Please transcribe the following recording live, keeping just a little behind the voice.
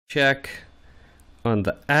Check on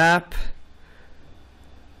the app.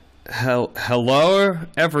 Hello,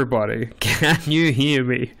 everybody. Can you hear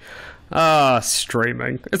me?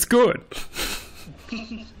 Streaming. It's good.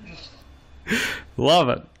 Love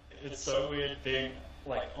it. It's so weird being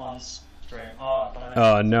like on stream.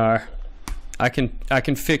 Oh no. I can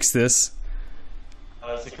fix this.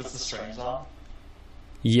 Oh, is it because the stream's on?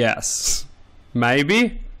 Yes.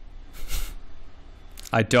 Maybe?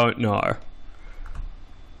 I don't know.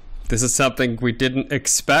 This is something we didn't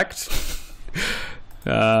expect.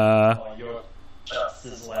 Oh, you're just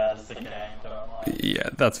as loud as the game, don't lie. Yeah,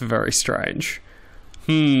 that's very strange.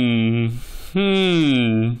 Well,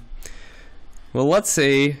 let's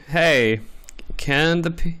see. Hey, can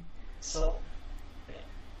the So, you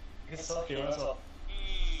can still hear yourself.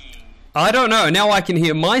 I don't know. Now I can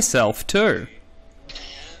hear myself too.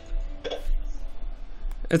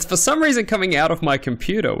 It's for some reason coming out of my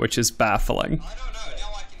computer, which is baffling. I don't know.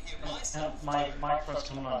 Now I can hear myself. My microphone's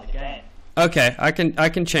coming on the game. Okay, I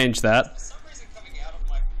can change that. For some reason coming out of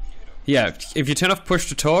my computer. Yeah, if you turn off push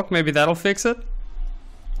to talk, maybe that'll fix it.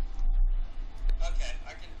 Okay,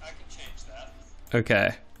 I can change that.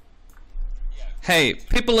 Okay. Yeah. Hey,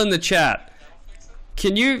 people in the chat, That'll fix it.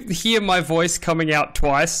 can you hear my voice coming out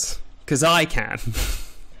twice? 'Cause I can. Hey,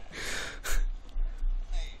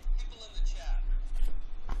 people in the chat.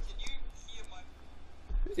 Can you hear my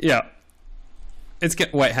Yeah. It's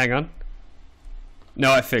wait, hang on.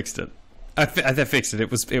 No, I fixed it. I fixed it. It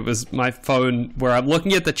was my phone where I'm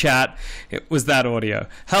looking at the chat. It was that audio.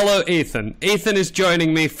 Hello, Ethan. Ethan is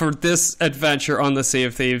joining me for this adventure on the Sea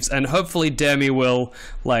of Thieves, and hopefully Demi will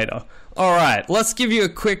later. Alright, let's give you a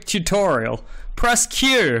quick tutorial. Press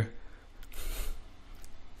Q.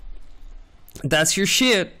 That's your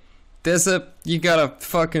shit. You got a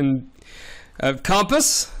fucking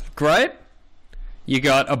compass. Great. You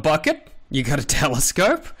got a bucket. You got a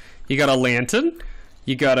telescope. You got a lantern.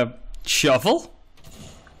 You got a shovel.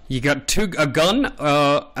 You got a gun,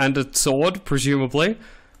 and a sword, presumably.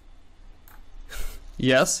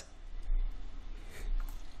 Yes.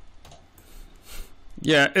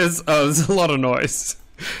 Yeah, there's a lot of noise.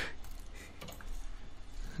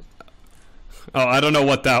 Oh, I don't know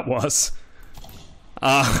what that was.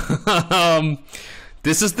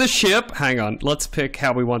 This is the ship. Hang on, let's pick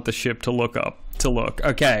how we want the ship to look.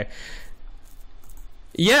 Okay.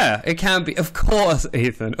 Yeah, it can be. Of course,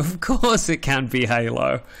 Ethan. Of course it can be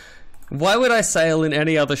Halo. Why would I sail in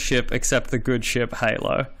any other ship except the good ship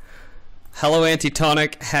Halo? Hello,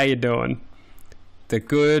 Antitonic. How you doing? The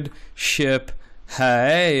good ship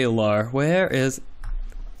Halo. Where is...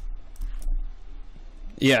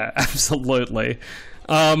 Yeah, absolutely.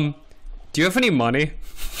 Do you have any money?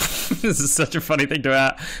 This is such a funny thing to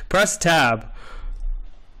ask. Press tab.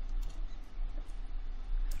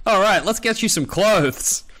 Alright, let's get you some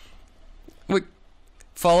clothes.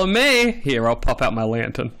 Follow me. Here, I'll pop out my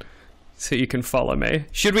lantern so you can follow me.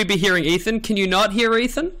 Should we be hearing Ethan? Can you not hear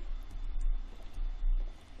Ethan?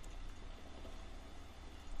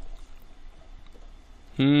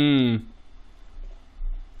 No,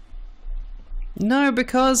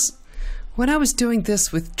 because when I was doing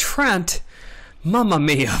this with Trent, mamma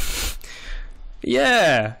mia.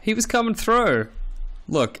 Yeah, he was coming through.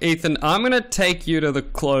 Look, Ethan, I'm gonna take you to the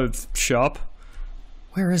clothes shop.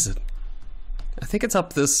 Where is it? I think it's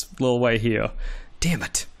up this little way here. Damn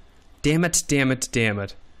it. Damn it, damn it, damn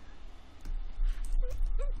it.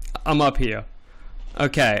 I'm up here.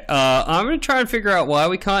 Okay, I'm gonna try and figure out why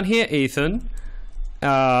we can't hear Ethan.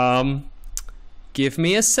 Give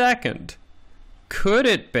me a second. Could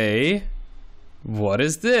it be... What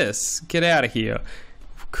is this? Get out of here.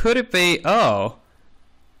 Could it be... Oh.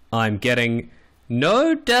 I'm getting...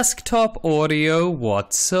 no desktop audio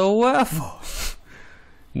whatsoever.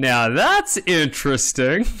 Now that's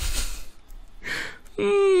interesting.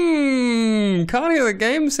 Can't hear the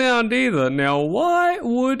game sound either. Now why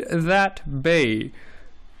would that be?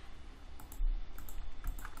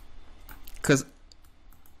 Because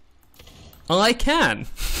I can.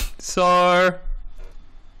 So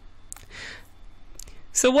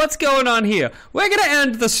what's going on here? We're gonna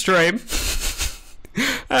end the stream.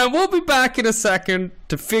 And we'll be back in a second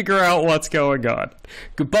to figure out what's going on.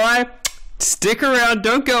 Goodbye. Stick around.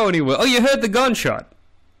 Don't go anywhere. Oh, you heard the gunshot.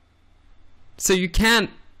 So you can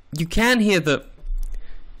hear the...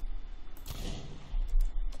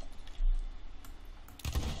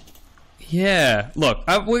 Yeah. Look,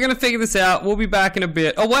 we're going to figure this out. We'll be back in a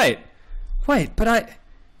bit. Oh, wait. Wait, but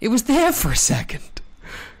it was there for a second.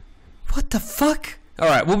 What the fuck?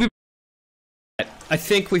 Alright, we'll be... I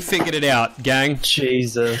think we figured it out, gang.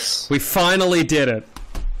 Jesus. We finally did it.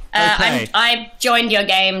 Okay. I joined your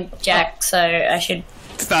game, Jack, so I should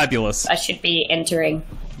Fabulous. I should be entering.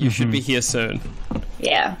 You should be here soon.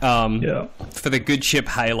 Yeah. Yeah. For the good ship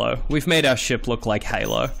Halo. We've made our ship look like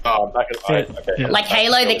Halo. Oh, back at okay. Yeah. Like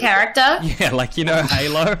Halo, the character? Yeah, like, you know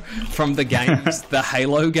Halo from the games, the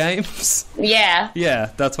Halo games? Yeah. Yeah,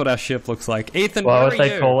 that's what our ship looks like. Ethan, Why where would are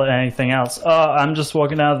they you? call it anything else? I'm just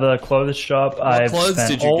walking out of the clothes shop. I've clothes spent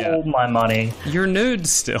did you all get? my money. You're nude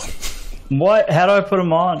still. What? How do I put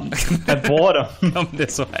them on? I bought them. Come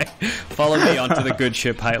this way. Follow me onto the good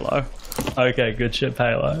ship Halo. Okay, good ship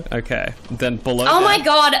Halo. Okay, then below Oh that- my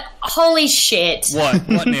god, holy shit. What?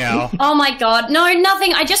 What now? Oh my god, no,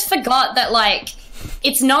 nothing. I just forgot that, like,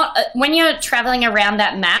 it's not, when you're traveling around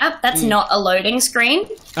that map, that's not a loading screen.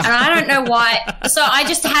 And I don't know why. So I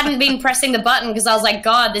just hadn't been pressing the button because I was like,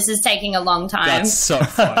 God, this is taking a long time. That's so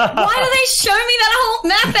funny. Why do they show me that whole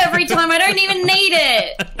map every time? I don't even need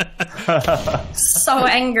it. So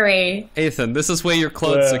angry. Ethan, this is where your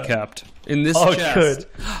clothes Where? are kept. In this Oh, chest. good.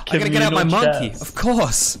 I gotta get out my Communal monkey. chest. Of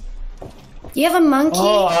course. You have a monkey?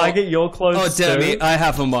 Oh, I get your clothes Oh, Demi, too. I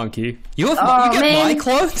have a monkey. You have Oh, you get man. my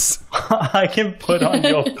clothes? I can put on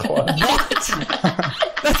your clothes.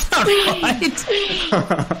 That's not right.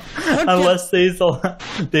 Unless these are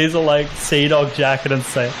like Sea Dog jacket and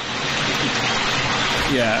say,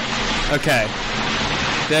 Yeah. Okay.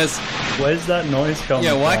 There's. where's that noise coming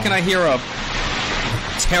Yeah. Why from? can I hear a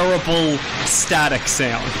terrible static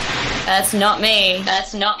sound? That's not me.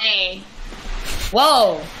 That's not me.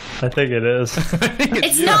 Whoa. I think it is.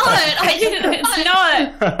 It's not. I didn't. It's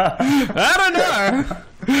not. I don't know.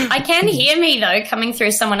 I can hear me, though, coming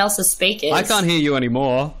through someone else's speakers. I can't hear you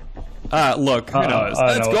anymore. Look, who knows?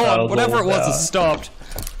 I It's know what that gone. was Whatever all it was, about. it's stopped.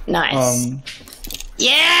 Nice.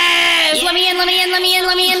 Yes! Let me in, let me in, let me in,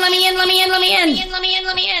 let me in, let me in, let me in, let me in. Let me in,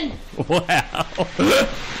 let me in. Wow.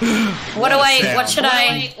 What should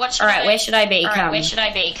I... Alright, where should I be? Where should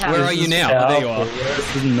I be? Where are you now? Oh, there you are.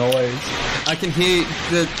 Where's the noise? I can hear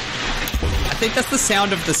the. I think that's the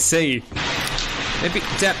sound of the sea. Maybe.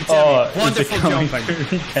 Demi, Oh, is it wonderful coming jumping.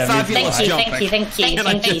 through Demi's Fabulous Thank you, jumping. thank you, thank you, Can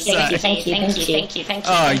I thank you, just thank you, say? thank you, thank you, thank you, thank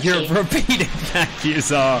you. Oh, your repeated thank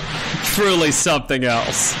yous are truly something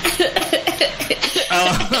else.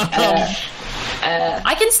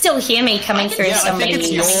 I can still hear me coming through Yeah, I think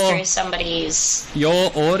it's somebody's...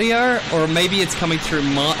 your audio, or maybe it's coming through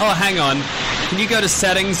my. Oh, hang on. Can you go to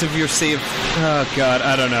settings of your Sea of? Oh God,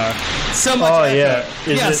 I don't know. So much. Oh effort.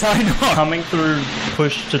 yeah. Is Yes, it I know. coming through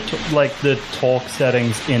push to like the talk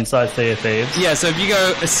settings inside Sea of Thieves? Yeah. So if you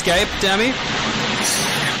go escape, Demi,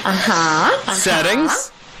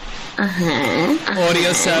 settings,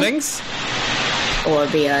 audio settings,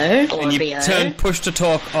 Audio. and you turn push to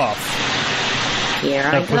talk off.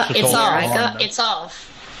 Here No, push to it's talk off. on. It's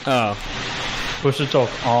off. Oh, Push to talk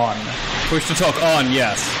on. push to talk on.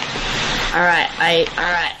 Yes. Alright,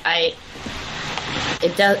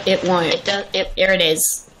 it does, it won't. It does, here it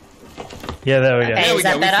is. Yeah, there we go. Okay. There we Is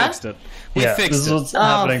that go. better? We fixed it. We Yeah, fixed this is it. what's Oh,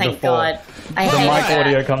 happening thank before. God. I The hate mic that.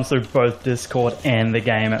 audio comes through both Discord and the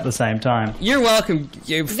game at the same time. You're welcome.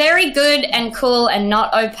 Very good and cool and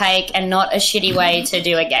not opaque and not a shitty way to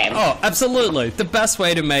do a game. Oh, absolutely. The best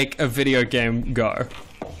way to make a video game go.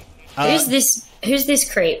 Who's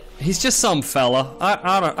this creep? He's just some fella.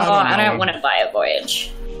 I don't know. I don't want to buy a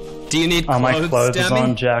voyage. Do you need Are my clothes, clothes Demi?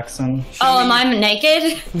 on, Jackson? Oh, am I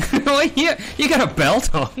naked? Well, you got a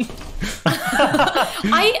belt on.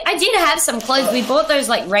 I did have some clothes. We bought those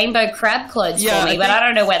like rainbow crab clothes Yeah, for me, I but think- I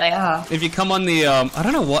don't know where they are. If you come on the I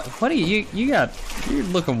don't know what are you got? You're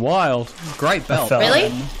looking wild. Great belt. fell Really?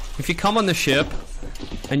 in. If you come on the ship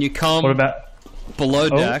and you come What about? below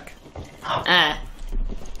deck,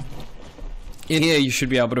 in here you should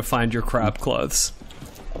be able to find your crab clothes.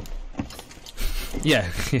 Yeah.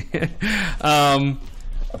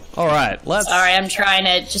 All right. Let's. Sorry, I'm trying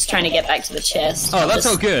to get back to the chest. Oh, that's Just-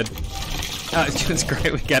 all good. It's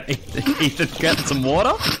great. We got Ethan getting some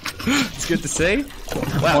water. It's good to see.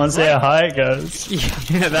 Wow. Want to see how high it goes?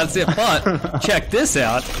 Yeah, that's it. But check this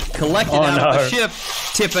out. Collect it out of the no. ship.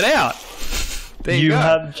 Tip it out. There you You go.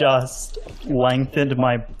 have just lengthened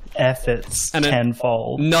my efforts And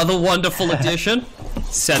tenfold. Another wonderful addition.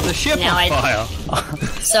 Set the ship Now on I- fire.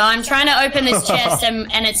 So I'm trying to open this chest,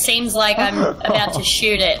 and it seems like I'm about to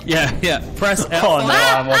shoot it. Yeah. Press F5. Oh no,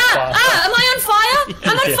 I'm on fire. Am I on fire?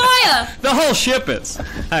 I'm on fire! The whole ship is.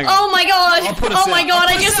 Hang on. Oh my god! put us Oh my out. god! I'll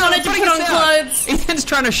I put just us out. wanted to I'm put putting on us out. clothes. Ethan's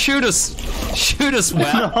trying to shoot us. Shoot us,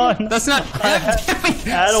 well. No, no. That's not.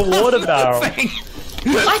 Add a water barrel. I can't.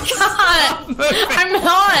 I'm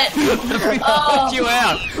not. Oh. Put you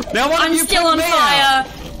out. Now what I'm have you still put on me fire.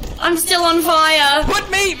 I'm still on fire. Out? Put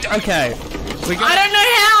me. Okay. We got I don't know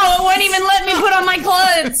how. It won't even let me put on my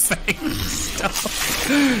clothes.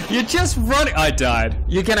 You're just running. I died.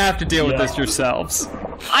 You're gonna have to deal with Yeah. this yourselves.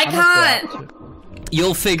 I can't.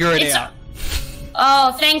 You'll figure it It's- out.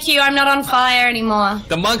 Oh, thank you. I'm not on fire anymore.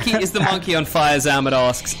 The monkey is the monkey on fire, Zamet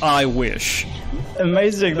asks. I wish.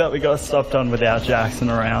 Amazing that we got stuff done without Jackson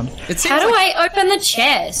around. It seems How do like I open the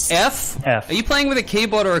chest? F? F. Are you playing with a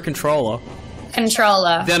keyboard or a controller?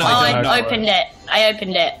 Controller. Then I don't know. opened it. I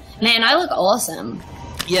opened it. Man, I look awesome.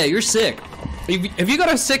 Yeah, you're sick. Have you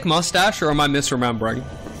got a sick mustache, or am I misremembering?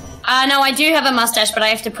 No, I do have a mustache, but I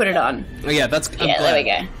have to put it on. Oh, yeah, that's. I'm Yeah, there glad.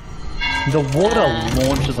 we go. The water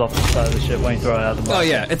launches off the side of the ship when you throw it out the bucket. Oh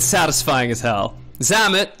yeah, it's satisfying as hell.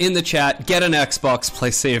 Zamet in the chat, get an Xbox,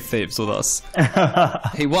 play Sea of Thieves with us.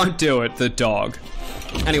 He won't do it, the dog.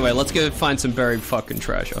 Anyway, let's go find some buried fucking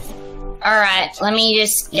treasure. Alright, let me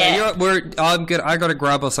just get... I'm good. I gotta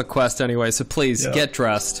grab us a quest anyway, so please Yeah. get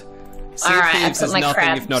dressed. Sea Alright, of I Thieves put is my nothing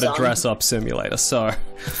crabs if not a on. dress-up simulator. So, all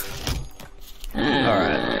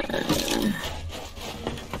right.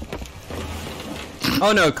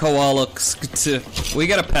 Oh no, koala. We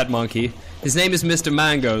got a pet monkey. His name is Mr.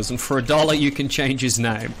 Mangoes, and for $1 you can change his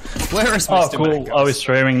name. Where is Oh, Mr. cool. Mangoes? Are we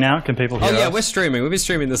streaming now? Can people hear Oh yeah, us? we're streaming. We've been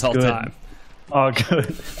streaming this whole Good. time. Oh, good.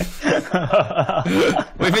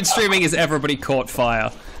 We've been streaming as everybody caught fire.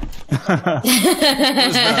 It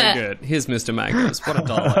was very good. Here's Mr. Mangoes. What a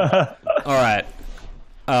dollar. All right.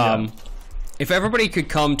 If everybody could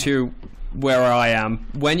come to where I am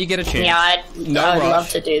when you get a chance. Yeah, I would love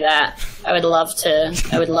to do that. I would love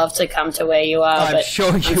to come to where you are, I'm but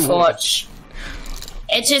sure you would. unfortunately,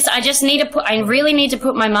 I really need to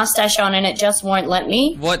put my mustache on, and it just won't let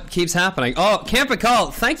me. What keeps happening? Oh, Camper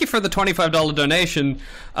Carl, thank you for the $25 donation.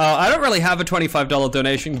 I don't really have a $25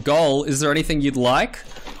 donation goal. Is there anything you'd like?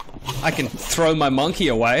 I can throw my monkey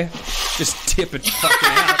away. Just tip it fucking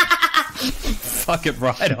out. Fuck it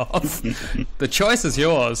right off. The choice is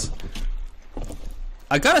yours.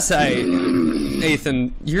 I gotta say,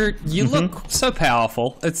 Ethan, you look so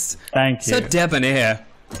powerful. It's Thank so you. debonair.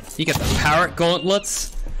 You get the parrot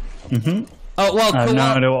gauntlets. Mm-hmm. Oh well, I have cool. no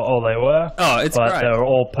idea what all they were. Oh, it's but great. they were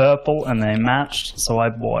all purple and they matched, so I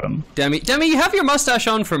bought them. Demi, you have your mustache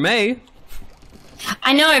on for me.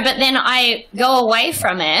 I know, but then I go away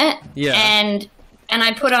from it, Yeah. and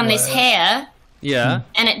I put on this hair, Yeah.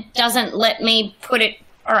 and it doesn't let me put it.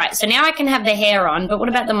 All right, so now I can have the hair on, but what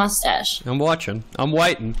about the mustache? I'm watching. I'm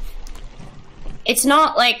waiting. It's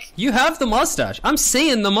not like, You have the mustache. I'm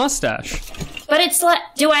seeing the mustache. but it's like,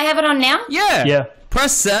 do I have it on now? Yeah. Yeah.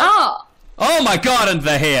 Press set. Oh, Oh my god, and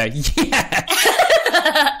the hair. Yeah.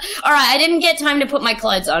 all right. I didn't get time to put my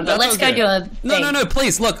clothes on, but let's okay. go do a thing. No,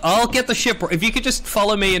 please, look, I'll get the ship. If you could just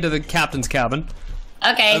follow me into the captain's cabin.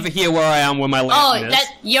 Okay. Over here where I am, where my lantern is.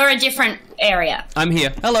 You're a different area. I'm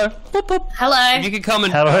here. Hello. Boop, boop. Hello. If you could come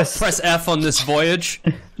and How do I press F on this voyage.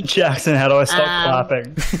 Jackson, how do I stop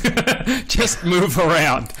clapping? Just move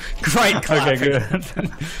around. Great clapping. Okay,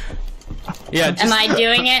 good. Yeah, just, Am I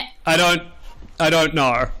doing it? I don't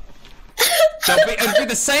know. It'll be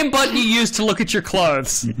the same button you use to look at your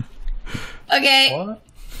clothes. Okay. What?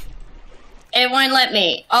 It won't let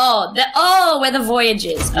me. Where the voyage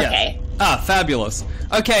is. Okay. Yeah. Ah, fabulous.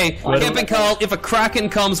 Okay, Camping Carl, if a Kraken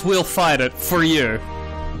comes, we'll fight it for you.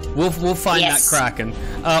 We'll find Yes. that Kraken.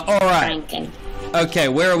 Alright. Franken. Okay,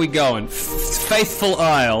 where are we going? Faithful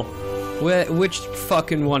Isle. Which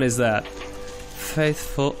fucking one is that?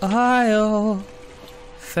 Faithful Isle.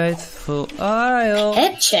 Faithful Isle.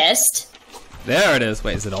 Head chest. There it is.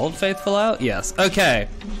 Wait, is it Old Faithful Isle? Yes. Okay.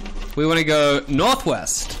 We want to go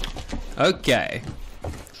northwest. Okay.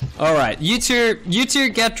 Alright, you two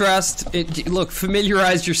get dressed. Look,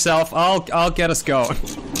 familiarize yourself. I'll get us going.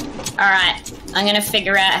 Alright. I'm gonna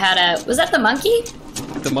figure out how to... Was that the monkey?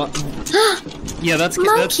 Yeah, that's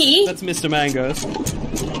Monkey? That's Mr. Mangoes.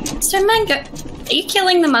 Mr. Mango. Are you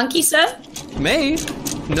killing the monkey, sir? Me?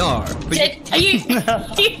 No. But Are you...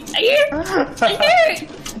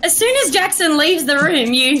 As soon as Jackson leaves the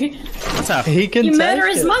room, what's happening? He can you take murder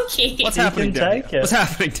his it. monkey. What's He happening can down take here? it. What's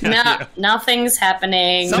happening down No, here? nothing's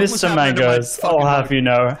happening. What's Mr. happening to my Mangoes, fucking I'll have you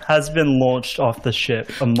know, has been launched off the ship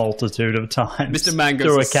a multitude of times. Mr. Mangoes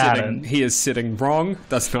through a is sitting. cannon. He is sitting wrong.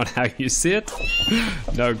 That's not how you sit.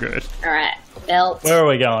 No good. Alright. Belt. Where are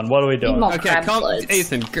we going? What are we doing? more Okay, crab come, clothes.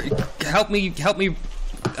 Ethan. Help me.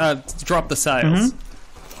 Drop the sails.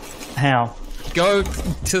 How? Go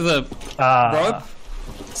to the rope.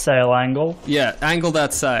 Sail angle? Yeah, angle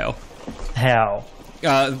that sail. How?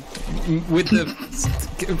 With the.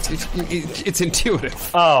 It's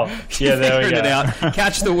intuitive. Oh, yeah, there we Figured go. it out.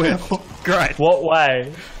 Catch the wind. Great. What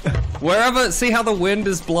way? Wherever. See how the wind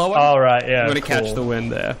is blowing? All right, yeah. I'm gonna catch cool. the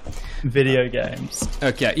wind there. video games.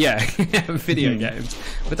 Okay, yeah, video games.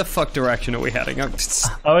 Where the fuck direction are we heading?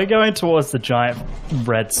 Are we going towards the giant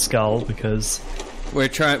red skull? Because We're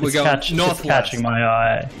going it's northwest. catching my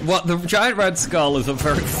eye. Well, the giant red skull is a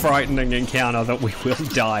very frightening encounter that we will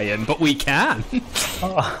die in, but we can.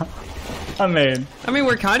 I mean,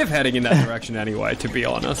 we're kind of heading in that direction anyway, to be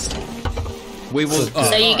honest. We will.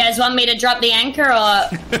 So you guys want me to drop the anchor, or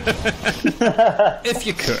if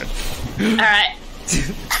you could. all right?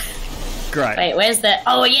 Great. Wait, where's the?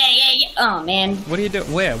 Oh yeah. Oh man, What are you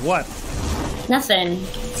doing? Where? What? nothing.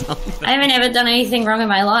 I haven't ever done anything wrong in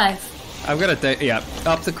my life. I'm gonna.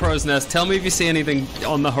 Up the crow's nest. Tell me if you see anything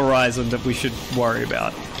on the horizon that we should worry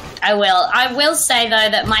about. I will. I will say though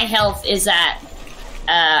that my health is at.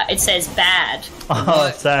 It says bad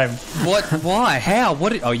oh, same. What? Why? How?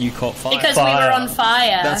 What? Oh, you caught fire. because we were on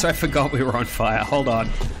fire. That's right. I forgot we were on fire. Hold on.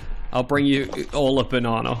 I'll bring you all a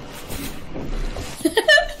banana.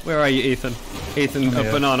 Where are you, Ethan? Ethan, a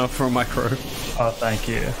here. banana from my crew. Oh, thank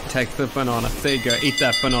you. Take the banana. There you go. Eat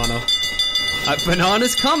that banana.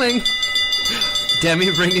 Banana's coming. Demi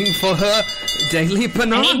ringing for her daily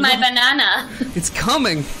banana. I need my banana. It's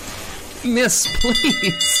coming. Miss,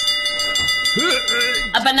 please.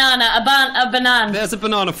 A banana. A banana. There's a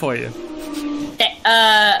banana for you.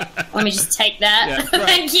 Let me just take that. Yeah, right.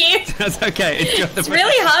 Thank you. That's okay. Enjoy the It's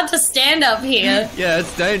really hard to stand up here. Yeah,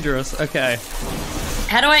 it's dangerous. Okay.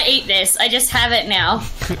 How do I eat this? I just have it now.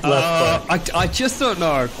 Left click. I just don't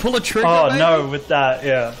know. Pull a trigger. Oh maybe? no, with that,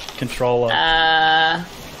 yeah, controller.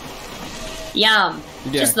 Yum. Yeah.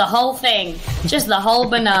 Just the whole thing. Just the whole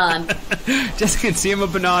banana. Just consume a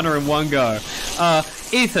banana in one go.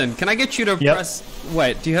 Ethan, can I get you to Yep. press?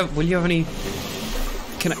 Wait, will you have any?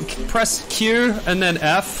 Can I press Q and then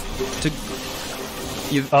F to?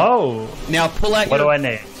 Oh, Now pull out what do I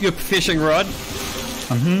need? your fishing rod.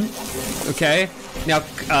 Okay. Now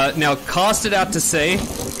cast it out to sea.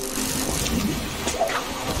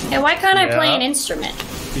 Hey, why can't I play Yeah. an instrument?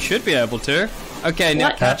 You should be able to. Okay, now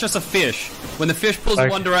What? catch us a fish. When the fish pulls in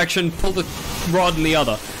Okay. one direction, pull the rod in the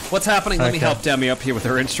other. What's happening? Let me Okay. help Demi up here with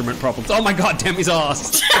her instrument problems. Oh my god, Demi's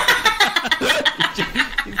ass.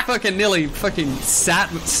 You fucking nearly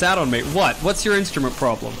sat on me. What? What's your instrument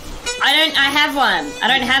problem? I have one. I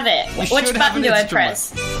don't have it. You Which should have button an do I instrument.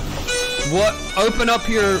 press? What? Open up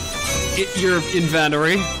your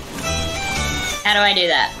inventory. How do I do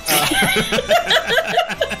that?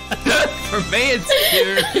 For me, it's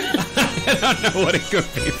cute. I don't know what it could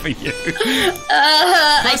be for you.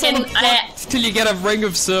 I can. Till you get a ring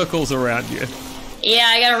of circles around you. Yeah,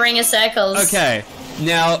 I got a ring of circles. Okay.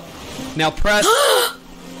 Now press.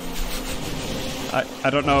 I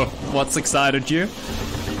don't know what's excited you.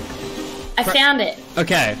 I found it.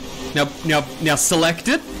 Okay. Now select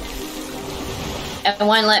it. It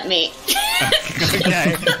won't let me.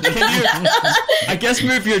 Okay. Can you, I guess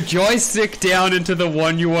move your joystick down into the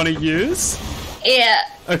one you want to use. Yeah.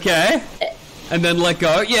 Okay. And then let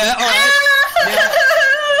go. Yeah, alright.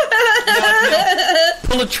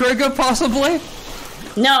 Pull a trigger, possibly?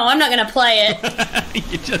 No, I'm not gonna play it.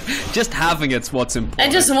 You just having it's what's important.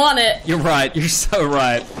 I just want it. You're right. You're so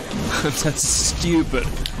right. That's stupid.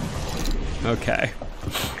 Okay.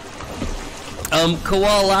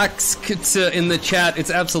 Koalax in the chat. It's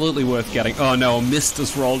absolutely worth getting. Oh no, a mist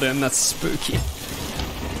has rolled in. That's spooky.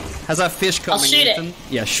 How's that fish coming, shoot it. Ethan?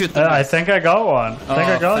 Yeah, shoot the I mist. think I got one. I think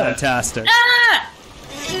I got fantastic. Ah!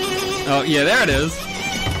 Oh yeah, there it is.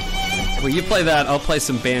 Well, you play that. I'll play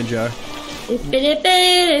some banjo.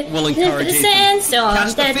 We'll encourage Ethan. sandstorm.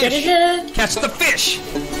 Catch the fish. Catch the fish.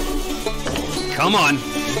 Come on.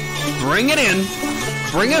 Bring it in.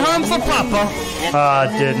 Bring it home for Papa.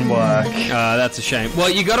 it. It didn't work. That's a shame. Well,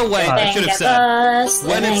 you gotta wait. I should have said. Bus,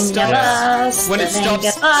 When it stops, when it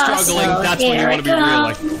stops struggling, that's when you want to be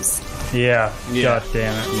reeling. Yeah. Yeah. God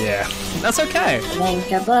damn it. Yeah. That's okay. The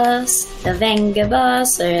Venga bus,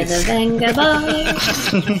 or the Venga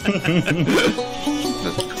bus.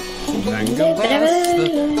 Venga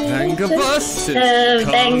bus. The It's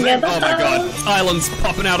coming. Venga Oh my god. bus. Islands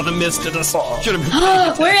popping out of the mist at us. Should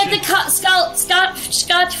have been. We're at the Scott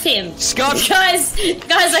Film. Scott. Guys,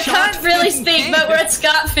 I can't really speak, but we're at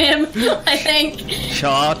Scott Film, I think.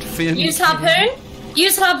 Shark fin. Use harpoon.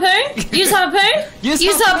 Use harpoon. Use harpoon. Use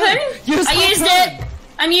Use harpoon. harpoon. Use I used harpoon. it.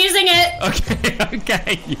 I'm using it.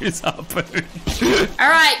 Okay, use harpoon. All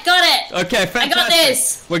right, got it. Okay, fantastic. got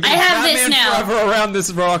this. We're I getting have this Batman now. Forever around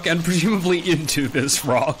this rock and presumably into this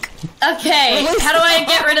rock. Okay, how do I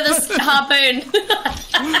get rid of this harpoon?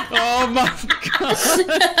 Oh my god.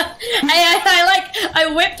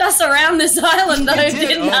 I whipped us around this island though,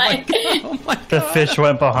 didn't I? Oh my god. The fish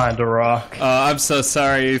went behind a rock. I'm so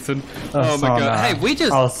sorry, Ethan. Oh my god. Hey,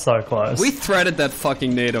 I was so close. we threaded that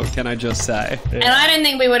fucking needle, can I just say? And I don't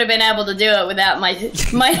think we would have been able to do it without my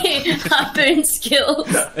harpoon skills.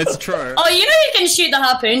 It's true. Oh, you know you can shoot the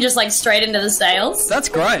harpoon just like straight into the sails? That's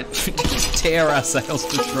great. Just tear our sails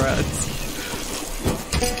to shreds.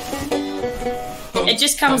 It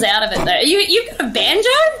just comes out of it though. You got a banjo?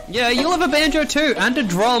 Yeah, you'll have a banjo too, and a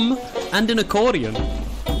drum, and an accordion.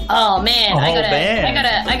 Oh man, I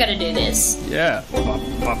band. gotta do this. Yeah.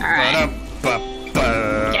 Alright.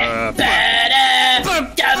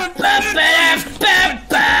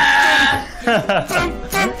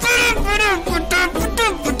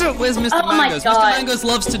 Where's Mr. Oh my Mangoes? God. Mr. Mangoes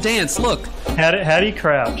loves to dance. Look, How do you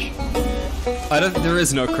crouch? there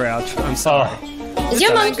is no crouch. I'm sorry. Oh, Is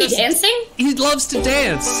your Mr. monkey Mangoes- dancing? He loves to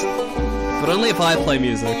dance, but only if I play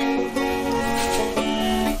music.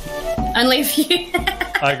 Only if you.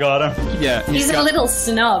 I got him. Yeah, He's a got- little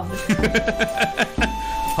snub.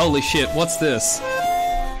 Holy shit! What's this?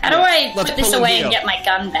 How do I let's put this pull him away here. and get my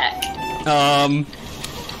gun back?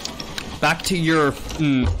 Back to your.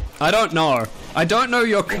 I don't know. I don't know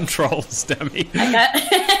your controls, Demi.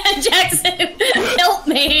 Jackson, help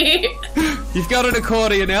me! You've got an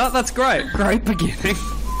accordion out. That's great. Great beginning.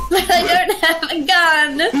 But I don't have a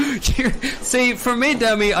gun. See, for me,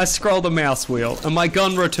 Demi, I scroll the mouse wheel, and my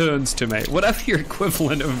gun returns to me. Whatever your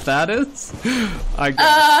equivalent of that is, I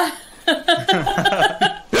guess.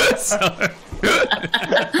 So,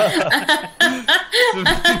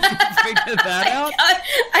 figure that out.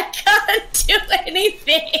 I can't do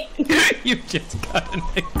anything. You've just got an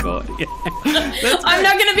accordion. I'm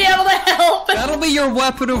not gonna be able to help. That'll be your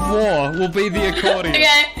weapon of war. Will be the accordion.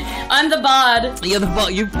 Okay, I'm the bard. Yeah,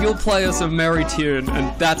 you'll play us a merry tune,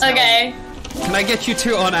 and that's how- Okay. Can I get you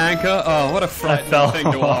two on anchor? Oh, what a I frightening fell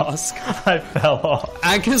thing to off. ask. I fell off.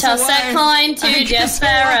 Anchor's Toss away. that coin to Anchor's Jeff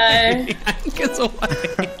Sparrow. away. Anchor's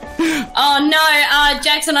away. Oh no,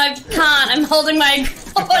 Jackson, I can't. I'm holding my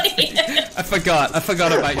accordion. I forgot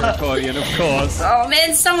about your accordion, of course. Oh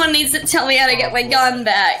man, someone needs to tell me how to get my gun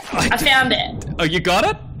back. I found it. Oh, you got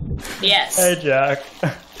it? Yes. Hey, Jack.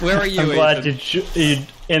 Where are you? I'm glad Ethan? you're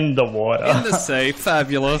in the water. In the sea.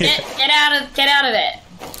 Fabulous. Get out of it.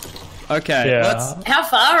 Okay, Yeah. let's. How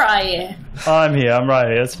far are you? I'm here. I'm right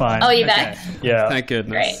here. It's fine. Oh, you back? Yeah. Thank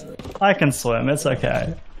goodness. Great. I can swim. It's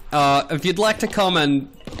okay. If you'd like to come and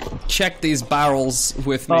check these barrels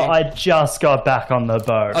with me. Oh, I just got back on the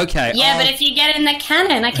boat. Okay. Yeah, but if you get in the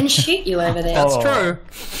cannon, I can shoot you over there. That's Oh.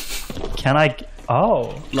 true. Can I?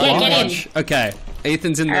 Oh. Let Yeah, me get in. watch. Okay.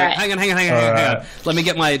 Ethan's in there. Alright. Hang on. Alright. Let me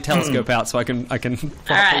get my telescope out so I can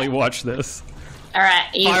properly watch this. All right,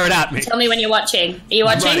 Fire it at me. Tell me when you're watching. Are you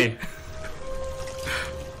watching? Ready.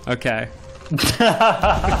 Okay.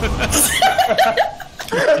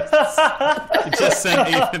 You just sent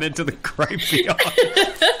Ethan into the great beyond.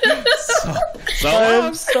 So long.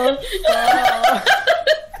 I'm so sorry.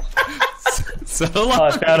 So I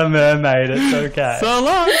long. found a mermaid. It's okay. So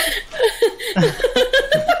long.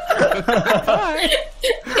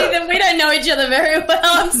 Ethan, we don't know each other very well.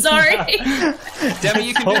 I'm sorry. Demi,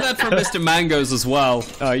 you can do that for Mr. Mangoes as well.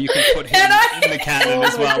 You can put him Can I? in the cannon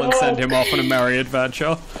as well and send him off on a merry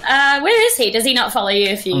adventure. Where is he? Does he not follow you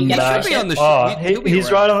if you get back. a He'll be on the Oh, he'll be he's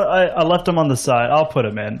around. right on. I left him on the side. I'll put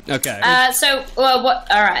him in. Okay. What?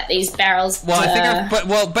 All right, these barrels. Well, I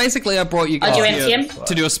think basically I brought you guys you empty here him?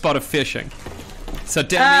 to do a spot of fishing. So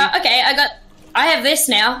Demi, Okay, I have this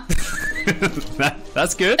now.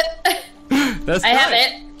 that's good. That's I have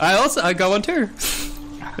great. it. I go on too.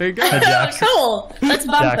 There you go. Jackson. Cool. Let's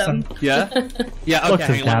bump Jackson. him. Yeah. Yeah. Look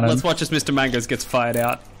Okay. his Hang on. cannon. Let's watch as Mr. Mangoes gets fired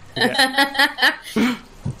out. Yeah.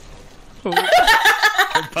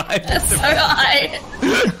 Goodbye, Mr. So high.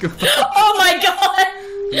 Oh my god.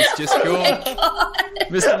 He's just gone.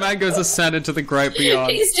 Mr. Mangoes ascended to the great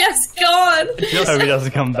beyond. He's just gone. Hope he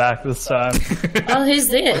doesn't come back this time. Oh, who's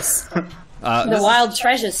this? This The is- Wild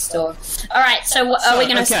Treasure Store. All right, so are we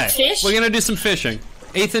gonna okay. fish? We're gonna do some fishing.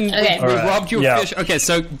 Ethan, Okay. we Alright, robbed you of yeah. fish. Okay,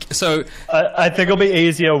 so I think it'll be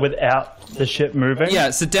easier without the ship moving. yeah,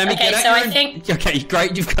 so Demi, Okay, get out so your I think- Okay,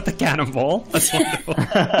 great, you've got the cannonball. That's wonderful.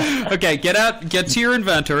 Okay, get to your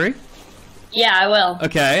inventory. Yeah, I will.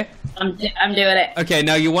 Okay. I'm doing it. Okay,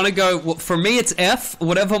 now you want to go. Well, for me, it's F.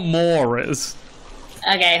 Whatever more is.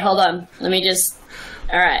 Okay, hold on. Let me just.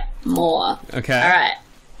 All right, more. Okay. All right.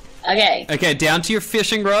 Okay. Okay, down to your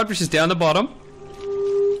fishing rod, which is down the bottom.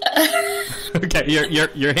 Okay,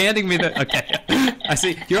 you're handing me the. Okay, I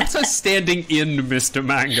see. You're also standing in Mr.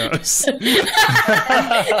 Mangoes.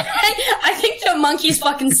 I think the monkey's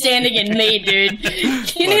fucking standing in me, dude.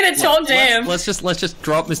 You need to talk to him. Let's just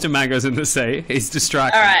drop Mr. Mangoes in the sea. He's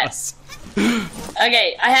distracting Alright. us.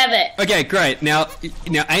 Okay, I have it. Okay, great. Now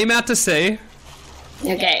aim out to sea.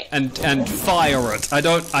 Okay. And fire it. I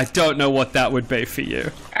don't know what that would be for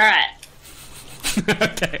you. All right.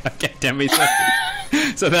 okay, Demi.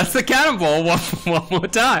 So that's the cannonball one more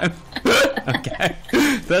time. Okay,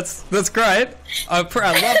 that's great. I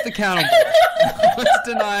love the cannonball. No one's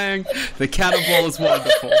denying the cannonball is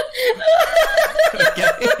wonderful.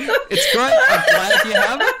 Okay, it's great. I'm glad you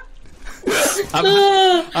have it.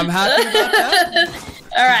 I'm happy about that.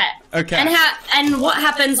 All right. Okay. And what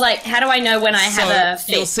happens? Like, how do I know when I have a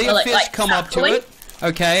fish? You'll see a fish come up to it.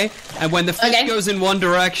 Okay, and when the fish goes in one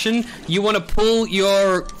direction, you want to pull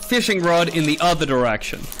your fishing rod in the other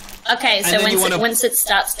direction. Okay, so once it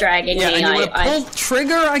starts dragging me, and you want to pull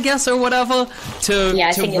trigger, I guess, or whatever, to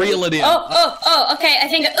reel it in. Oh, okay, I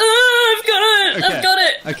think, I've got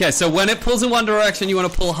it. Okay, so when it pulls in one direction, you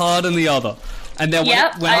want to pull hard in the other. And then when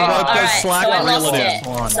the rope goes slack, reel it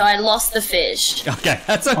in. So I lost the fish. Okay,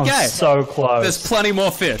 that's okay. I'm so close. There's plenty more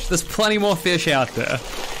fish. There's plenty more fish out there.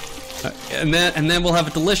 And then we'll have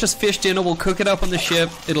a delicious fish dinner. We'll cook it up on the ship.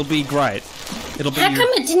 It'll be great. How come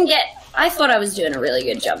it didn't get? I thought I was doing a really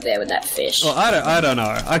good job there with that fish. Well, I don't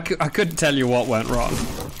know. I couldn't tell you what went wrong.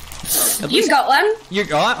 You've got one.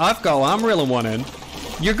 I've got one. I'm reeling one in.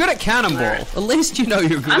 You're good at cannonball. At least you know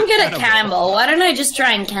you're good. I'm good at cannonball. Why don't I just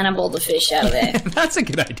try and cannonball the fish out of there? That's a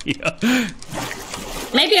good idea.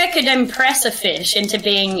 Maybe I could impress a fish into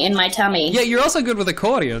being in my tummy. Yeah, you're also good with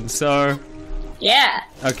accordion, so. Yeah.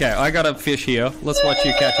 Okay, I got a fish here. Let's watch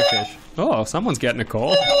you catch a fish. Oh, someone's getting a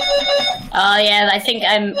call. Oh yeah, I think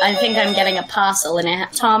I'm getting a parcel in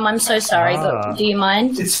it. Tom, I'm so sorry, but do you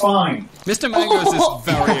mind? It's fine. Mr. Mangoes is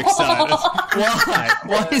very excited. Why?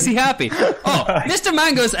 Why is he happy? Oh, Mr.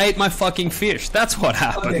 Mangoes ate my fucking fish. That's what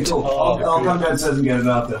happened. Okay, cool. I'll come downstairs and get it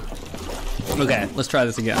out there. Okay, let's try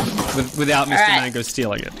this again. Without Mr. Mango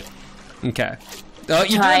stealing it. Okay. Oh,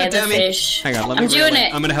 you're doing it, Demi. Fish. Hang on, let me reel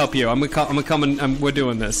it. I'm gonna help you. I'm gonna come and we're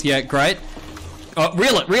doing this. Yeah, great. Oh,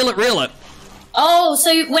 reel it. Oh,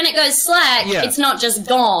 so when it goes slack, it's not just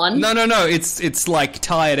gone. No. It's like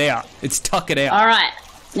tie it out. It's tuck it out. All right.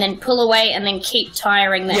 And then pull away and then keep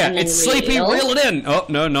tiring that. Yeah, and then it's sleepy. Reel it in. Oh,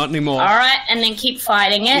 no, not anymore. All right, and then keep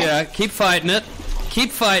fighting it. Yeah, keep fighting it.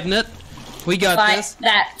 We got this. Fight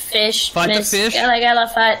that fish. Fight the fish. Gotta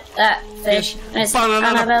fight that fish. Fight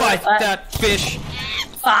that fish.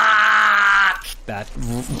 Fuck. That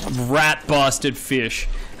rat bastard fish.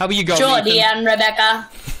 How about you go, Jordy Ethan? and Rebecca.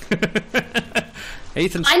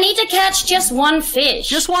 Ethan. I need to catch just one fish.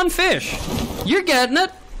 Just one fish. You're getting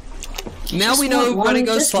it. Now we know when it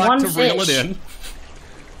goes slack to reel it in.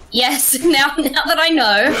 Yes, now that I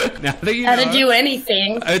know how to do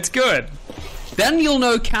anything. It's good. Then you'll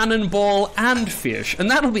know cannonball and fish, and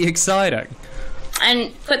that'll be exciting.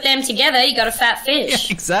 And put them together, you got a fat fish.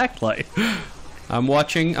 Yeah, exactly. I'm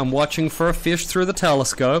watching for a fish through the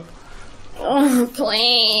telescope. Oh,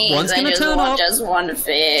 please. One's gonna turn up. Just one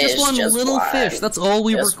fish. Just one little fish. That's all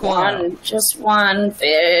we require. Just one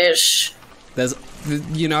fish. There's,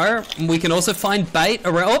 we can also find bait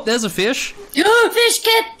around. Oh, there's a fish. Oh, fish,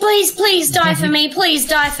 please die for me. Please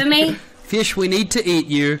die for me. Fish, we need to eat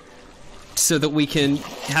you so that we can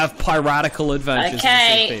have piratical adventures.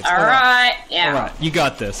 Okay, alright. Yeah. Alright, you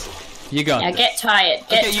got this. Get tired.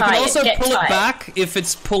 You can also pull it back if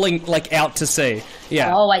it's pulling, like, out to sea.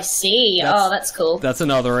 Yeah. Oh, I see. That's cool. That's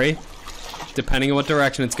another E. Depending on what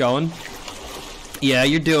direction it's going. Yeah,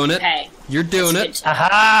 you're doing it. Okay. You're doing it.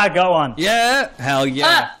 Aha, go on. Yeah, hell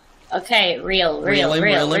yeah. Okay, reel. Alright,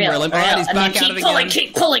 he's back at it again.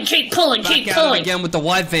 Keep pulling. Back at it again with the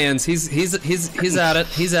white vans. He's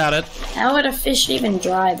at it. How would a fish even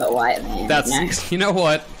drive a white van? You know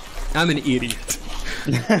what? I'm an idiot.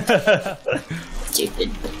 Stupid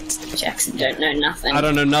Jackson don't know nothing. I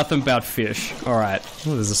don't know nothing about fish. Alright.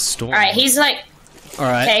 Oh, there's a storm. Alright, he's like...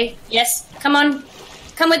 Alright. Okay, yes, come on.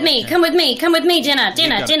 Come with me, dinner, come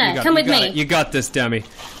with me. You got this, Demi.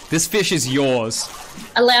 This fish is yours.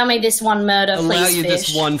 Allow me this one murder, please, Allow you fish.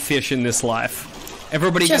 this one fish in this life.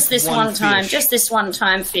 Everybody just gets this one time, fish. Just this one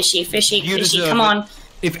time, fishy, You deserve come on.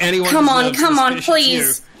 If anyone come on, fish,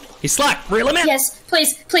 please. He's slack, reel him in. Yes,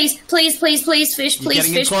 please, fish, please, fish. You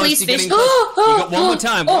got one more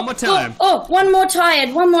time. Oh, one more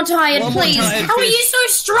tired, please. How are you so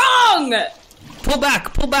strong? Pull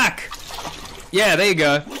back. Yeah, there you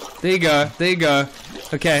go.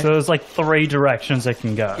 Okay. So there's like 3 directions it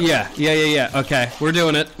can go. Yeah. Okay, we're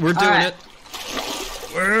doing it. We're doing right. it.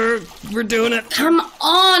 We're doing it. Come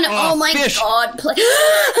on! Oh my fish. god!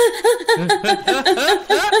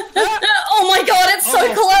 Oh my god! It's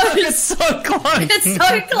so close! It's so close. It's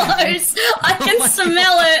so close! I can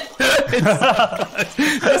smell it.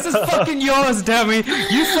 This is fucking yours, Demi. You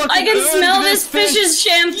fucking. I can earned smell this fish. fish's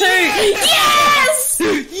shampoo. Yes!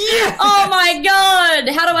 Yeah. Oh my god!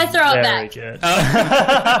 How do I throw it Very back? good.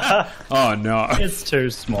 Oh no. It's too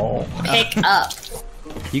small. Pick up.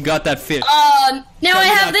 You got that fish. Oh, now I Show me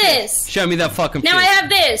have that this. fish. Show me that fucking Now fish. I have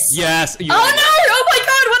this. Yes. Oh no! Oh my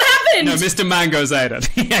god! What happened? No, Mr. Mango's ate it.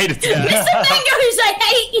 He ate it. Mr. Mangoes, I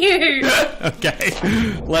hate you.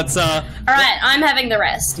 Okay. Let's All right, I'm having the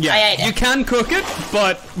rest. Yeah. I ate it. You can cook it,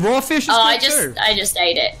 but raw fish is Oh, good too. I just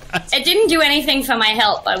ate it. It didn't do anything for my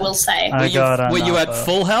health, I will say. I got Were you at another.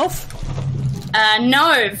 full health?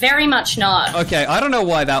 No, very much not. Okay, I don't know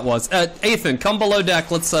why that was. Ethan, come below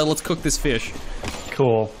deck. Let's cook this fish.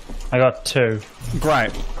 Cool. I got 2.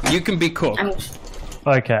 Great. You can be cooked. I'm-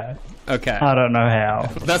 Okay. Okay. I don't know how.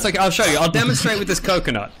 That's okay. I'll show you. I'll demonstrate with this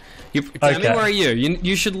coconut. Demi, Okay. where are you?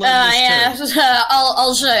 You should learn this yeah, too.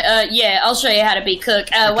 I'll show. I'll show you how to be cook.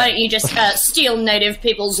 Why don't you just steal native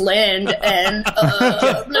people's land and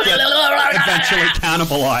Eventually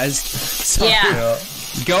cannibalized. So yeah.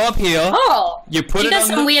 go up here. Oh, You put you it got on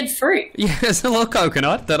some the- weird fruit. Yeah, there's a little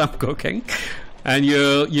coconut that I'm cooking, and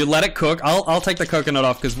you let it cook. I'll take the coconut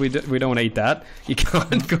off because we don't want to eat that. You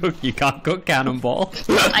can't cook. You can't cook cannonball.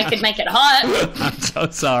 I could make it hot. I'm so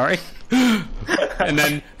sorry. And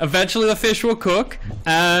then eventually the fish will cook,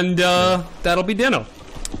 and that'll be dinner.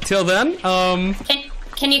 Till then,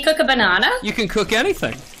 Can you cook a banana? you can cook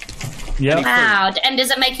anything. Yep. Wow, and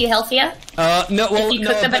does it make you healthier? No, well, you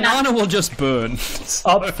no, cook the banana will just burn.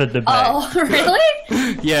 Up for debate. Oh,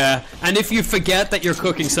 really? Yeah, and if you forget that you're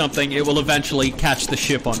cooking something, it will eventually catch the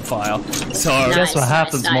ship on fire. So That's what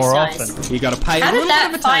happens more often. you got to pay How a little did that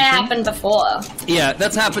bit of fire attention. happen before? Yeah,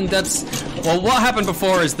 what happened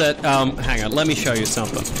before is that. Hang on, let me show you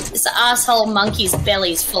something. This asshole monkey's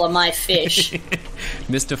belly's full of my fish.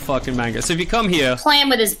 Mr. fucking Mango. So if you come here, Playing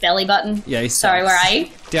with his belly button. yeah, he Sorry, sucks. where are you?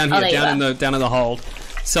 Down Oh, here, there you down in the hold.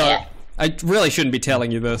 So Yeah. I really shouldn't be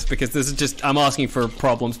telling you this because this is just I'm asking for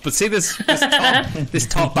problems. But see this this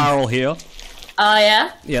top barrel here. Oh,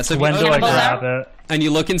 yeah? Yeah. So if When you do I open it grab up it? and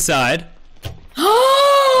you look inside.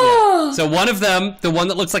 Oh! So one of them, the one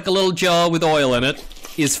that looks like a little jar with oil in it,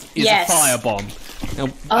 is Yes. a firebomb. Now,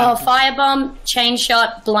 Oh, firebomb, chain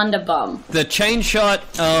shot, blunderbomb. the chain shot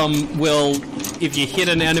will, if you hit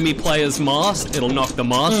an enemy player's mast, it'll knock the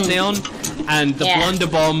mast down, and the Yeah.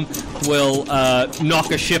 blunderbomb will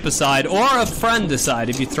knock a ship aside or a friend aside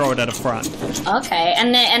if you throw it at a friend. Okay,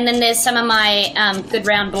 and then there's some of my good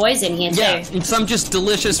round boys in here too. Yeah, and some just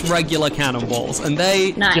delicious regular cannonballs, and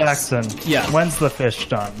they. Nice. Jackson. Yeah. When's the fish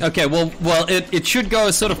done? Okay, well, it should go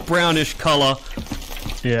a sort of brownish color.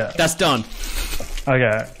 Yeah. That's done.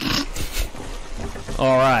 Okay.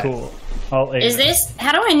 All right. Cool. I'll eat Is it. this?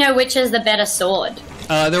 How do I know which is the better sword?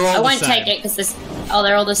 They're all I the won't same. take it because this. Oh,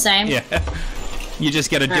 they're all the same. Yeah. You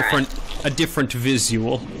just get a right. different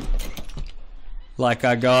visual. Like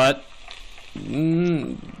I got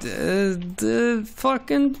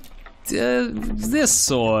this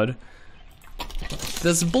sword.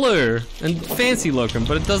 That's blue and fancy looking,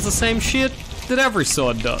 but it does the same shit that every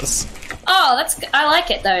sword does. Oh, I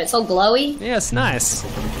like it though. It's all glowy. Yeah, it's nice.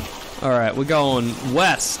 Alright, we're going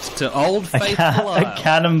west to Old A Faithful a Isle.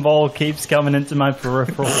 cannonball keeps coming into my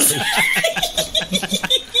peripheral.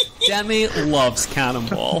 Demi loves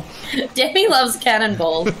Cannonball. Demi loves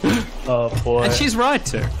cannonball. Oh boy. And she's right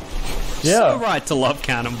to. Yeah. So right to love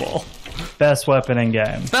Cannonball. Best weapon in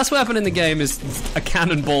game. Best weapon in the game is a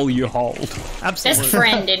cannonball you hold. Absolutely. Best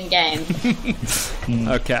friend in game.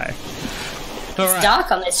 Okay. All right.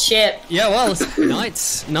 Dark on this ship. Yeah, well,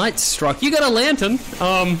 it's night's struck. You got a lantern.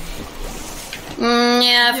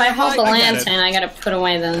 Yeah, if I hold the I get it. lantern, I gotta put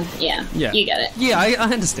away the. Yeah, Yeah. you got it. Yeah, I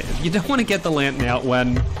understand. You don't want to get the lantern out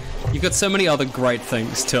when you've got so many other great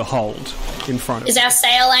things to hold in front of Is you. our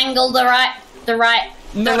sail angle the right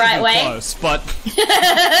Not even way? close, but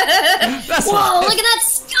that's Whoa! Look at that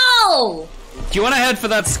skull. Do you want to head for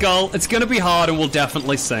that skull? It's going to be hard and we'll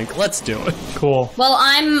definitely sink. Let's do it. Cool. Well,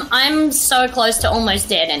 I'm so close to almost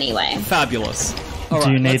dead anyway. Fabulous. All right,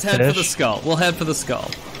 Do you need let's head for the fish? skull. We'll head for the skull.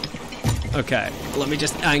 Okay, let me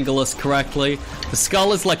just angle us correctly. The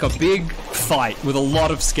skull is like a big fight with a lot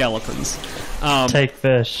of skeletons. Take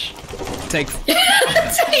fish. Take.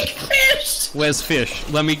 Take fish. Where's fish?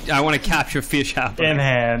 I want to capture fish happen. In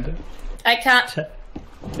hand. I can't.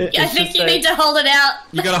 I think you need to hold it out.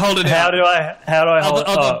 You gotta hold it How out. do I hold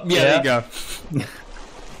it? There you go.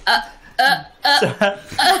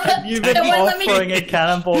 You've been It won't let me- offering a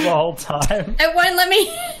cannonball the whole time. It won't let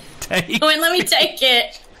me. Take. It won't let me take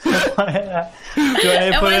it. Do I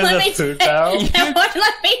need to put it in the food barrel? It won't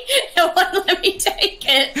let me. It won't let me take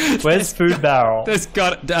it. Where's food barrel? There's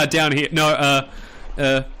got down here. No,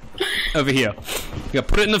 over here. You gotta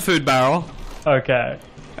put it in the food barrel. Okay.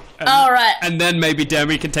 All right. And then maybe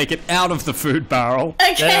Demi can take it out of the food barrel.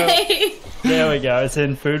 Okay. There we go. It's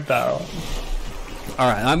in food barrel.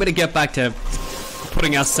 Alright, I'm gonna get back to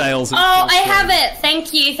putting our sails in Oh, full I have swing. it.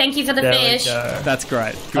 Thank you. Thank you for the There fish. we go. That's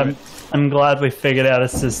great. Good. I'm glad we figured out a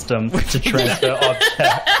system to transfer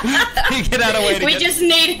objects. Get out of way to We get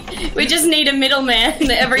just need a middleman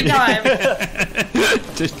every time.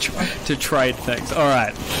 to trade things.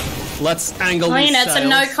 Alright. Let's angle Well, these you know, it's a sails.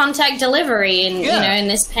 no-contact delivery, and Yeah. you know, in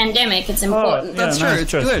this pandemic, it's Oh, important. That's true, it's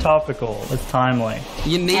just good. topical. It's timely.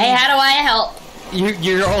 You need Hey, how do I help?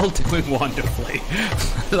 you're all doing wonderfully.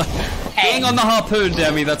 Hey. Being on the harpoon,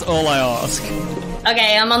 Demi, that's all I ask.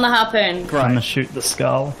 Okay, I'm on the harpoon. I'm gonna shoot the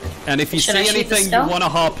skull. And if you Should I see shoot the anything you skull? want a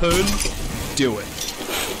harpoon, do it.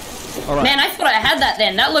 Alright. Man, I thought I had that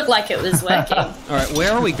then. That looked like it was working. Alright,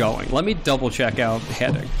 where are we going? Let me double check our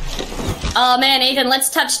heading. Oh man, Ethan, let's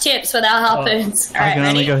touch tips with our harpoons. I Alright, can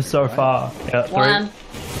ready? only go so far. Yeah, 3. 1,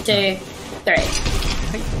 2, 3.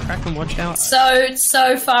 Hey, Kraken, watch out.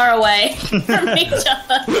 So far away from each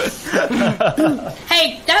other.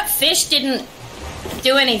 Hey, that fish didn't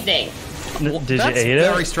do anything. Did That's you eat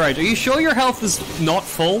very it? strange. Are you sure your health is not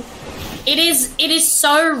full? It is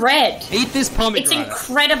so red. Eat this It's pomegranate.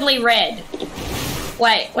 incredibly red.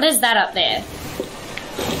 Wait, what is that up there?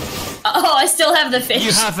 Oh, I still have the fish.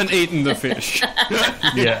 You haven't eaten the fish.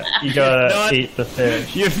 Yeah, you gotta Not- eat the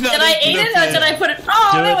fish. You've not Did I eaten eat the it or fish. did I put it? Oh,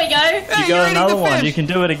 Do there it. we go. Hey, You you're got eating another the one. fish. You can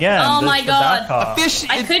do it again. Oh my There's the back God. half. Fish.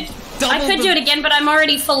 I it could doubled do it again, but I'm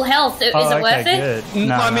already full health. Is Oh, it worth okay, it? good.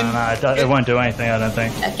 No, I mean, it won't do anything, I don't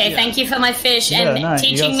think. Okay, thank you for my fish Yeah, and no, you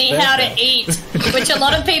teaching got me spare how to fish. eat, which a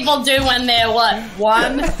lot of people do when they're what,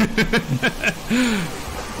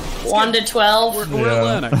 1 to 12. We're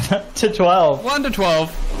learning. To 12. 1 to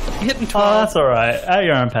 12. Hitting 12. Oh, that's alright. At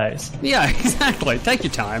your own pace. Yeah, exactly. Take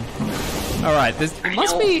your time. Alright, it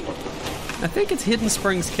must be... I think it's Hidden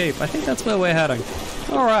Springs Keep. I think that's where we're heading.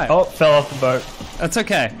 Alright. Oh, fell off the boat. That's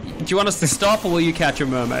okay. Do you want us to stop, or will you catch a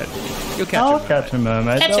mermaid? You'll catch a I'll mermaid. catch a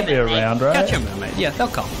mermaid. Catch a They'll be mermaid. around, right? Catch a mermaid. Yeah, they'll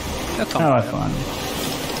come. They'll come. Oh, for you.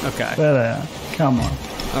 fine. Okay. There they are. Come on.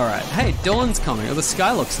 Alright. Hey, dawn's coming. Oh, the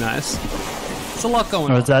sky looks nice. There's a lot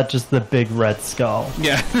going Or on. is that just the big red skull?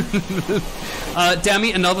 Yeah.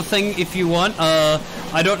 Demi, another thing if you want.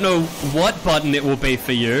 I don't know what button it will be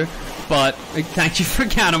for you, but thank you for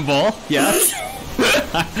Cannonball. Yes.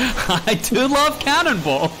 I do love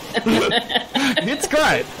Cannonball. It's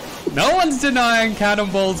great. No one's denying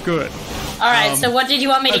Cannonball's good. Alright, so what did you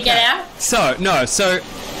want me to get out? So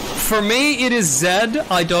for me it is Z.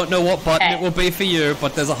 I don't know what button Okay. it will be for you,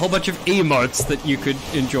 but there's a whole bunch of emotes that you could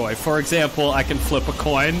enjoy. For example, I can flip a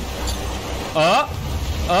coin.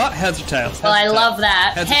 Heads or tails? Well, I Heads or love tails?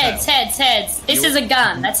 that. Heads or Heads, tails? heads. This is a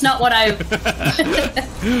gun. That's not what I...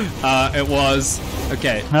 It was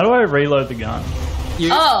okay. How do I reload the gun? You,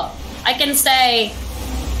 Oh, I can say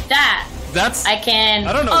that. that's I can...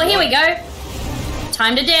 I don't know Oh, here what- we go.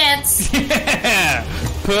 Time to dance. yeah,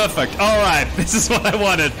 perfect. All right, this is what I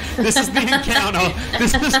wanted. This is the encounter.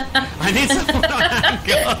 This is. I need someone on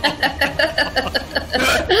handgun.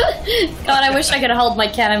 God, I wish I could hold my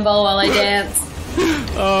cannonball while I dance.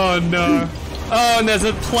 Oh no. Oh, and there's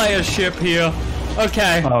a player ship here.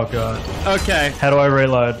 Okay. Oh god. Okay. How do I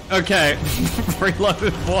reload? Okay.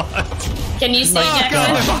 Reloaded what? Can you see, Oh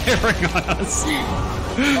god, Jackson? they're firing on us.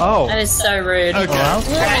 Oh. That is so rude. Okay. Well,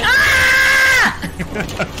 Ah!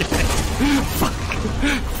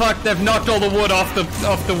 Fuck, they've knocked all the wood off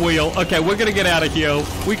the wheel. Okay, we're gonna get out of here.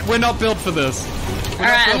 We're not built for this. We're not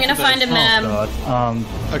Alright, I'm built gonna for find this. a man.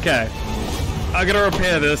 God. Okay. I gotta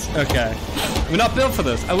repair this. Okay. We're not built for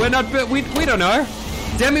this. We're not built. We don't know.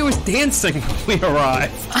 Demi was dancing when we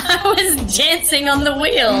arrived. I was dancing on the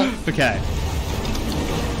wheel. Okay.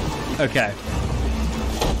 Okay.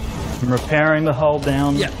 I'm repairing the hull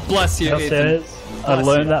down. Yeah, bless you, Yes, Ethan. it is. I Bless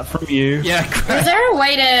learned you. that from you. Yeah, Is great. there a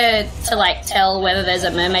way to like tell whether there's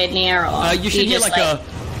a mermaid near or You should hear just, like a...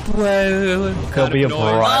 There'll be a noise.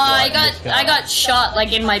 Oh, bright I got shot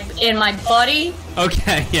like in my body.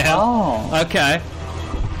 Okay, yeah. Oh. Okay.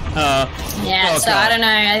 Yeah, Oh, so God. I don't know.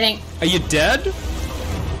 I think Are you dead?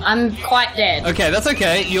 I'm quite dead. Okay, that's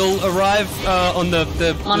okay. You'll arrive on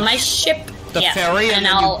the On my ship. the yeah. ferry, and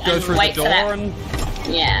then I'll you go through wait the for door, that. and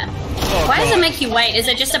Yeah. Oh, Why does God. it make you wait? Is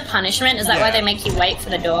it just a punishment? Is that why Yeah. they make you wait for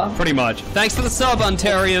the door? Pretty much. Thanks for the sub,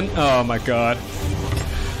 Ontarian. Oh my god.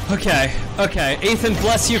 Okay, okay. Ethan,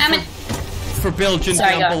 bless you I'm for bilging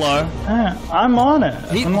Sorry, down go. below. I'm on it.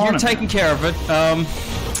 You're taking care of it.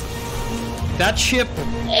 That ship.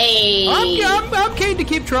 Hey, I'm keen to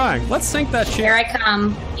keep trying. Let's sink that ship. here I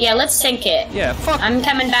come. Yeah, let's sink it. Yeah, fuck. I'm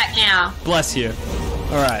coming back now. Bless you.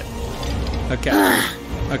 Alright. Okay.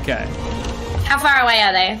 Okay. How far away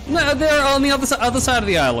are they? No, they're on the other side of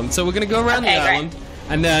the island, so we're gonna go around Okay, the great. island.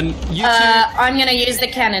 And then you two. I'm gonna use the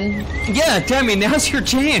cannon. Yeah, Demi, now's your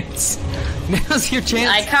chance. Now's your chance.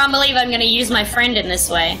 I can't believe I'm gonna use my friend in this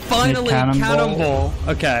way. Finally, Cannonball. cannonball.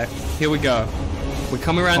 Okay, here we go. We're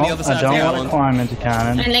coming around the other side I of the don't want to island. climb into I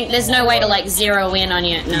cannon. think there's no way to like zero in on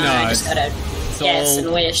you. No, I just gotta guess all-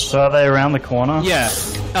 and wish. So are they around the corner? Yeah.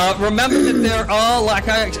 Remember that there are, like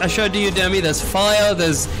I showed to you, Demi, there's fire,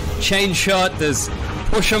 there's chain shot, there's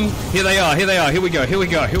push them. Here they are, here they are. Here we go, here we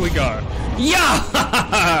go, here we go.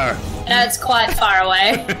 Yeah! No, it's quite far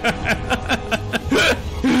away.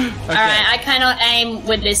 Alright, I cannot aim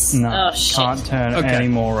with this. No, Oh shit. can't turn Okay. any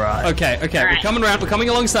more right. Okay, okay, we're Alright. coming around, we're coming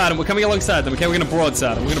alongside them, we're coming alongside them. Okay, we're gonna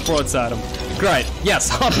broadside them, we're gonna broadside them. Great, yes,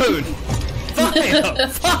 harpoon! Fire!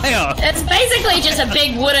 Fire! It's basically just a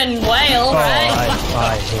big wooden whale, Oh, right?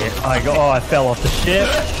 I fell off the ship.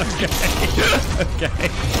 Okay.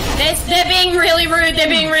 They're being really rude. They're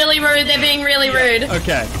being really rude. They're being really rude.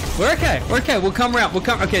 Okay. We're okay. We're okay. We'll come around. We'll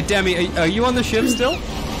come. Okay, Demi, are you on the ship still?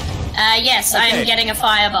 Yes, Okay. I'm getting a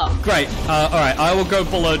firebomb. Great. All right. I will go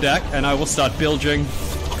below deck and I will start bilging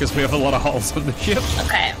because we have a lot of holes on the ship.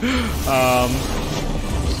 Okay.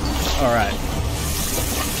 All right.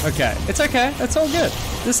 Okay. It's okay. It's all good.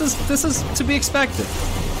 This is to be expected.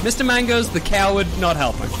 Mr. Mango's the coward, not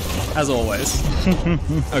helping, as always.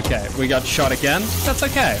 Okay. We got shot again. That's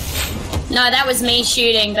okay. No, that was me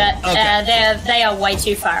shooting, but Okay. they are way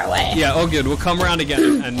too far away. Yeah. All good. We'll come around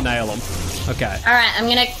again and nail them. Okay. All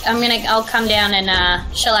right, I'll come down and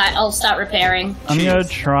I'll start repairing. I'm gonna Jeez.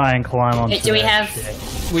 try and climb onto Do we that have-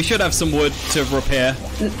 ship. We should have some wood to repair.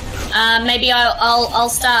 Maybe I'll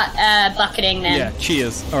start bucketing then. Yeah,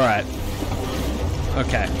 cheers. All right.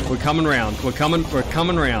 Okay, we're coming round. We're coming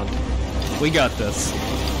round. We got this.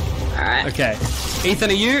 All right. Okay. Ethan,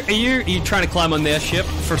 are you trying to climb on their ship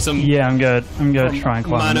for some Yeah, I'm gonna try and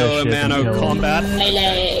climb on mano their a ship and mano kill them. combat?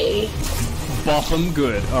 Melee. Bop 'em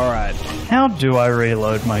good. All right. How do I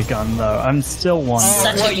reload my gun though? I'm still wondering.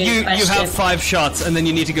 Such a Well, good you question. have 5 shots, and then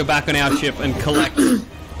you need to go back on our ship and collect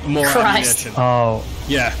more Christ. ammunition. Oh,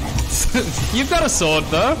 Yeah. You've got a sword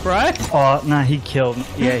though, right? oh, no, he killed me.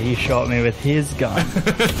 Yeah, he shot me with his gun.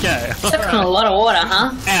 Okay. Took a lot of water,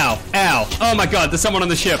 huh? Ow! Ow! Oh my God! There's someone on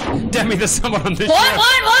the ship. Demi, there's someone on the What? ship.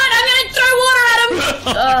 What? I'm gonna throw water at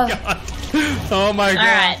him. God. Oh my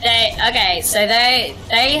God. All right. So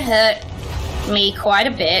they hurt me quite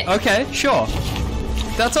a bit. Okay, sure.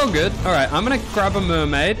 That's all good. All right, I'm gonna grab a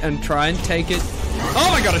mermaid and try and take it. Oh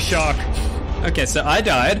my God, a shark! Okay, so I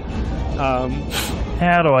died.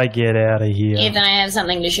 How do I get out of here? Ethan, I have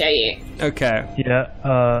something to show you. Okay. Yeah.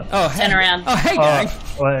 Oh, hey. Turn around. Oh, hey, gang.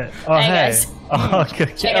 Wait. Oh, Hey, hey. guys. Oh,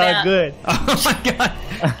 good. Check it out. Good. Oh my God.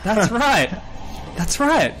 That's right. That's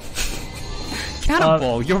right.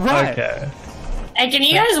 Cannonball. You're right. Okay. Hey, can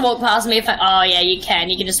you guys walk past me? Oh yeah, you can.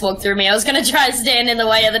 You can just walk through me. I was gonna try and stand in the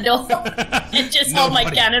way of the door and just hold my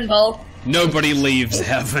Nobody- cannonball. Nobody leaves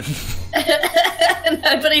heaven.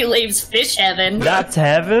 Nobody leaves fish heaven. That's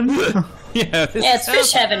heaven. Yeah. This Yeah, it's is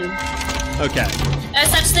fish heaven. Okay. No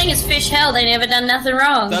such thing as fish hell. They never done nothing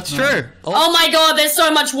wrong. That's true. Oh my God, there's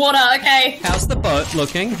so much water. Okay. How's the boat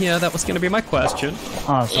looking? Yeah, that was going to be my question.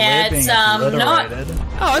 Oh, so Yeah, we're being it's, not- obliterated.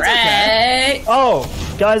 Oh, it's okay. Right.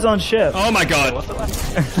 Oh, guys on ship. Oh my God.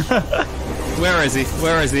 Where is he?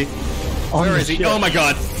 Where is he? On Where the is he? ship. Oh my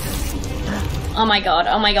God. Oh my God.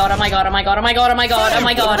 Oh my God. Oh my God. Oh my God. Oh my God. Oh my God. Oh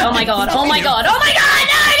my God. Oh my God. Oh my God. Oh my God.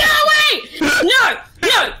 No, wait.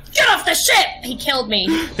 No. Get off the ship. He killed me.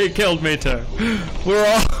 He killed me too. We're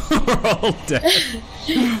all dead.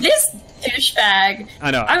 This douchebag.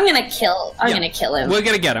 I know. I'm gonna kill him. We're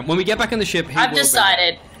gonna get him. When we get back on the ship, he I've will be-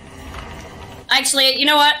 decided. Actually, you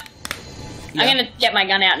know what? Yeah. I'm gonna get my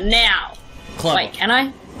gun out now. Clever. Wait, can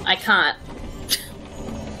I? I can't.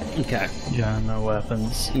 Okay. Yeah, no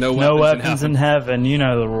weapons. No No weapons weapons in in heaven. You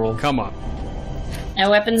know the rule. Come on. No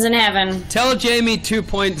weapons in heaven. Tell Jamie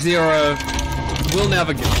 2.0 we'll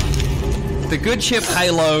navigate. The good ship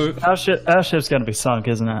Halo. Our ship's gonna be sunk,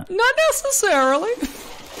 isn't it? Not necessarily.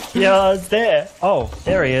 Yeah, it's there. Oh,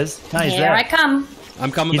 there he is. No, he's Here there. I come.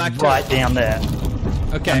 I'm coming He's back right to down there.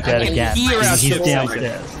 Okay. I'm dead Okay, again. Hear our He's ship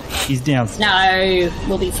downstairs. He's downstairs. No,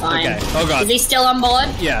 we'll be fine. Okay. Oh god. Is he still on board?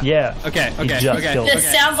 Yeah. Yeah. Okay. He just killed This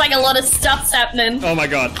him. sounds like a lot of stuff's happening. Oh my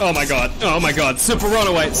god. Oh my god. Oh my god. Super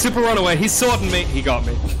runaway. Super runaway. He's sorting me. He got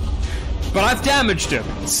me. But I've damaged him.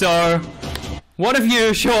 So, one of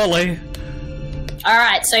you surely.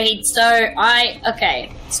 Alright, so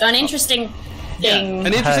okay. So an interesting thing.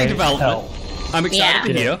 An interesting Hey, development. hell. I'm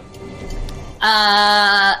excited to hear.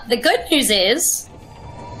 The good news is,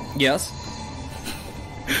 Yes.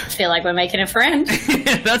 I feel like we're making a friend.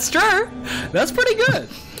 That's true. That's pretty good.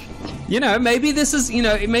 You know, maybe this is,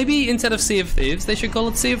 maybe instead of Sea of Thieves, they should call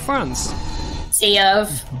it Sea of Friends. Sea of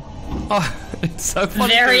Oh, it's so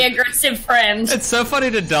funny. very aggressive friend. It's so funny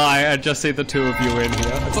to die and just see the two of you in here.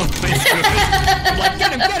 That's what makes me I'm like,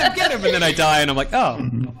 get him, get him, get him, and then I die and I'm like,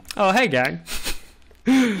 oh, hey gang.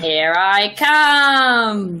 Here I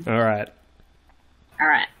come. All right.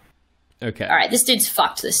 Alright. Okay. Alright, this dude's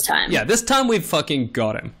fucked this time. Yeah, this time we've fucking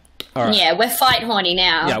got him. All right. Yeah, we're fight horny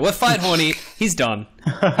now. Yeah, we're fight horny. He's done.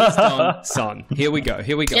 He's done, son. Here we go.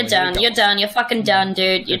 Here we go. You're done. You're done. You're fucking done,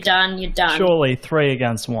 dude. You're done. You're done. Surely 3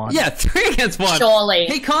 against 1. Yeah, 3 against 1. Surely.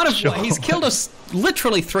 He kind of. He's killed us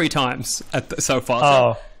literally 3 times so far. So.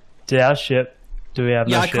 Oh, did our ship? Do we have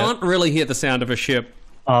Yeah, no I ship? can't really hear the sound of a ship.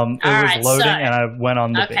 It Alright, was loading so- and I went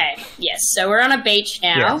on the Okay. beach. Yes. So we're on a beach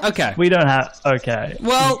now. Yeah. Okay. We don't have... Okay.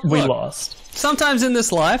 Well, we look. lost. Sometimes in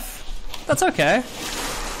this life, that's okay.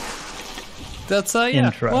 That's yeah.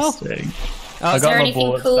 Interesting. Well, I there got my anything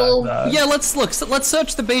bullets cool? back there. yeah. Let's look. So let's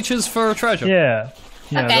search the beaches for treasure. Yeah.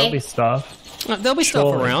 Yeah, Okay. there'll be stuff. There'll be stuff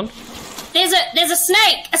Surely. around. There's a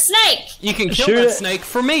snake. A snake. You can kill Shoot that it. snake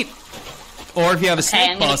for meat. Or if you have a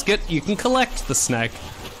snake I'm gonna- basket, you can collect the snake.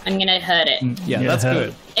 I'm gonna hurt it. Yeah, that's hurt.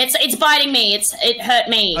 good. It's biting me. It hurt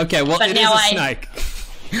me. Okay, well, but it is now a snake.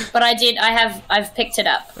 But I've picked it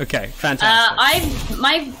up. Okay, fantastic.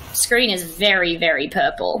 My screen is very, very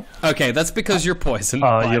purple. Okay, that's because you're poisoned.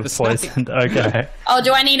 Oh, by you're the snake. poisoned. Okay. Oh,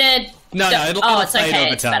 do I need a? No, it'll it's fade okay.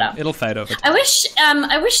 over It's time. better. It'll fade over time.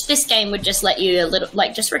 I wish this game would just let you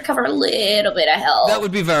just recover a little bit of health. That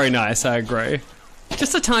would be very nice, I agree.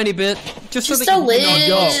 Just a tiny bit. Just so just that a you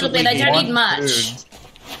little bit. I don't One need much. food.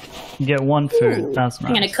 You get 1 food. That's nice.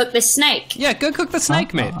 I'm gonna cook this snake. Yeah, go cook the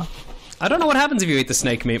snake meat. I don't know what happens if you eat the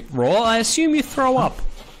snake meat raw. I assume you throw up.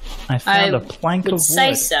 I found I a plank would of say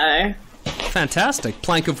wood. so. Fantastic.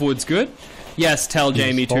 Plank of wood's good. Yes, tell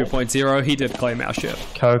Jamie Useful. 2.0. He did claim our ship.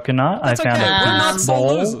 Coconut. That's I found okay. a We're not peace sole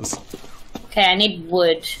ball. losers. Okay, I need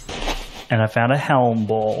wood. And I found a helm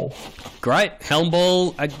ball. Great. Helm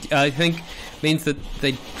ball, I think, means that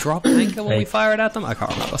they drop anchor when we Hey. fire it at them. I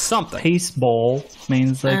can't remember. Something. Peace ball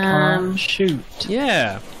means they can't shoot.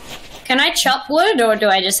 Yeah. Can I chop wood, or do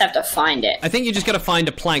I just have to find it? I think you just gotta find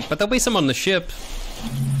a plank, but there'll be some on the ship.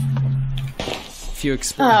 If you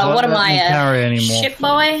explore. Oh, what Don't am let I, me carry any more ship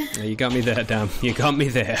boy? Yeah, you got me there, damn. You got me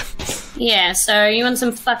there. Yeah, so you want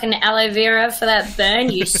some fucking aloe vera for that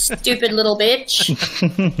burn, you stupid little bitch?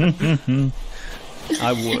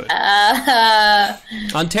 I would. Uh,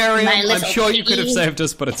 Ontario, my I'm little sure you could have piggy. saved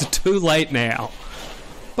us, but it's too late now.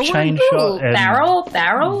 But Chain ooh, shot and barrel?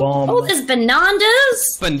 bomb. Oh, there's bananas!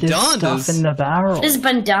 There's Bandanas. stuff in the barrel. There's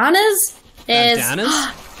bandanas. There's Bandanas?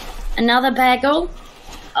 another bagel.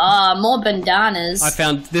 Oh, more bandanas. I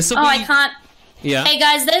found this. Oh, I can't. Yeah. Hey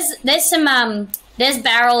guys, there's some there's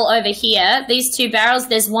barrel over here. These 2 barrels.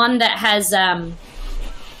 There's one that has that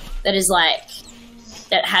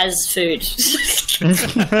has food.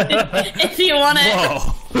 If you want it.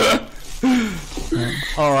 Whoa.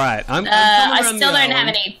 All right. I'm I coming around still the don't have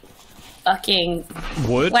island. any fucking.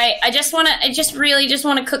 Wood. Wait, I really just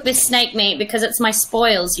want to cook this snake meat because it's my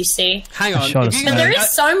spoils. You see. Hang on. shot a If you- But there snake.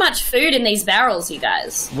 is so much food in these barrels, you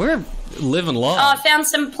guys. We're living Oh, I large. found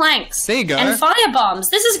some planks. There you go. And fire bombs.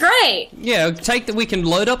 This is great. Yeah, take that. We can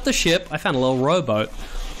load up the ship. I found a little rowboat.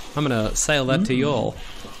 I'm gonna sail that to y'all.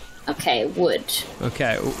 Okay, wood.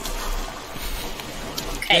 Okay.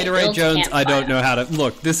 Okay, Gatorade build Jones. I don't campfire. know how to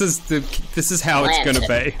look. This is how it's Plant gonna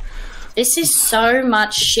it. be. This is so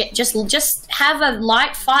much shit. Just have a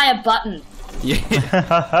light fire button. Yeah.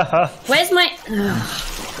 Where's my?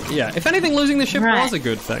 Yeah. If anything, losing the ship Right. was a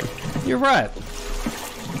good thing. You're right.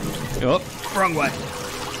 Oh, wrong way.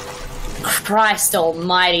 Christ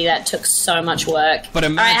Almighty, that took so much work. But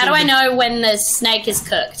all right, how do I imagine know when the snake is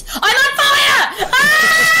cooked? I'm on fire!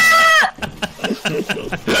 Ah!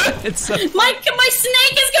 It's My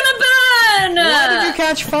snake is gonna burn! Why did you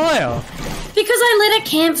catch fire? Because I lit a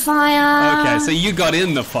campfire. Okay, so you got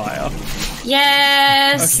in the fire.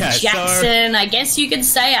 Yes, Okay, so- Jackson. I guess you could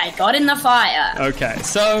say I got in the fire. Okay,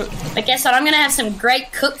 so But guess what? I'm gonna have some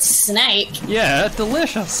great cooked snake. yeah,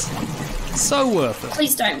 delicious. So worth it.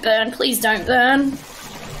 Please don't burn. Please don't burn.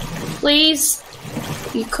 please?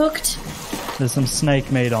 You cooked? There's some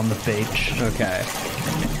snake meat on the beach. Okay.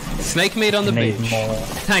 Snake meat on the Need beach. more.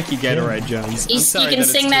 Thank you, Gatorade Jones. I'm You sorry can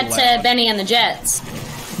it's sing too that loud. to Benny and the Jets.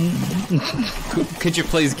 Could you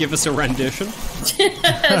please give us a rendition?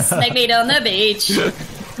 Snake meat on the beach.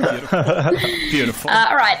 Beautiful.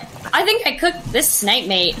 Alright, I think I cooked this snake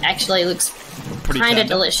meat. Actually looks Pretty kind of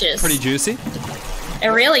tender. delicious. Pretty juicy. It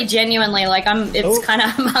really genuinely, like, I'm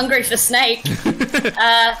hungry for snake.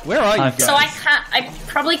 Where are you guys? So I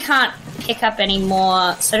probably can't pick up any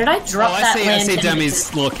more. So did I drop that I lantern? see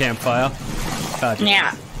Demi's little campfire.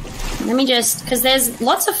 Yeah. Let me just, because there's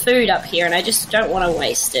lots of food up here and I just don't want to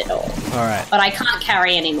waste it all. Alright. But I can't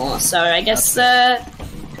carry anymore, so I guess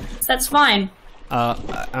that's fine. I'm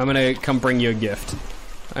gonna come bring you a gift.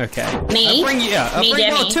 Okay. Me? I'll bring you, I'll Me, bring,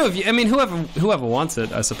 well, Demi? two of you. I mean, whoever wants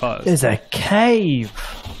it, I suppose. There's a cave.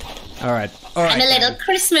 Alright. I'm a little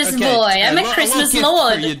Christmas Okay, boy. I'm a little Christmas gift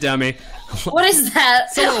lord. for you, Demi. What is that?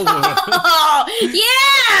 a little worm. Oh, You can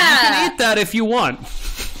yeah! eat that if you want.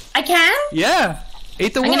 I can? Yeah.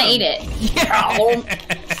 Eat the I'm worm. gonna eat it.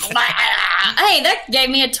 Hey, that gave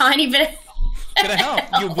me a tiny bit. Gonna help.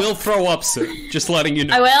 You will throw up soon. Just letting you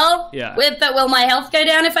know. I will? Yeah. But will my health go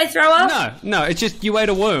down if I throw up? No, it's just you ate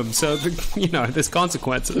a worm, so there's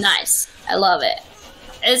consequences. Nice. I love it.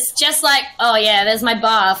 It's just like, oh yeah, there's my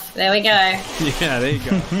bath. There we go. Yeah, there you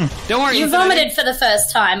go. Don't worry. You Ethan, vomited for the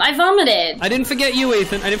first time. I vomited. I didn't forget you,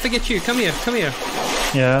 Ethan. I didn't forget you. Come here.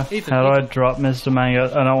 Yeah. Ethan, How do I drop Mr. Mango?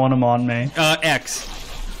 I don't want him on me. X.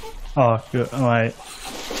 Oh, good. Wait.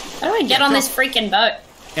 How do I get on this freaking boat?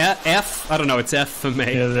 F. I don't know. It's F for me.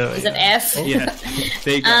 Yeah, there we Is go. it F? Yeah.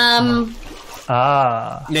 There you go.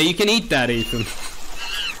 Ah, Now you can eat that, Ethan,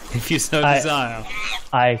 if you so desire.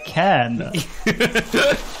 I can. All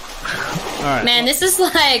right. Man, this is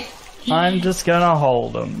like, I'm just gonna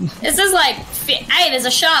hold him. hey, there's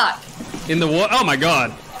a shark. In the water. Oh my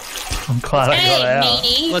God. I'm glad I Hey, got out.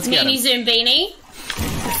 meanie. Let's get Meanie Zoombini.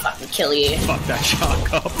 I'll fucking kill you. Fuck that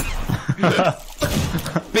shark up.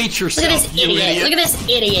 Beat Look yourself, at this you idiot. Look at this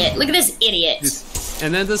idiot. Look at this idiot.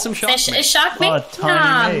 And then there's some shark Is meat. shark meat? Oh,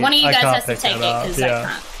 tiny meat. One of you I guys can't has to pick take it it up, because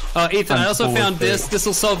yeah. I can't. Ethan, I I'm also full found of this. food. This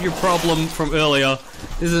will solve your problem from earlier.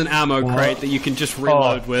 This is an ammo What? crate that you can just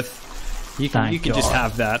reload Oh. with. You Thank can just God.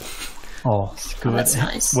 have that. Oh, it's good. that's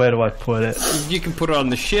nice. Where do I put it? You can put it on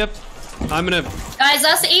the ship. I'm gonna. Guys,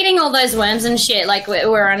 us eating all those worms and shit, like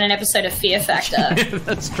we're on an episode of Fear Factor.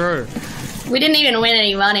 That's true. We didn't even win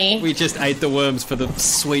any money. We just ate the worms for the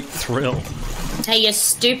sweet thrill. Hey, your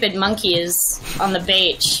stupid monkey is on the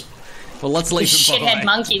beach. Well, let's leave Your it shithead by.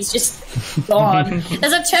 monkey's just gone.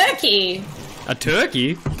 There's a turkey. A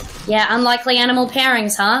turkey? Yeah, unlikely animal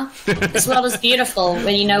pairings, huh? This world is beautiful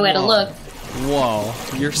when you know where to look. Whoa,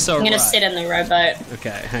 you're so I'm gonna right. sit in the rowboat. Okay,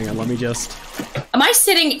 hang on. Let me just. Am I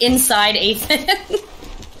sitting inside Ethan?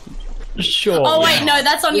 Sure. Oh wait, no,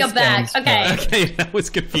 that's on This your back. game's Okay, Okay, that was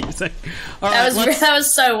confusing. All that right, was that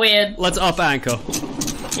was so weird. let's up anchor.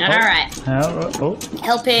 All right, Oh,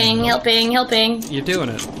 helping. You're doing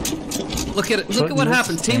it. Look at it. Look at what Putting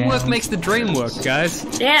happens. this Teamwork down. makes the dream work, guys.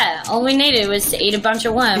 Yeah, all we needed was to eat a bunch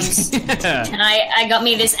of worms, Yeah. and I got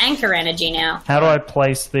me this anchor energy now. how do I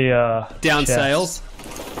place the Down chest? sails.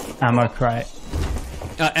 Ammo crate?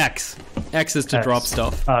 X. X is to X. drop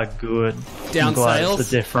stuff. Ah, good. Down I'm glad sails? It's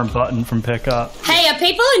a different button from pickup. Hey, are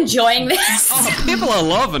people enjoying this? Oh, people are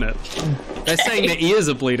loving it. They're saying their ears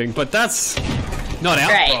are bleeding, but that's not our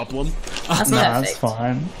Great. problem. That's No, perfect. that's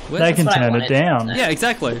fine. Well, They can what I turn it wanted. down. Yeah,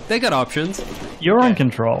 exactly. They got options. You're in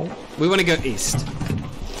control. We want to go east.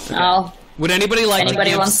 Oh, Would anybody like Anybody to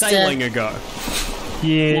give wants to- sailing a go?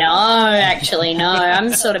 Yeah. no, actually, no.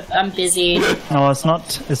 I'm busy. No, it's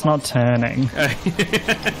not turning.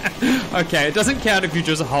 Okay, it doesn't count if you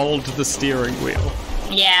just hold the steering wheel.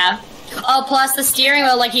 Yeah. Oh, plus the steering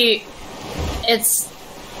wheel,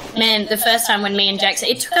 man, the first time when me and Jackson,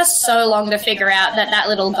 it took us so long to figure out that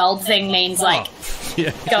little gold thing means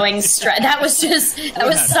Yeah. going straight. That was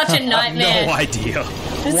such a nightmare. No idea.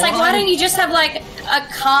 It's like, why don't you just have like a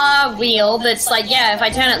car wheel that's like, yeah, if I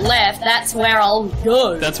turn it left, that's where I'll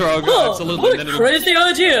go. That's where I'll go, absolutely. What And a then crazy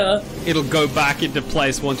idea. it'll go back into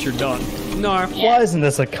place once you're done. No. Why isn't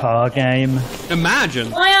this a car game?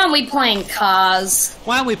 Imagine. Why aren't we playing cars?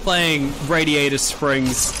 Why are we playing Radiator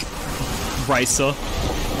Springs Racer?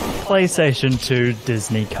 PlayStation 2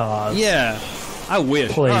 Disney cars. Yeah. I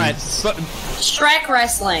wish. Please. Alright, but Shrek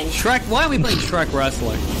wrestling. Shrek, why are we playing Shrek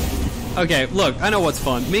Wrestling? Okay, look, I know what's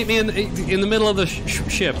fun. Meet me in the middle of the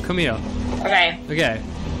ship. Come here. Okay, Okay.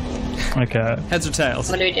 Okay. Heads or tails?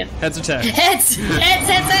 what do we do? Heads or tails? Heads!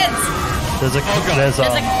 There's a God. there's There's a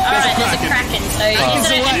a kraken. So is it Anchor's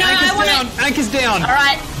a, away, no, anchor's I want down. to. Anchor's down.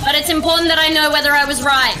 Alright, but it's important that I know whether I was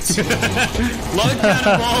right. Load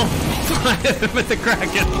cannonball. Fire them at the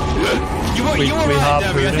Kraken. You were right,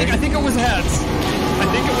 Debbie. I think it was heads. I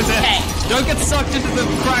think it was heads. Okay. Don't get sucked into the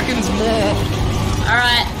Kraken's maw.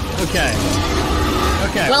 Alright. Okay.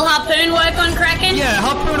 Okay. Will Harpoon work on Kraken? Yeah,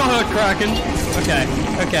 Harpoon will hurt Kraken. Okay.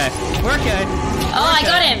 Okay. We're okay. Oh, I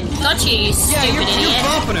got him. Got you, Yeah, stupid you're idiot.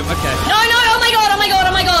 bumping him. Okay. No, oh my god, oh my god,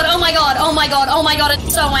 oh my god, oh my god, oh my god, oh my god,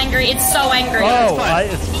 it's so angry, it's so angry. Oh,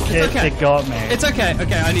 It's okay. it got me. It's okay.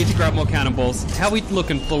 Okay, I need to grab more cannonballs. How are we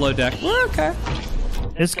looking below deck? We're okay.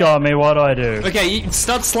 It's got me. What do I do? Okay, you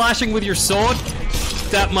start slashing with your sword.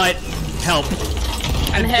 That might help.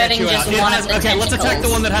 I'm hurting just one of the Okay, let's attack the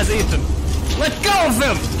one that has Ethan. Let go of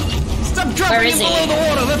him! Stop Where dropping is him he? below the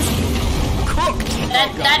water. That's cooked.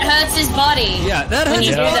 That hurts his body. Yeah, that hurts When you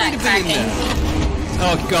his do body that, to be in Kraken. there.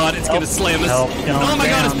 Oh god, it's gonna slam us. Help, Oh my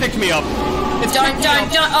god, it's picked me up. It's Don't.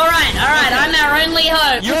 Alright, I'm our only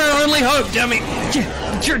hope. You're our only hope, Demi.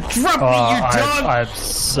 Drop me, you dog. I'm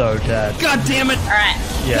so dead. God damn it. Alright.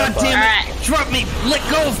 Yeah, God damn it. Alright. Drop me. Let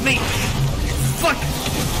go of me. Fuck.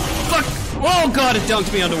 Fuck. Oh god, it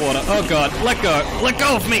dunked me underwater. Oh god, let go. Let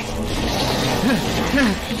go of me.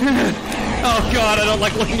 Oh god, I don't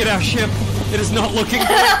like looking at our ship. It is not looking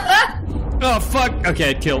good. Oh fuck.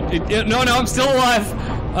 Okay, it killed. No, I'm still alive.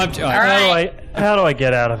 Alright. How do I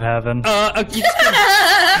get out of heaven?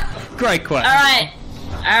 Great question.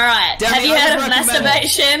 Alright. Demi, Have you I heard would of recommend-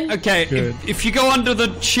 masturbation? Okay, Good. if you go under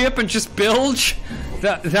the ship and just bilge,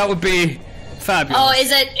 that would be fabulous. Oh,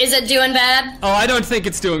 is it doing bad? Oh, I don't think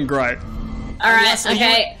it's doing great. Alright, Are you-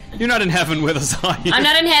 okay. You're not in heaven with us, are you? I'm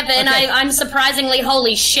not in heaven. Okay. I'm surprisingly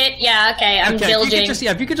holy shit. Yeah, okay. I'm Okay, bilging.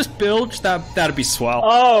 if you could just bilge, that'd be swell.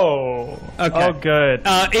 Oh. Okay. Oh, good.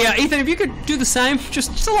 Yeah, Ethan, if you could do the same,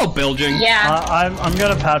 just a little bilging. Yeah. I'm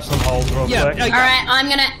gonna patch some holes real Yeah. quick. Alright, I'm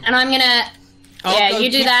gonna yeah, I'll you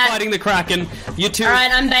do keep that. Fighting the Kraken. You two.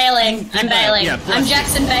 Alright, I'm bailing. I'm bail. bailing. Yeah, bless I'm you.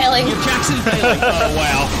 Jackson bailing. You're Jackson bailing. Oh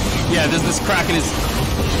wow. Yeah, this Kraken is.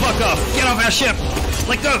 Fuck off. Get off our ship.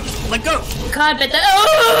 Let go. Let go. God, but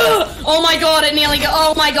oh my god, it nearly got.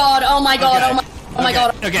 Oh my god. Oh my god. Okay. Oh my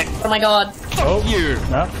god. Okay. Oh my god. Oh, You.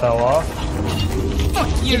 that fell off. Fuck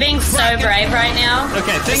you. You're being so Kraken. brave right now.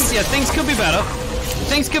 Okay, things could be better.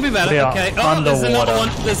 Things could be better. Yeah, Okay. Oh, there's another underwater.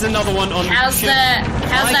 one. There's another one on How's ship. that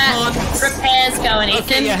repairs going, Ethan?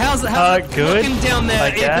 Okay, yeah, how's it Good, looking down there, I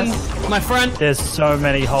Ethan, guess. my friend? There's so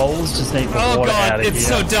many holes. Just need the Oh water god, out of it's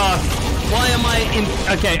here. so dark. Why am I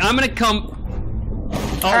in? Okay, I'm gonna come.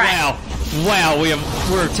 Oh Alright. wow,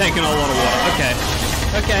 we're taking a lot of water.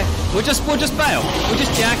 Okay, we'll just bail. We're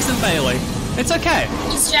just Jackson Bailey. It's okay.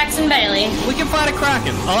 Just Jackson Bailey. We can fight a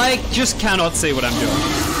Kraken. I just cannot see what I'm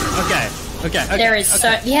doing. Okay. There is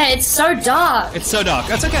it's so dark. It's so dark.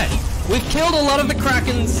 That's okay. We've killed a lot of the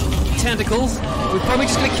Kraken's tentacles. We're probably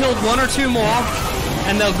just gonna kill one or two more,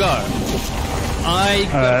 and they'll go. I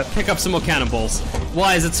gotta Alright. pick up some more cannonballs.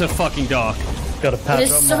 Why is it so fucking dark? Gotta patch It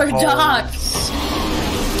is up so my holes.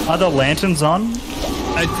 dark. Are the lanterns on?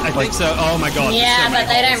 I think so. Oh my god. there's Yeah, so many but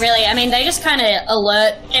they holes. don't really. I mean, they just kind of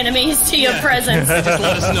alert enemies to your Yeah. presence. Just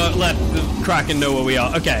let us know. Let the Kraken know where we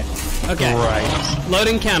are. Okay. Right.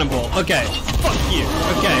 Loading cannonball. Okay. Fuck you.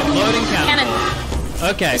 Okay. Loading cannonball.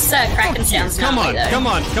 Okay. This Kraken sounds Come on. gnarly, though.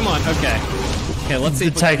 Come on. Okay. Okay. Let's see.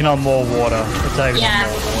 They're taking on more water. They're taking Yeah. on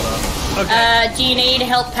more water. Okay. Do you need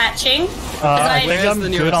help patching? I I- think Where's I'm the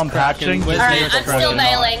good nearest on Kraken? patching. Where's the Alright, nearest I'm still Kraken?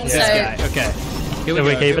 bailing, This so guy. Okay. Here If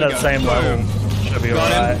we go, keep here it at go. the same level, Boom. should be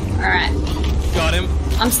Got alright. him. alright. Got him.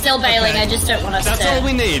 I'm still bailing. Okay. I just don't want us That's to. all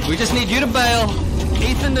we need. We just need you to bail.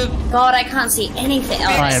 Ethan to. God, I can't see anything. Oh,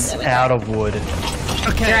 I there am we go. out of wood.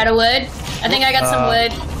 Okay. You're out of wood. I think I got some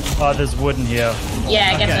wood. Oh, there's wood in here.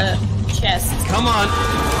 Yeah, get Okay. the chest. Come on.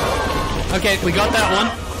 Okay, we got that one.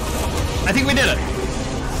 I think we did it.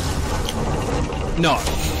 No.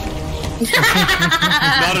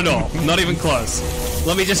 Not at all. Not even close.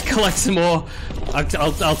 Let me just collect some more.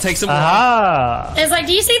 I'll take some more. Ah! There's like,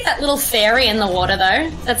 do you see that little fairy in the water though?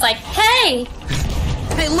 That's like, hey,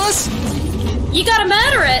 Hey, listen. you gotta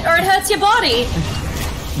murder it or it hurts your body.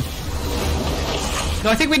 No,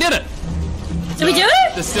 I think we did it. Did we do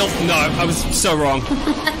it? There's still no. I was so wrong.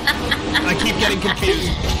 I keep getting confused.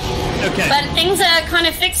 Okay. But things are kind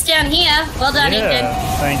of fixed down here. Well done, Yeah, Ethan.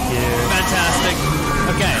 thank you. Fantastic.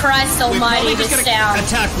 Okay. Christ We're almighty, probably just this gonna sound.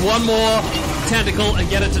 attack one more tentacle and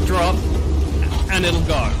get it to drop, and it'll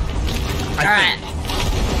go. I Alright. think.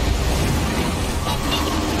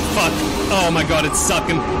 Fuck. Oh my god, it's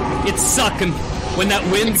sucking. It's sucking. When that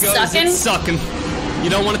wind It's goes, sucking? it's sucking. You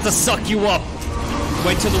don't want it to suck you up.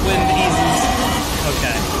 Wait till the wind eases.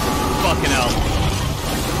 Okay. Fucking hell.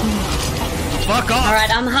 Fuck off. Alright,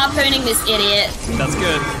 I'm harpooning this idiot. That's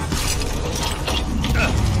good.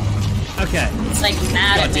 Okay. It's like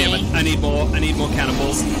mad God at damn me. it. I need more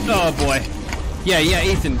cannonballs. Oh boy. Yeah,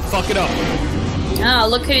 Ethan, fuck it up. Oh,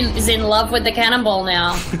 look who's in love with the cannonball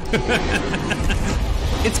now.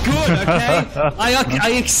 It's good, okay?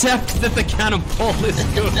 I accept that the cannonball is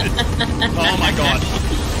good. Oh my god.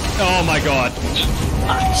 Oh my god.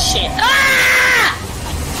 Oh, shit. Ah!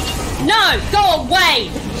 No, go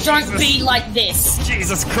away! Don't be like this.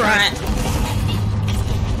 Jesus Christ.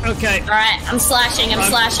 Okay. Alright, I'm slashing, I'm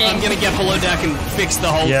slashing. I'm gonna get below deck and fix the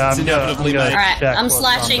hole Yeah, that's I'm gonna- inevitably I'm gonna- made. Alright, Check I'm what's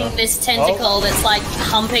slashing on the- this tentacle that's like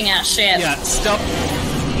humping our ship. Yeah, stop.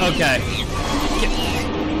 Okay.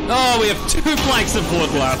 Oh, we have 2 planks of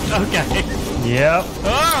wood left. Okay. Yep.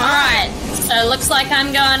 Alright, so it looks like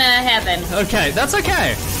I'm going to heaven. Okay, that's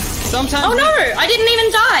okay. Sometimes. Oh no, I didn't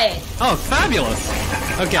even die. Oh, fabulous.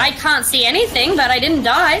 Okay. I can't see anything, but I didn't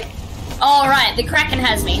die. Alright, the Kraken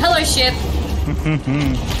has me. Hello, ship.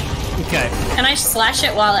 Okay. Can I slash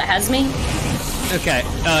it while it has me? Okay.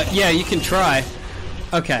 Yeah, you can try.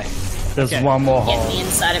 Okay. There's Okay. one more Get hole. me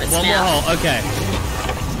inside of its One more mouth. hole. Okay.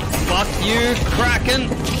 Fuck you, Kraken.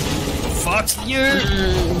 Fuck you.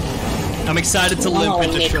 I'm excited to limp Oh,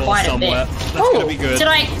 into yeah, shore quite a somewhere. bit. That's Oh, gonna be good. did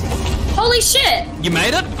I? Holy shit! You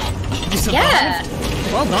made it? You survived? Yeah,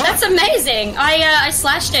 Well done. that's amazing. I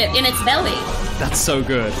slashed it in its belly. That's so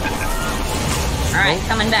good. All right,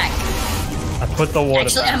 coming back. I put the water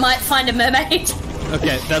Actually, I back. might find a mermaid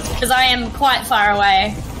Okay, that's. because I am quite far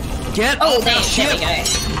away. Get Oh, off there our ship. we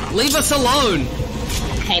go. Leave us alone.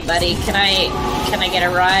 Hey, buddy, can I get a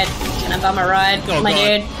ride? Can I bum a ride, Oh, my God.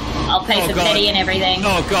 dude? I'll pay Oh, for God. petty and everything.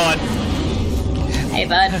 Oh god. Hey,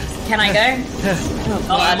 bud, can I go?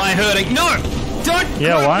 Oh Why am God. I hurting? No! Don't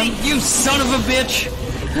Yeah, grab why? me, you son of a bitch!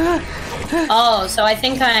 Oh, so I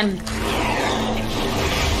think I'm.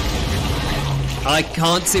 I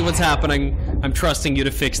can't see what's happening. I'm trusting you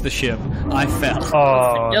to fix the ship. I fell.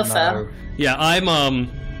 Oh, You're fair. no. Yeah, I'm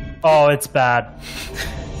Oh, it's bad.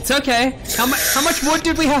 It's okay. How much wood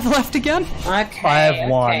did we have left again? Okay. I have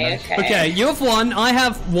one. Okay, you have 1. I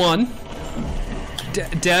have 1.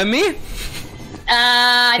 Demi?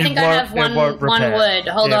 I think I have It won't one repair. wood.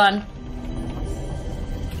 Hold Yeah. on.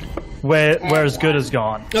 Where as good as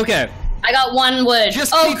gone. Okay. I got 1 wood.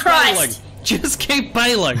 Just Oh keep Christ! bailing. Just keep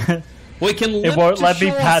bailing. We can limp It won't to let me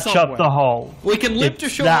shore patch somewhere. up the hole. We can limp It's to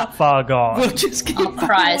shore. that far gone. We'll just keep Oh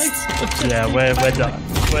Christ! Yeah, we're done.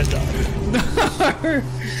 We're done.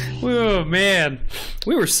 Oh man,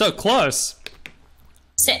 we were so close.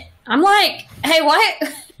 I'm like, hey, what?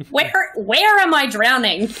 Where am I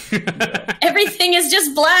drowning? Everything is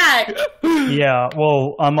just black. Yeah,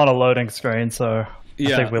 well, I'm on a loading screen, so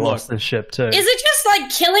Yeah, I think we look. lost this ship too. Is it just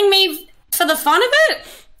like killing me for the fun of it?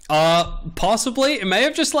 Possibly. It may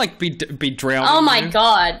have just like be drowning. Oh my you.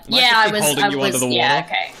 god! Might Yeah, just I be was. holding I you was. under the Yeah, water.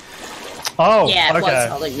 okay. Oh, Yeah, it was okay.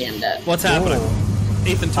 holding me under. What's happening?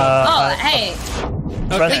 Ethan, Oh, talk. hey.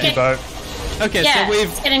 Rescue Okay. boat. Okay, Yeah, so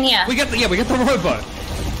let's get in here. we got the rowboat.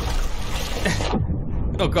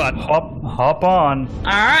 Oh god. Hop on. All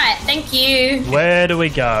right, thank you. Where do we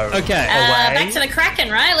go? Okay. Away. Back to the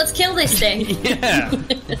Kraken, right? Let's kill this thing. Yeah.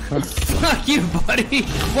 Fuck you, buddy.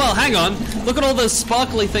 Well, hang on. Look at all those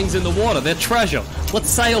sparkly things in the water. They're treasure. Let's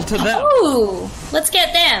sail to them. Ooh, let's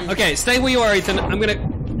get them. Okay, stay where you are, Ethan. I'm gonna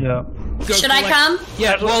Yeah. go Should I collect- come?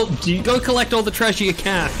 Yeah, well, Do you- go collect all the treasure you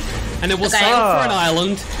can. And then we'll Okay. sail for an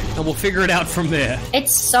island, and we'll figure it out from there.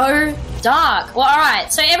 It's so dark. Well, all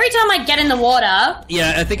right. So every time I get in the water,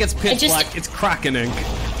 Yeah, I think it's pitch It just- black. It's Kraken ink.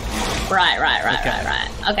 right.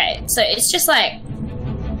 Okay. Okay, so it's just like,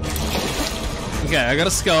 Okay, I got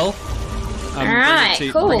a skull. all right,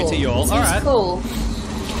 cool. Bring it to you all. This All is right. cool.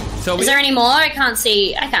 So Is there any more? I can't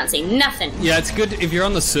see nothing. Yeah, it's good if you're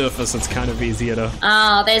on the surface. It's kind of easier to.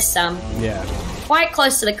 Oh, there's some. Yeah. Quite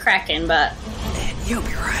close to the Kraken, but You'll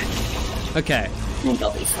be right. Okay. I think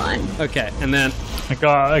I'll be fine. Okay, and then. I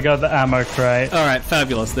got the ammo crate. All right,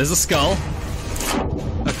 fabulous. There's a skull.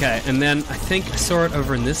 Okay, and then I think I saw it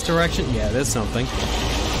over in this direction. Yeah, there's something.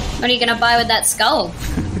 What are you gonna buy with that skull?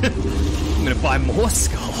 I'm gonna buy more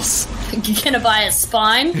skulls. You gonna buy a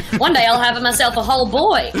spine? One day I'll have myself a whole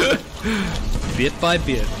boy. Bit by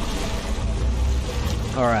bit.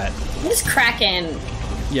 All right. This Kraken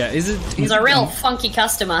Yeah, is it? is a real funky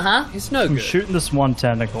customer, huh? It's no I'm good. shooting this one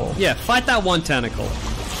tentacle. Yeah, fight that one tentacle.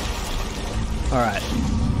 All right.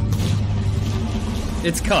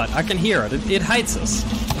 It's cut. I can hear it. It hates us,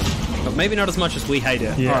 but maybe not as much as we hate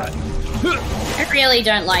it. Yeah. All right. I really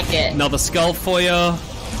don't like it. Another skull for you.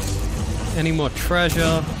 Any more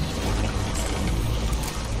treasure?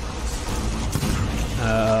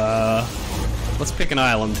 Let's pick an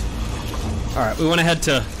island. Alright, we want to head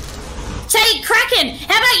to... Hey, Kraken!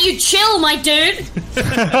 How about you chill, my dude?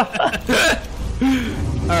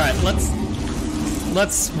 Alright,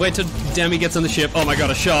 let's wait till Demi gets on the ship. Oh my god,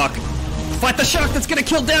 a shark. Fight the shark that's gonna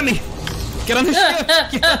kill Demi! Get on the ship!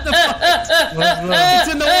 Get on the boat!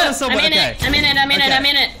 It's in the water somewhere. I'm in it. I'm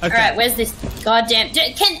in it. Okay. Alright, where's this goddamn...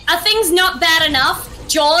 Are things not bad enough?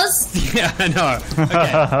 Jaws? Yeah, I know.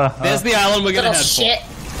 Okay. There's the island we're gonna Little head shit.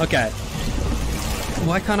 for. Okay.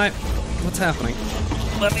 Why can't I... What's happening?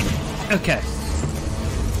 Let me... Okay.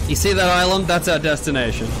 You see that island? That's our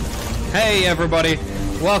destination. Hey, everybody.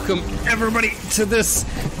 Welcome, everybody, to this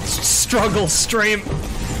struggle stream.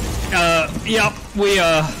 Yep,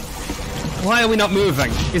 why are we not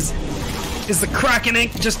moving? Is the Kraken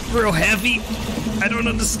ink just real heavy? I don't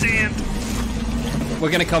understand.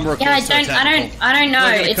 We're gonna come real close to a tentacle. I don't know.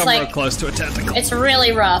 We're gonna It's come like real close to a tentacle. it's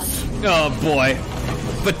really rough. Oh boy.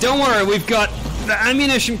 But don't worry, we've got the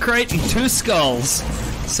ammunition crate and 2 skulls.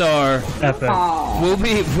 So Epic. we'll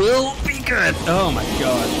be good. Oh my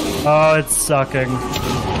god. Oh, it's sucking.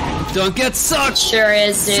 Don't get sucked. Sure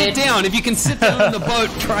is, dude. Sit down. If you can sit down in the boat,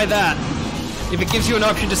 try that. If it gives you an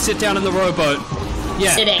option to sit down in the rowboat,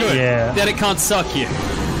 yeah, Sitting. good. Yeah. Then it can't suck you.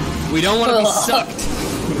 We don't want to be Ugh. sucked.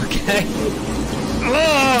 Okay.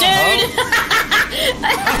 Oh. Dude,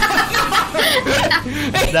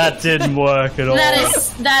 That didn't work at all.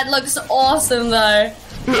 that looks awesome though.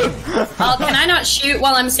 Oh, can I not shoot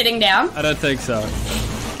while I'm sitting down? I don't think so.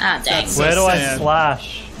 Ah, dang. So Where do I sad.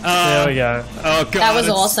 slash? There we go. Oh god. That was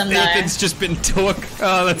awesome, though. Ethan's just been took.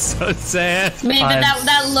 Oh, that's so sad. Man, but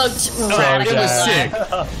that looked radical. It was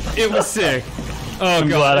sad. sick. It was sick. Oh I'm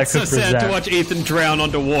god, glad I it's so could sad to present. watch Ethan drown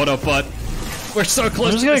underwater, but we're so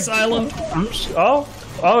close to this island.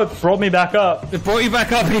 Oh, it brought me back up. It brought you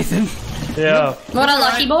back up, Ethan. Yeah. What a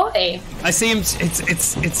lucky boy. I see him.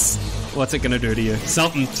 It's. What's it gonna do to you?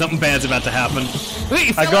 Something bad's about to happen. Wait,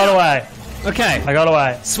 you I fell got out. away. Okay. I got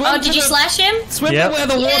away. Swim Oh, to did you the- slash him? Swim Yep. to where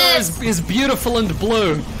the water Yes. is beautiful and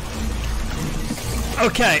blue.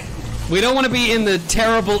 Okay. We don't want to be in the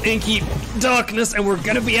terrible inky darkness, and we're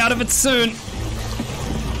gonna be out of it soon.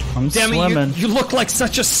 I'm Demi, swimming. you look like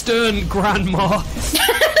such a stern grandma.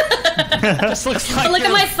 Just looks like Oh, look at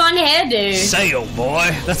you're- my fun hairdo. Sail,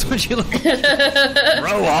 boy. That's what you look.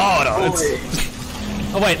 Row harder.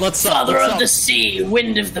 Oh wait, let's Father let's of the sea,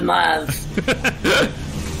 wind of the mouth.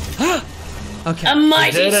 Okay. A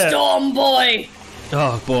mighty did it. storm boy.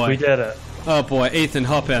 Oh boy. We did it. Oh boy, Ethan,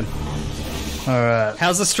 hop in. Alright.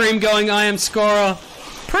 How's the stream going, I am Scorer?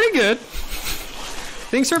 Pretty good.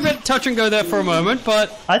 Things are a bit touch and go there for a moment,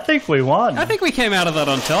 but I think we won. I think we came out of that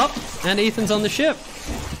on top. And Ethan's on the ship.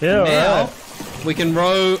 Yeah, Now alright. we can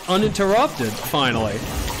row uninterrupted, finally.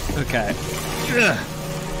 Okay. Ugh.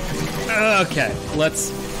 Okay,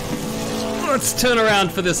 let's turn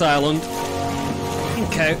around for this island.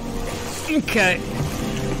 Okay. Okay.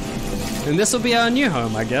 And this will be our new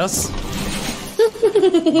home, I guess.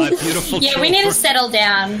 My beautiful Yeah, we need to children. settle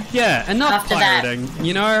down. Yeah, and not After that. pirating,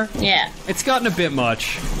 you know? Yeah. It's gotten a bit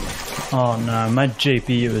much. Oh no, my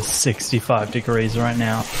GPU is 65 degrees right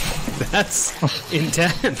now. That's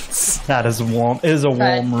intense. That is warm. It is a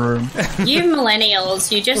warm room. You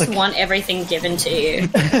millennials, you just want everything given to you.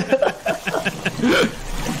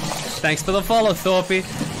 Thanks for the follow, Thorpy.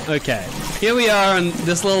 Okay, here we are on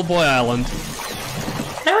this little boy island.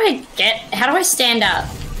 How do I stand up?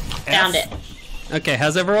 Found it. Okay,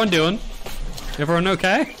 how's everyone doing? Everyone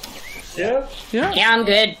okay? Yeah. Yeah, Yeah, I'm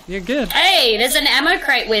good. you're good. Hey, there's an ammo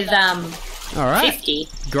crate with All right, 50.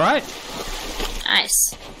 great.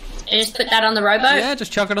 Nice. I just put that on the rowboat. Yeah,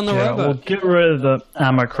 just chuck it on the Yeah, we'll rowboat. get rid of the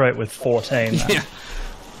ammo crate with 14. Then. Yeah,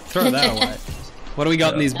 throw that away. What do we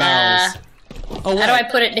got in these barrels? Oh How do I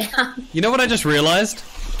wait, put it down? you know what I just realized?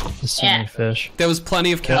 There's so Yeah. many fish. There was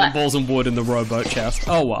plenty of cannonballs and wood in the rowboat chest.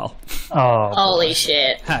 Oh well. Oh. Holy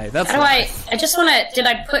shit. Hey, that's How do life. I just want to, did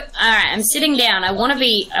I put, alright, I'm sitting down. I want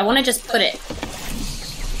to just put it.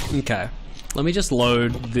 Okay. Let me just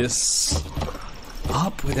load this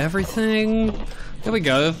up with everything. There we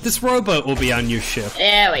go. This rowboat will be our new ship.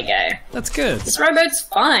 There we go. That's good. This rowboat's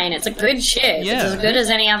fine. It's a good ship. Yeah. It's as good as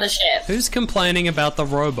any other ship. Who's complaining about the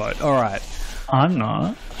rowboat? Alright. I'm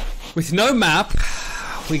not. With no map,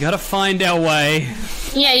 we gotta find our way.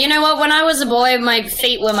 Yeah, you know what? When I was a boy, my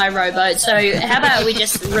feet were my rowboat. So how about we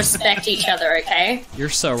just respect each other, okay? You're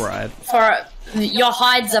so right. For your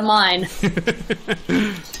hides are mine.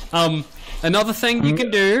 Another thing you can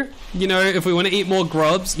do, you know, if we want to eat more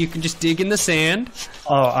grubs, you can just dig in the sand,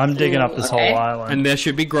 Oh, I'm digging up this okay. whole island. and there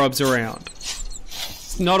should be grubs around.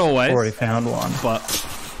 Not always, Already found one. but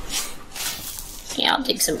Yeah, I'll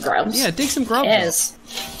dig some grubs. yeah, dig some grubs. Yes.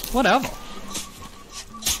 Up. Whatever.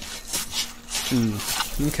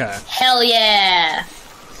 Okay. Hell yeah!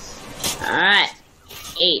 Alright.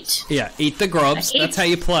 Eat. Yeah, eat the grubs. Eat. That's how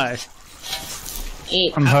you play.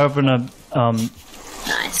 Eat. I'm hoping to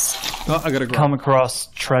Nice. Oh, I gotta grub. come across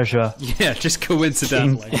treasure. Yeah, just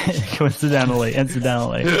coincidentally. Coincidentally,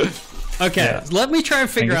 incidentally. Okay, Yeah. let me try and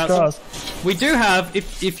figure Fingers out. crossed. We do have,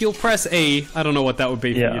 if you'll press E, I don't know what that would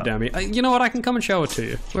be for Yeah. you, Demi. You know what? I can come and show it to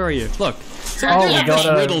you. Where are you? Look. So Oh, do Yeah. we got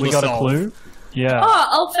a riddle to a solve. clue. Yeah.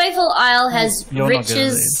 Oh, Old Faithful Isle has You're not good at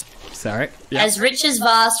riches. these. Sorry. Yeah. As riches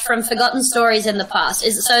vast from forgotten stories in the past.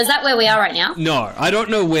 Is that where we are right now? No, I don't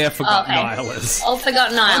know where Forgotten Okay. Isle is. Old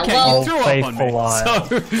Forgotten Isle. Okay, Well, you threw up on me. Faithful Isle.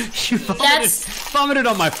 So you vomited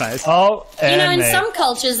on my face. Oh, you know, and in me. some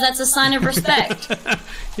cultures, that's a sign of respect.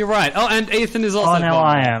 You're right. Oh, and Ethan is also. Oh, now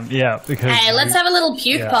I vomiting. am. Yeah, because Hey, let's have a little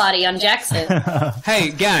puke Yeah. party on Jackson. Hey,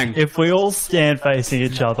 gang. if we all stand facing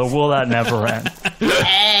each other, will that never end?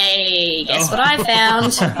 Hey, guess what I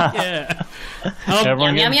found? Yeah.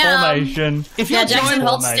 Everyone yum, in yum, yum. formation. If Yeah, you'll Jackson, join,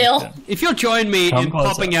 hold still. if you'll join me Come in closer.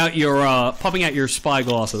 popping out your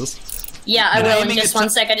spyglasses. Yeah, I will in Aiming just at one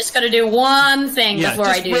sec. I just got to do one thing Yeah, before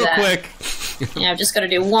just I do real that. quick. Yeah, I've just got to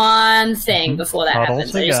do one thing before that Huddle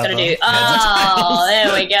happens. I just got to do. together. Oh,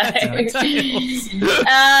 there we go.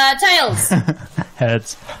 Tails.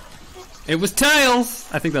 Heads. It was tails.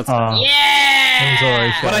 I think that's. It was already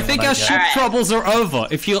Yeah. But I showing think when our I get ship Alright. troubles are over.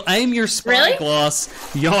 If you'll aim your Really? spyglass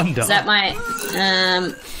yonder, Is that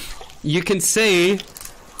my? you can see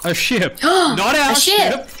a ship. Not our A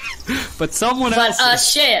ship. but someone But else's.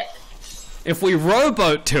 shit. If we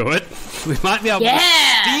rowboat to it, we might be able Yeah.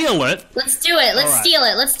 to steal it. Let's do it. Let's Alright. steal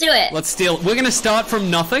it. Let's do it. Let's steal. We're gonna start from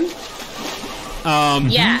nothing.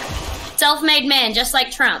 Yeah. Self-made man, just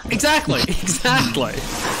like Trump. Exactly. Exactly.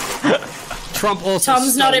 Trump also.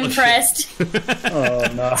 Tom's not stole a impressed. Oh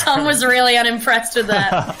no. Tom was really unimpressed with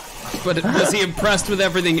that. ship. But was he impressed with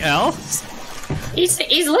everything else? He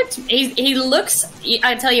looks.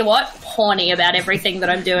 I tell you what, horny about everything that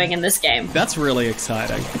I'm doing in this game. That's really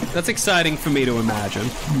exciting. That's exciting for me to imagine.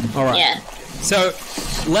 All right. Yeah. So,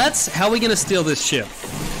 how are we going to steal this ship?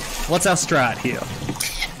 What's our strat here?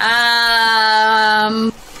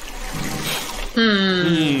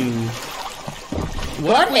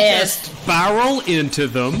 What if we if- just barrel into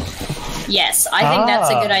them? Yes, I think that's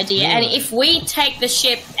a good Ah, idea. And if we take the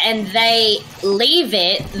ship and they leave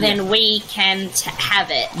it, then we can have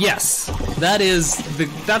it. Yes,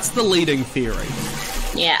 that's the leading theory.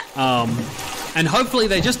 Yeah. And hopefully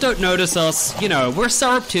they just don't notice us. You know, we're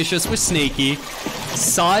surreptitious, we're sneaky,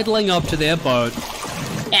 sidling up to their boat.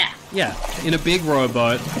 Yeah. Yeah, in a big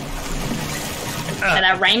rowboat. And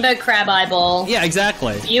a rainbow crab eyeball. Yeah,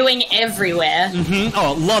 exactly. Viewing everywhere.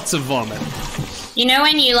 Oh, lots of vomit. You know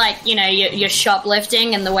when you're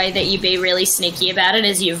shoplifting and the way that you be really sneaky about it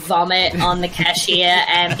is you vomit on the cashier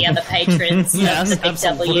and the other patrons Yes, of the Big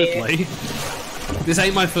W. absolutely. This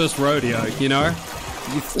ain't my first rodeo, you know?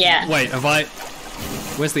 Yeah. Wait,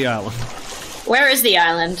 where's the island? Where is the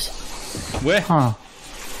island? Huh.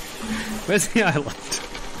 Where's the island?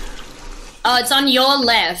 Oh, it's on your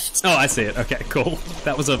left. Oh, I see it. Okay, cool.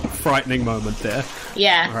 That was a frightening moment there.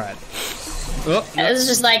 Yeah. All right. Oh, no. It was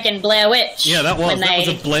just like in Blair Witch. Yeah, that was when a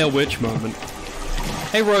they- Blair Witch moment.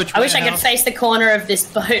 Hey, Roach. I wish I could warehouse. face the corner of this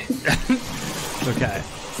boat. Okay.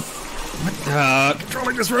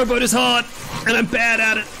 Controlling this rowboat is hard, and I'm bad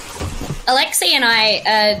at it. Alexi and I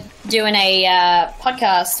are doing a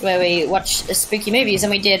podcast where we watch spooky movies,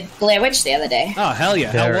 and we did Blair Witch the other day. Oh, hell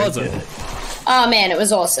yeah. Very How was it? good. Oh man, it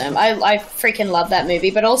was awesome. I freaking love that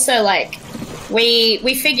movie. But also, like, we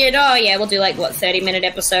figured, oh yeah, we'll do like 30-minute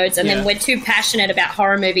episodes, and Yeah. then we're too passionate about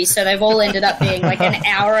horror movies, so they've all ended up being like an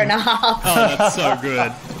hour and a half. Oh, that's so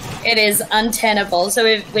good. It is untenable. So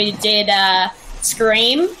we did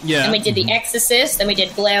Scream, Yeah. and we did The Exorcist, and we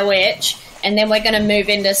did Blair Witch, and then we're going to move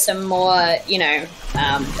into some more,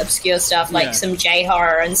 obscure stuff like Yeah. some J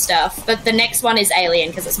horror and stuff. But the next one is Alien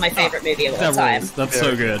because it's my favorite movie of all That time. rules. That's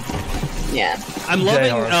so good. Yeah. I'm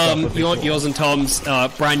J-horror stuff loving would be cool. yours and Tom's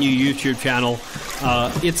brand new YouTube channel.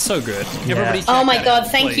 It's so good. Everybody check Oh my that god,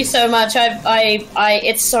 out, thank you please. so much.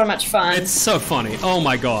 It's so much fun. It's so funny. Oh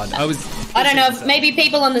my god. I don't know if maybe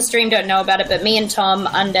people on the stream don't know about it, but me and Tom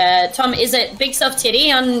Tom, is it Big Soft Titty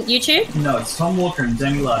on YouTube? No, it's Tom Walker and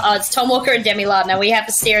Demi Lovato. Oh, it's Tom Walker and Demi Lovato. Now we have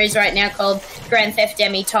a series right now called Grand Theft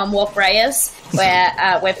Demi Tom Walk Reyes, where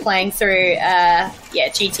we're playing through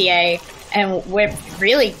GTA, and we're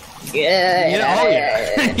really good. Yeah, oh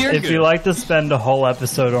yeah. You're If good. you like to spend a whole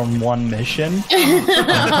episode on one mission,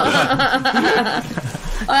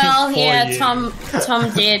 Well, For yeah, you.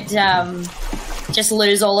 Tom did just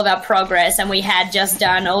lose all of our progress, and we had just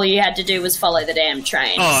done. All you had to do was follow the damn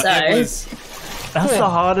train. Oh, so That's the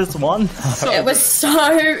hardest one. It was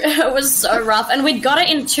so rough, and we got it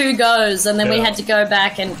in 2 goes, and then we had to go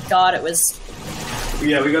back, and God, it was.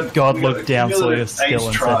 Yeah, we got. God we got looked down through your skill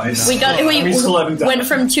and tries. said, We still haven't done went it.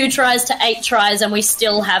 from 2 tries to 8 tries, and we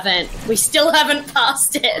still haven't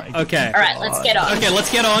passed it. Okay. All right, let's get on. Okay,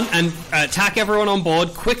 let's get on and attack everyone on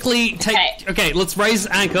board. Quickly take. Okay, let's raise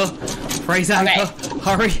anchor. Raise anchor.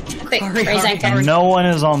 Hurry. Quick, hurry, raise hurry, anchor. hurry. No one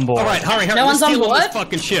is on board. All right, hurry. No one's We're on stealing board? this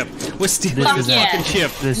fucking ship. We're stealing Fuck this yeah. fucking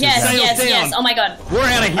ship. This is Yes, it. Sail yes, down. yes. Oh my God. We're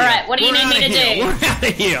out of here. All right, what do you We're need me outta to here. do? We're out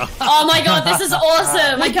of here. Oh my God, this is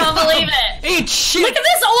awesome! I can't believe it. Eat shit. Look at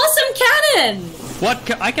this awesome cannon.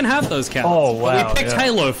 What? I can have those cannons. Oh, wow, We picked yeah.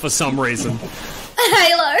 Halo for some reason.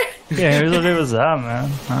 Halo. Yeah, who thought it was that, man?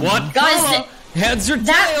 What? Guys, color? Heads or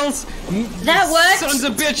that- tails? That worked Sons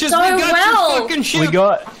of bitches, so we got well. your fucking ship. We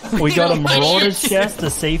got a marauder's Idiots. chest, a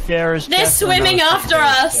seafarer's They're chest. and swimming another after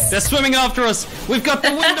seafarer's us. chest. They're swimming after us. We've got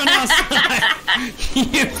the wind on our side.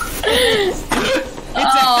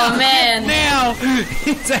 Oh man. Now.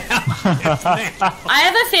 It's out. It's now. I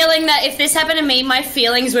have a feeling that if this happened to me, my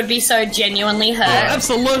feelings would be so genuinely hurt.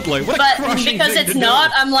 Absolutely. What a But crushing because thing it's to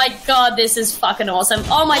not, do. I'm like, God, this is fucking awesome.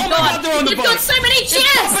 Oh my Oh my God, God, they're on the we've boat. got so many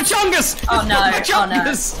chests! Papa Chungus! Oh no, Papa oh no.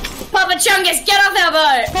 Chungus! Papa Chungus, get off our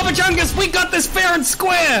boat! Papa Chungus, we got this fair and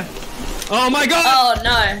square! Oh my God! Oh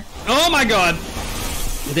no. Oh my God!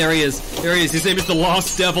 There he is. There he is. His name is the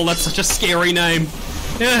Last Devil. That's such a scary name.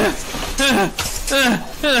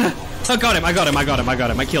 I got him. I got him. I got him. I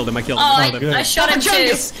got him. I killed him. I killed him. Oh, I killed him. I shot Papa him too.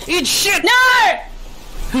 Chungus! Eat shit! No!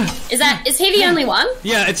 Is he the only one?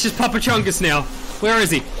 Yeah, it's just Papa Chungus now. Where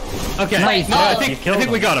is he? Okay. Wait, No, oh. I You think killed we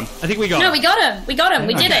him. got him. I think we got No, him. we got him. We got him.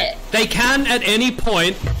 We did it. They can at any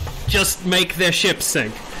point just make their ship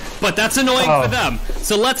sink. But that's annoying Oh. for them.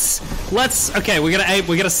 So let's okay, we're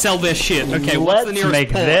gonna sell their shit. Okay, what's the Let's nearest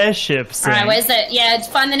make port? their ship sing. Alright, where's the... Yeah,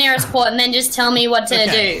 find the nearest port and then just tell me what to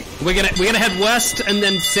Okay. do. We're gonna head west and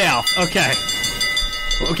then south. Okay.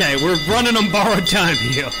 Okay, we're running on borrowed time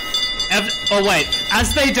here. Oh wait,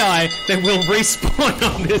 as they die, they will respawn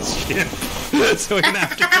on this ship. So we're gonna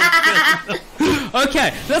have to keep killing them.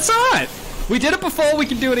 Okay, that's alright. We did it before, we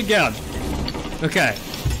can do it again. Okay.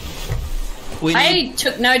 We need... I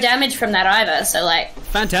took no damage from that either, so like...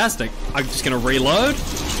 Fantastic. I'm just gonna reload.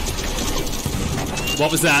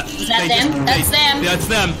 What was that? Is that them? That's them. Yeah, it's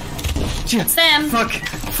them. It's them. Fuck.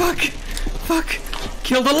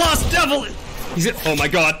 Kill the Lost Devil! He's it. Oh my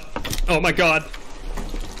God. Oh my God.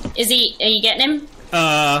 Are you getting him?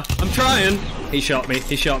 I'm trying. He shot me.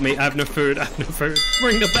 I have no food.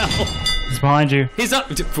 Ring the bell. He's behind you. He's up.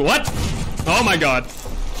 What? Oh my God.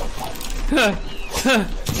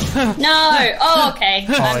 No! Oh, okay.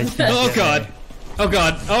 Oh, he's dead. Oh God.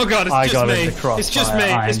 Oh God. It's I just got me. into crossfire. It's just me.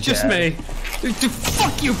 I'm It's just dead. me.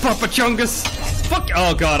 Fuck you, Papa Chungus. Fuck.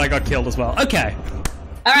 Oh God, I got killed as well. Okay.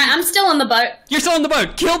 Alright, I'm still on the boat. You're still on the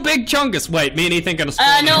boat. Kill Big Chungus. Wait, me and Ethan gonna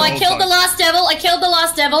spawn. No, on I our killed old the boat. last devil. I killed the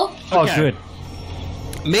last devil. Oh, Okay. good.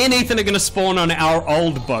 Me and Ethan are gonna spawn on our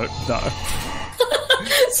old boat, though.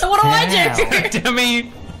 So what do I do?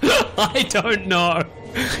 Demi, I don't know.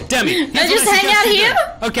 Demi, here's I just what hang out suggest you here?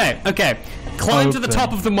 do. Okay. Climb to the Open.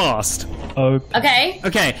 top of the mast. Open. Okay.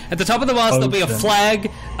 Okay, at the top of the mast there'll be a Open. flag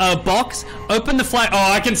box. Open the flag.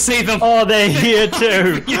 Oh, I can see them. Oh, they're here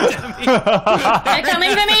too. They're coming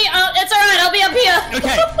for me. Oh, it's alright. I'll be up here.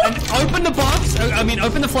 Okay, and open the box.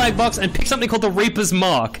 Open the flag box and pick something called the Reaper's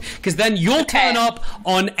Mark, because then you'll turn up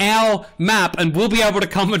on our map and we'll be able to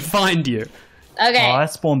come and find you. Okay. Oh, I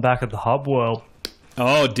spawned back at the hub world.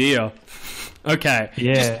 Oh dear. Okay.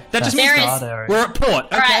 Yeah. That just There means is- start area. we're at port.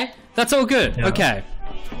 Okay. Alright. That's all good. Yeah. Okay.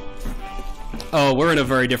 Oh, we're in a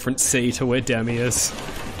very different sea to where Demi is.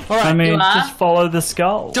 All right. I mean, You are? just follow the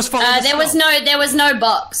skull. just follow. the there was no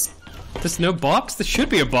box. There's no box. There should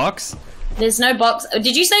be a box. There's no box. Oh,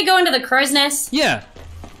 did you say go into the crow's nest? Yeah.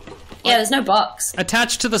 Yeah, there's no box.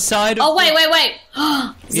 Attached to the side. Of Oh wait.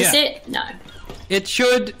 Is this Yeah. it? No. It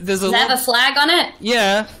should. There's a. Does that have little, a flag on it?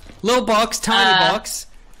 yeah. Little box. Tiny box.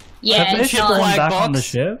 Yeah, Have they it's not. spawned flag back on box? the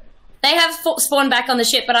ship? They have spawned back on the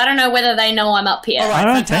ship, but I don't know whether they know I'm up here. All right. I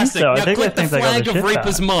don't think Fantastic. so. I Now think they click the think they got flag the of ship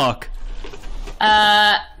Reaper's back. Mark.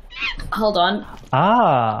 Hold on.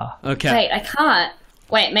 Ah. Okay. Wait, I can't.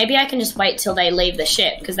 Wait, maybe I can just wait till they leave the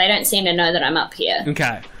ship, because they don't seem to know that I'm up here.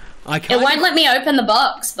 Okay. I It can't. won't let me open the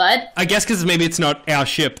box, bud. I guess because maybe it's not our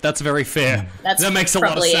ship. That's very fair. That's that makes a lot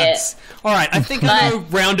of probably sense. All right, I think I But- know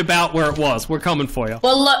roundabout where it was. We're coming for you.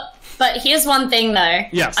 Well, look, but here's one thing, though.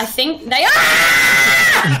 Yes. I think they...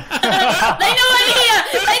 Ah! They know I'm here!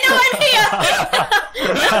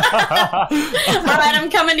 All right,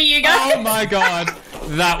 I'm coming to you guys. Oh my God,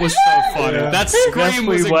 that was so funny. Yeah. That Guess scream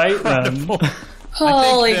we was wait, incredible. then.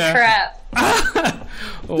 Holy they're- crap.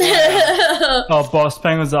 Oh, Boss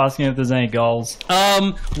Penguin's asking if there's any goals.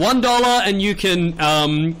 $1 and you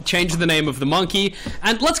can change the name of the monkey,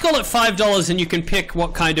 and let's call it $5 and you can pick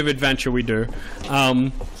what kind of adventure we do.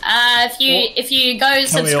 If you go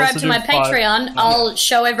subscribe also to my do five? Patreon, I'll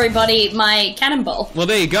show everybody my cannonball. Well,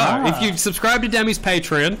 there you go. If you subscribe to Demi's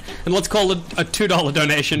Patreon, and let's call it a $2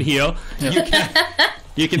 donation here,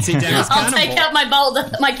 you can see Demi's I'll cannonball. take out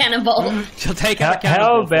my cannonball. She'll take out a How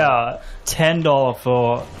cannonball. about $10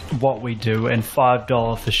 for what we do and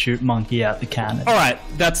 $5 for shoot monkey out the cannon? All right,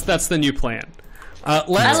 that's the new plan. I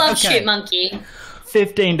love Shoot Monkey.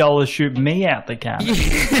 $15 shoot me out the cannon.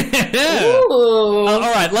 Ooh. All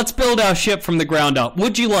right, let's build our ship from the ground up.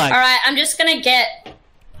 Would you like? All right, I'm just gonna get.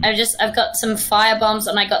 I've got some fire bombs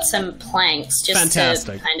and I got some planks just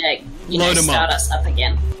Fantastic. to kind of Load 'em start up. us up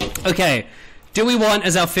again. Okay, do we want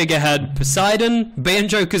as our figurehead Poseidon,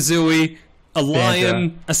 Banjo-Kazooie, a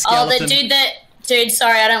lion, a Oh, skeleton? dude,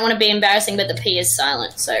 sorry, I don't want to be embarrassing, but the P is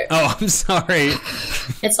silent, so Oh, I'm sorry.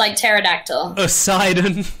 it's like pterodactyl.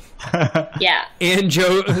 Poseidon, Yeah.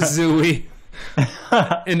 Banjo-Kazooie,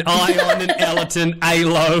 an Ion, an Eleton,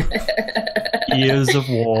 Alo, Years of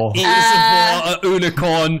War. Ears of War, a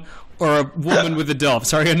unicorn, or a woman with a dove.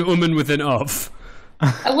 Sorry, an woman with an of.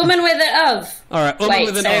 A woman with an of. All right, woman Wait,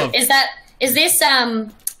 with an so of. is this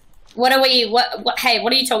what are we hey,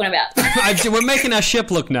 what are you talking about? We're making our ship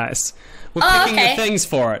look nice. We're Oh, picking okay. the things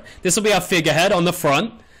for it. This will be our figurehead on the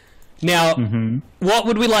front. Now, what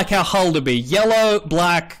would we like our hull to be? Yellow,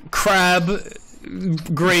 black, crab,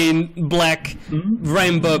 green, black,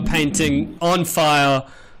 rainbow painting, on fire,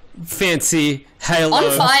 fancy, halo.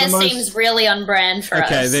 On fire the most- seems really on brand for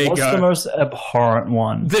Okay, us. there you What's go. the most abhorrent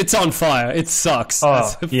one? It's on fire. It sucks. Oh,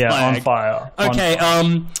 That's a yeah, flag. on fire. On Okay,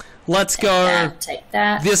 fire. let's go Take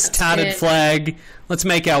that. this That's tattered good. flag. Let's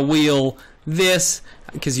make our wheel this,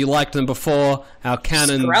 because you liked them before. Our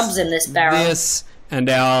cannons Scrubs in this barrel. this, and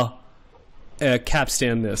our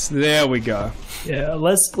capstan this. There we go. Yeah,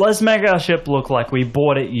 let's make our ship look like we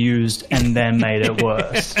bought it used and then made it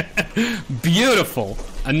worse. Beautiful.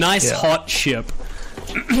 A nice Yeah. hot ship.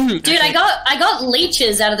 Dude, I got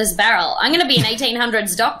leeches out of this barrel. I'm gonna be an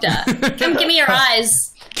 1800s doctor. Come give me your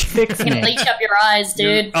eyes. Fix I'm gonna me. leech up your eyes,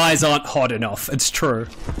 dude. Eyes aren't hot enough. It's true.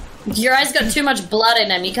 Your eyes got too much blood in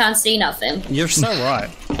them. You can't see nothing. You're so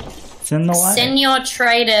right. It's in the way. Senior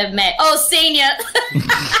trader, mate. Oh, senior.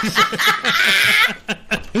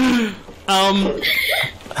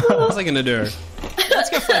 What was I gonna do? Let's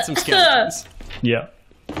go fight some skeletons. Yeah.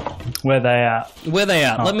 Where they at? Where they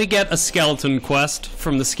at? Let me get a skeleton quest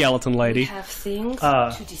from the skeleton lady, Have things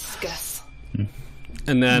Uh, to discuss.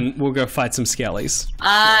 and then we'll go fight some skellies.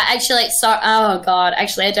 Actually, oh god.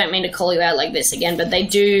 Actually, I don't mean to call you out like this again, but they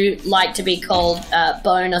do like to be called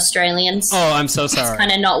bone Australians. Oh, I'm so sorry.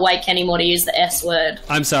 Kind of not wake anymore to use the S word.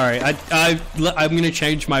 I'm sorry. I'm going to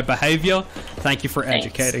change my behavior. Thank you for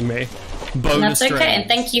educating me. Bone That's okay, Australians. and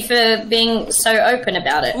thank you for being so open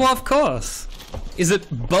about it. Well, of course. Is it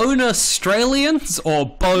bone Australians or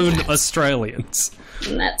bone Australians?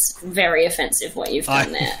 And that's very offensive what you've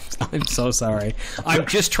done there. I'm so sorry. I'm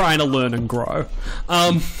just trying to learn and grow.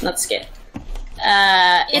 That's good.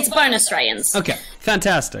 It's bone Australians. Okay,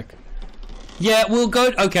 fantastic. Yeah, we'll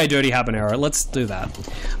go. Okay, Dirty Habanero. Let's do that.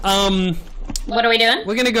 What are we doing?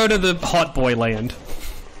 We're gonna go to the hot boy land,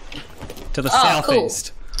 to the Oh, cool.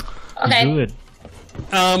 southeast. Okay. Good.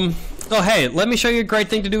 Oh, hey, let me show you a great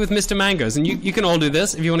thing to do with Mr. Mangoes, and you can all do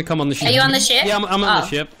this if you want to come on the ship. Are you on the ship? Yeah, I'm on the Oh.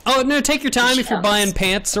 ship. Oh no, take your time if you're Shucks. buying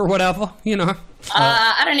pants or whatever. You know.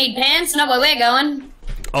 I don't need pants. Not where we're going.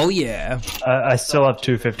 Oh yeah. I still have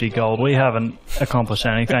 250 gold. We haven't accomplished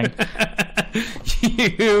anything.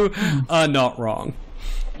 You are not wrong.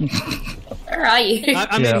 Where are you?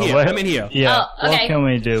 I'm in here. what- I'm in here. Yeah. Oh, okay. What can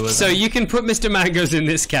we do with So it? you can put Mr. Mangoes in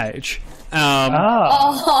this cage. Ah,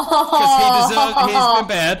 Because he deserves. He's been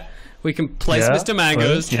bad. We can place Yeah, Mr.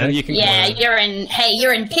 Mangoes, right, yeah. and you can. Yeah, close it.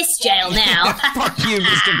 you're in piss jail now. Fuck you,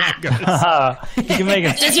 Mr. Mangoes. ah, you can make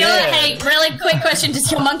it. Does your hey, really quick question? Does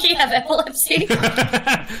your monkey have epilepsy?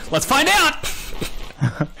 Let's find out.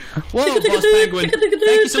 Whoa, Boss Penguin! Thank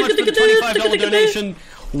you so much for the $25 donation.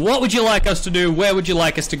 What would you like us to do? Where would you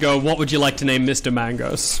like us to go? What would you like to name Mr.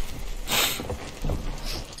 Mangoes?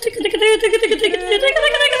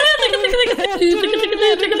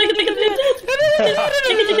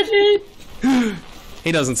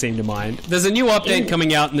 He doesn't seem to mind. There's a new update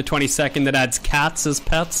coming out in the 22nd that adds cats as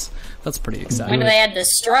pets. That's pretty When exciting. do they add the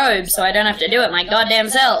strobe so I don't have to do it my goddamn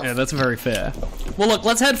self? Yeah, that's very fair. Well, look,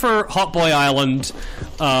 let's head for Hot Boy Island.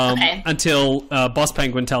 until Boss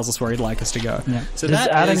Penguin tells us where he'd like us to go. Yeah. So Does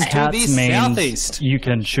that adding is to cats the means southeast. you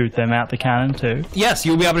can shoot them out the cannon too? Yes,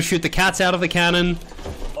 you'll be able to shoot the cats out of the cannon.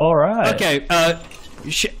 All right. Okay,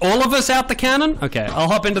 all of us out the cannon? Okay, I'll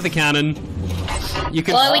hop into the cannon. You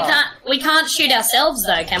can. Well, we can't shoot ourselves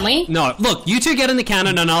though, can we? No, look, you two get in the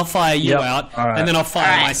cannon and I'll fire you Yep. out, All right. and then I'll fire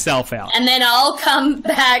All right. myself out. And then I'll come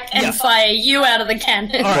back and Yeah. fire you out of the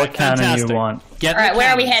cannon. All right, What cannon fantastic. you want? Get in All right, the where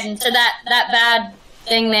are we cannons. heading? To that bad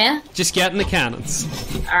thing there? Just get in the cannons.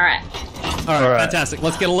 All right. All right, right. fantastic.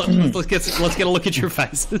 Let's get a look. let's get a look at your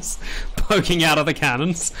faces, poking out of the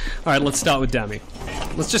cannons. All right, let's start with Demi.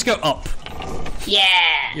 Let's just go up. Yeah.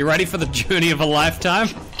 You ready for the journey of a lifetime?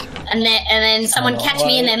 And then someone catch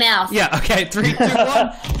me in their mouth. Yeah. Okay. 3, 2,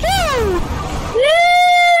 1.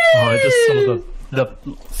 Oh, I just saw the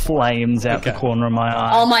flames out the Okay. corner of my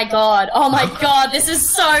eye. Oh my god. Oh my god. This is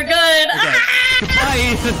so good. Okay.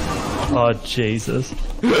 Goodbye, Ethan. Oh, Jesus.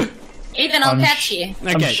 Ethan, I'll catch you.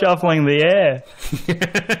 I'm Okay. shuffling the air.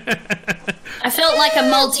 I felt like a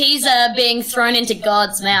Malteser being thrown into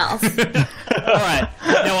God's mouth. All right.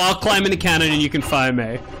 Now I'll climb in the cannon and you can fire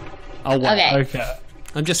me. I'll wait. Okay. Okay.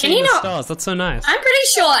 I'm just Can seeing you the not- stars. That's so nice. I'm pretty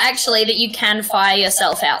sure actually that you can fire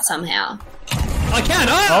yourself out somehow. I can.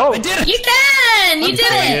 Oh, Oh. I did it. You can! You did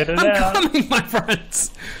Figured it! it I'm out. coming, my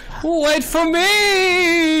friends. Wait for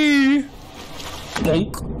me.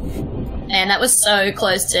 Bonk. Man, that was so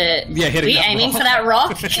close to. Yeah, hitting Were you that aiming rock. for that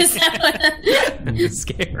rock? Because that was It's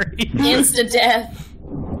scary. insta death.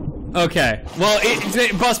 Okay. Well,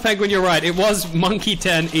 Boss Penguin, you're right. It was Monkey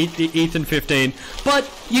 10, Ethan 15, but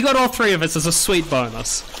you got all three of us as a sweet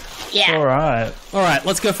bonus. Yeah. All right. All right,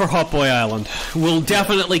 let's go for Hot Boy Island. We'll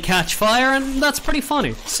definitely catch fire, and that's pretty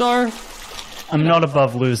funny. So, I'm not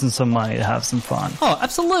above losing some money to have some fun. oh,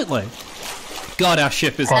 absolutely. God, our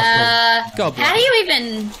ship is. How God do bless. you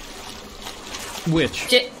even Which?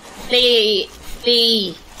 be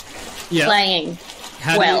Yeah. playing?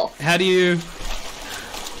 How well. do you?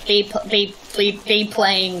 Be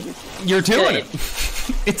playing? You're doing Good. it.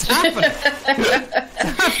 It's happening.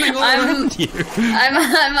 It's happening all around you. I'm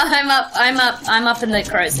up in the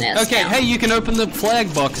crow's nest. Okay, now. hey, you can open the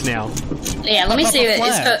flag box now. Yeah, let me up see a what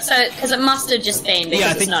flag. it's got. So, because it must have just been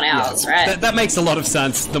because it's not ours, right? That makes a lot of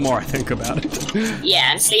sense the more I think about it.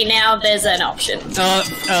 Yeah, and see now there's an option.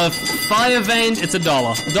 Fire Vane, it's $1.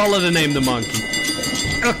 $1 to name the monkey.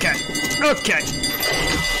 Okay.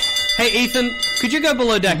 Hey, Ethan, could you go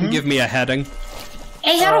below deck and give me a heading?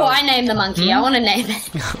 Hey, how do I name the monkey? I want to name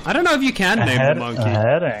it. I don't know if you can name the monkey. A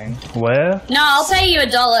heading. Where? No, I'll pay you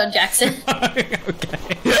 $1, Jackson. Okay.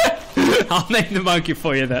 I'll name the monkey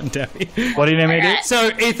for you then, Demi. What do you name me? Alright. So,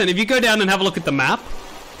 Ethan, if you go down and have a look at the map,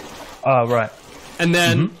 Oh, right. and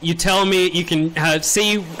then you tell me you can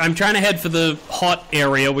see. I'm trying to head for the hot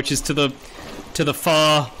area, which is to the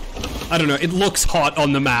far. I don't know. It looks hot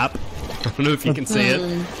on the map. I don't know if you can see it.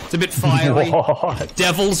 It's a bit fiery. What?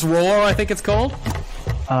 Devil's Roar, I think it's called.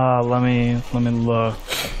 Let me look.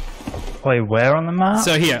 Wait, where on the map?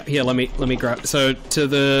 So here, let me grab. So to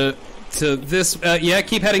this. Yeah,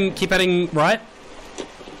 keep heading right.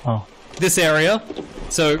 Oh. This area.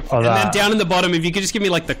 So and then that. down in the bottom, if you could just give me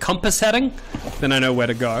like the compass heading, then I know where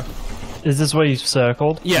to go. Is this what you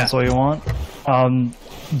circled? Yeah. That's what you want?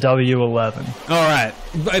 W11. All right.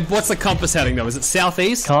 What's the compass heading though? Is it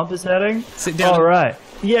southeast? Compass heading? Sit down. All right.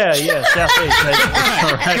 Yeah, southeast.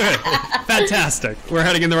 All right, good. Fantastic. We're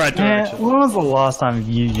heading in the right Man, direction. when was the last time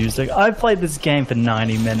you used it? I played this game for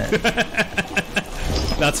 90 minutes.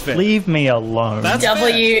 That's fair. Leave me alone. That's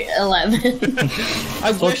W11.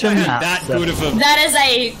 I wish I your had map, that so- good of a That is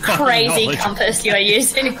a crazy knowledge. compass you are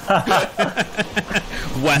using.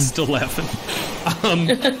 West 11.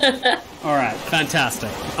 All right,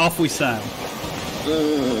 fantastic. Off we sail.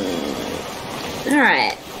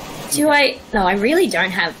 Alright. No, I really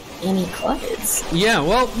don't have any clothes. Yeah,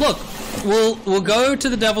 well, look, we'll go to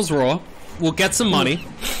the Devil's Roar. We'll get some money.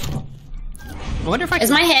 I wonder if I Is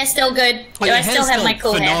my hair still good? Oh, Do your I still hair's have my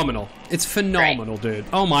cool hair? phenomenal. It's phenomenal, dude.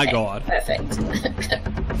 Oh my god. Perfect.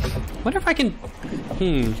 Wonder if I can.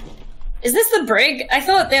 Is this the brig? I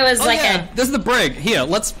thought there was Oh like yeah, this is the brig. Here,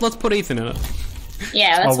 let's put Ethan in it.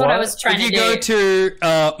 Yeah, that's what I what? was trying If to you do. go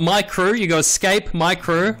to my crew, you go escape my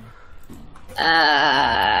crew.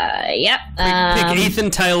 Yep. Pick Ethan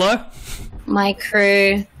Taylor. My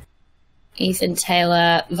crew. Ethan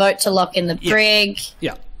Taylor. Vote to lock in the brig.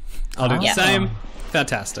 Yeah, I'll do the Yeah. same.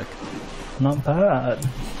 Fantastic. Not bad.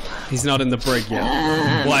 He's not in the brig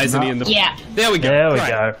yet. Why isn't he in the? Yeah. There we go. There we Right.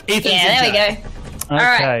 go. Ethan's Yeah, in there we charge. go.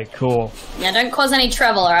 Okay, cool. Now, don't cause any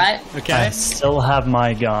trouble, alright? I Okay. still have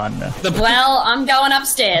my gun. Well, I'm going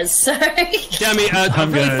upstairs, so... Demi, a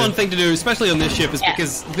really gonna- fun thing to do, especially on this ship, is Yeah.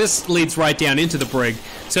 because this leads right down into the brig.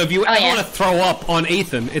 So if you ever yeah. want to throw up on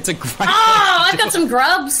Ethan, it's a great. Oh, I've got some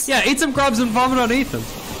grubs! Yeah, eat some grubs and vomit on Ethan.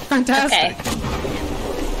 Fantastic. Okay.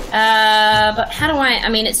 But how do I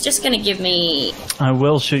mean, it's just gonna give me... I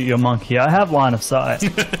will shoot your monkey. I have line of sight.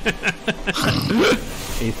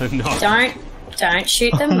 Ethan, no. Don't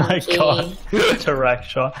shoot the Oh my monkey. god. Direct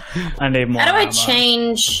shot. I need more How do I ammo.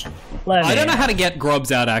 change... Let I me- don't know how to get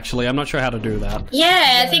grubs out, actually. I'm not sure how to do that.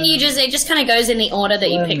 Yeah, I think it just kind of goes in the order that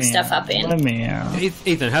you Let pick me stuff out. up in. Let me out.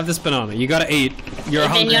 Ethan, have this banana. You gotta eat. You're a Then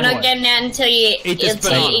hungry you're not boy. getting out until you this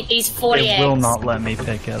banana. eat these 40 It eggs. will not let me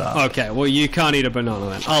pick it up. Okay, well, you can't eat a banana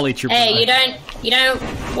then. I'll eat your Hey, banana. you don't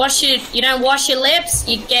wash your lips,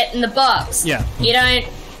 you get in the box. Yeah. You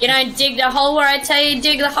don't dig the hole where I tell you to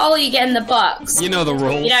dig the hole, you get in the box. You know the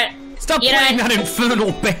rules. You don't Stop you playing don't- that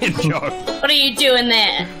infernal banjo. What are you doing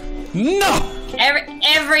there? No!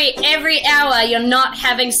 Every hour you're not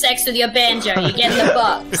having sex with your banjo, you get in the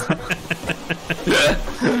box.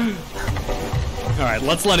 Alright,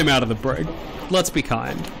 let's let him out of the brig. Let's be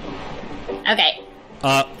kind. Okay.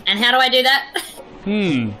 Uh, And how do I do that?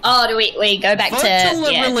 Oh, do we go back vote to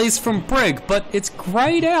to release from brig, but it's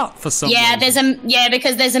grayed out for some Yeah, reason.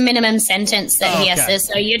 because there's a minimum sentence that he has Okay. to,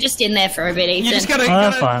 so you're just in there for a bit, Ethan. You just gotta, Oh,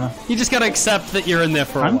 that's fine. you just gotta accept that you're in there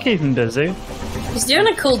for a I'm while. keeping busy. He's doing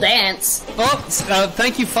a cool dance. Oh,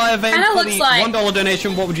 thank you, Firevan, Kinda for looks the like- $1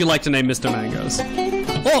 donation. What would you like to name Mr. Mangoes?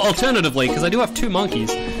 Or alternatively, because I do have 2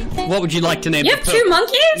 monkeys, what would you like to name You the have 2 purple-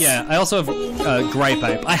 monkeys? Yeah, I also have Grape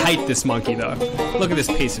Ape. I hate this monkey, though. Look at this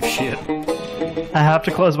piece of shit. I have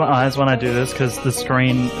to close my eyes when I do this because the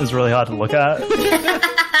screen is really hard to look at.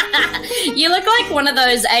 You look like one of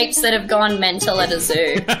those apes that have gone mental at a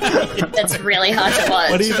zoo. That's really hard to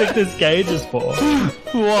watch. What do you think this gauge is for?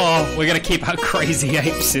 Whoa, we're gonna keep our crazy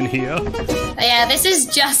apes in here. Yeah, this is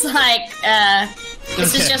just like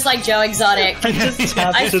this is Okay. just like Joe Exotic. I just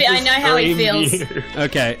tapped I into feel- I the know how he screen feels. view.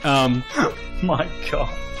 Okay, My god.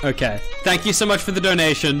 okay. Thank you so much for the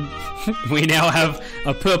donation. We now have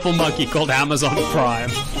a purple monkey called Amazon Prime.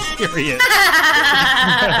 Here he is.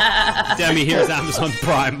 Demi, here's Amazon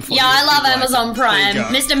Prime. For Yeah, you I if love you'd like. Amazon Prime.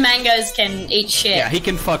 There you go. Mr. Mangoes can eat shit. Yeah, he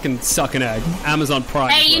can fucking suck an egg. Amazon Prime.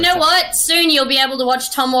 Hey, is you where know it's at. what? Soon you'll be able to watch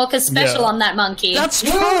Tom Walker's special Yeah. on that monkey. That's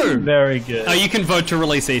true. Very good. Oh, you can vote to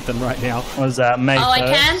release Ethan right now. What was that? May Oh, I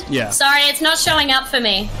 1st? can? Yeah. Sorry, it's not showing up for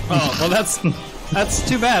me. Oh, well, that's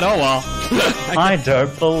too bad. Oh well. I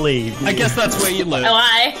don't believe you. I guess that's where you live.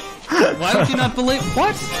 Why? Why would you not believe?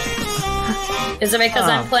 What? Is it because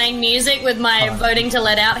I'm playing music with my voting to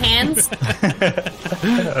let out hands?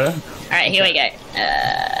 Alright, here we go.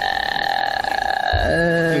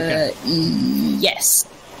 Okay. Yes.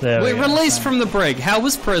 There We we go. released from the brig. How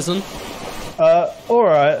was prison?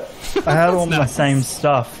 Alright. I had all my nice. same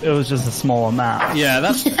stuff. It was just a smaller map. Yeah,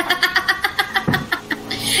 that's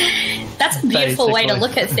That's a beautiful way to Basically.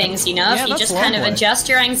 look at things, you know? Yeah, if you that's just kind of lovely. adjust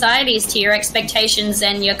your anxieties to your expectations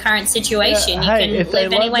and your current situation, hey, you if can they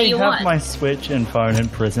live let any way me you have want. my Switch and phone in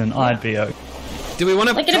prison, I'd be okay. Do we want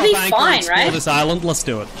to Like, it'll be anchor and fine, explore right? this island? Let's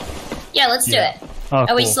do it. Yeah, let's do Yeah. it. Oh,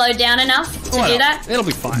 Are we cool. slowed down enough to Why do not? that? It'll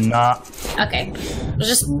be fine. Nah. Okay. We'll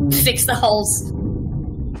just fix the holes.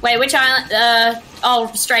 Wait, which island? Oh,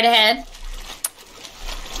 straight ahead.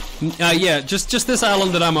 Yeah, just this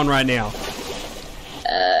island that I'm on right now.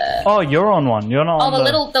 Oh, you're on one. You're not Oh, on the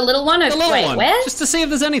little one. The little Wait, one. where? Just to see if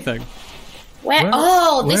there's anything. Where? Where-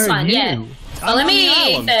 Oh, this where are one. Yeah. you? Follow on the me,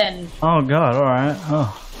 island. Ethan. Oh god, alright.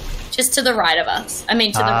 Oh. Just to the right of us. I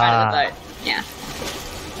mean, to the right of the Ah. boat. Yeah.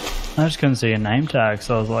 I just couldn't see a name tag,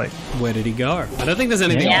 so I was like, Where did he go? I don't think there's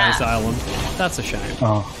anything Yeah. on this island. That's a shame.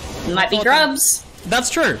 oh. Might be grubs.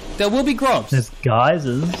 That's true. There will be grubs. There's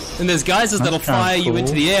geysers. And there's geysers that'll That sounds fire you cool.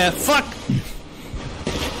 into the air. Fuck!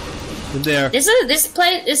 And there. This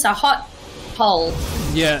is a hot hole.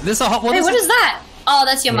 Yeah, this is a hot one. Hey, what is that? Oh,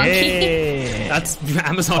 that's your monkey. Yeah. That's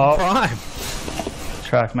Amazon Oh. Prime.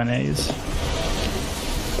 Track my knees.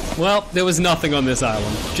 Well, there was nothing on this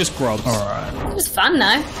island. Just grubs. Alright. It was fun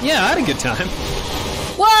though. Yeah, I had a good time.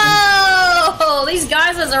 Whoa! These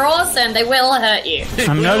geysers are awesome. They will hurt you.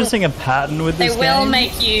 I'm noticing a pattern with They this will game.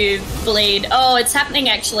 make you bleed. Oh, it's happening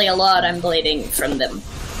actually a lot. I'm bleeding from them.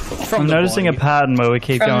 From I'm the noticing body. a pattern where we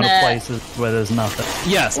keep From going to the- places where there's nothing.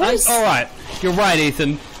 Yes, What is- alright. You're right,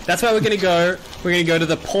 Ethan. That's where we're gonna go. We're gonna go to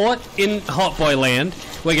the port in Hot Boy Land.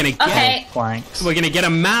 We're gonna get Okay. Planks. We're gonna get a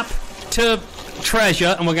map to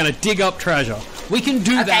treasure and we're gonna dig up treasure. We can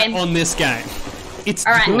do that Okay. on this game. It's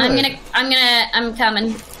All right, good. I'm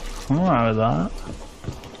coming. I'm alright with that.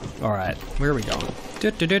 All right, where are we going?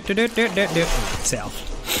 South.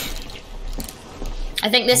 I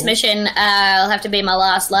think this mission will have to be my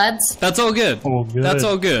last, lads. That's all good. All good. That's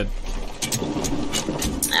all good.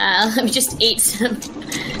 Let me just eat some.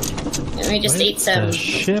 Let me just eat some The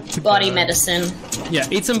ship body go? medicine. Yeah,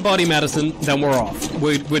 eat some body medicine, then we're off.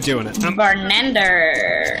 We're doing it.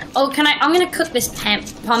 Barnander. Oh, can I? I'm gonna cook this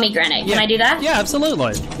pomegranate. Can I do that? Yeah,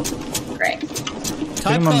 absolutely. Great.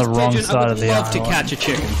 Type I'm on the wrong pigeon, side I would of the love to island. catch a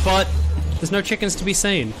chicken, but there's no chickens to be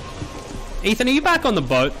seen. Ethan, are you back on the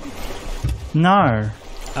boat? No.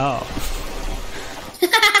 Oh.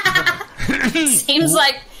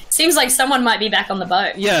 Seems like someone might be back on the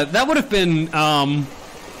boat. Yeah, that would have been,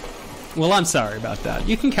 well, I'm sorry about that.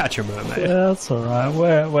 You can catch a mermaid. Yeah, that's alright.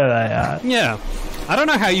 Where they at? Yeah. I don't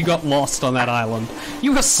know how you got lost on that island.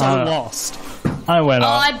 You were so lost. I went Oh,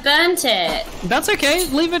 up. I burnt it. That's okay.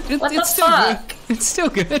 Leave it. What the It's still fuck? good. It's still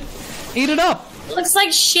good. Eat it up. It looks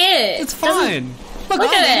like shit. It's Doesn't- fine. Look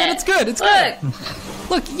Look I at made it. It's good. It's Look. good.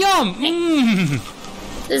 Look, yum.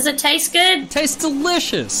 Mmm. Does it taste good? Tastes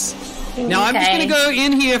delicious. Now I'm just Okay. gonna go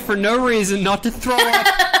in here for no reason, not to throw up.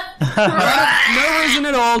 No reason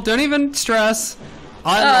at all. Don't even stress.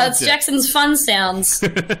 I Oh, loved it's it. Jackson's fun sounds.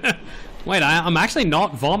 Wait, I'm actually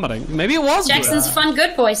not vomiting. Maybe it was Jackson's good. fun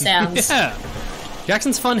good boy sounds. Yeah.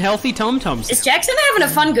 Jackson's fun, healthy tom-toms. Is Jackson having a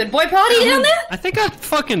fun good boy party down there? I think I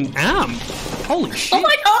fucking am. Holy shit. Oh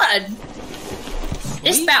my god!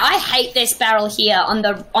 I hate this barrel here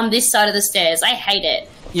on this side of the stairs. I hate it.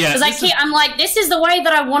 Yeah, Because this I'm like, this is the way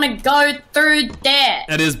that I want to go through there.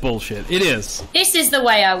 That is bullshit. It is. This is the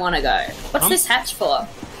way I want to go. What's I'm- this hatch for?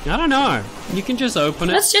 I don't know. You can just open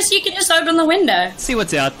it. You can just open the window. See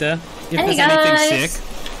what's out there. If Hey, there's anything guys. sick.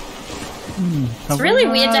 It's really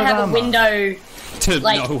weird to have a window To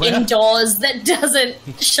like nowhere. indoors that doesn't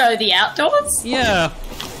show the outdoors. Yeah.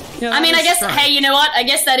 Yeah, I mean, that I guess, is strange. hey, you know what? I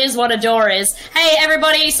guess that is what a door is. Hey,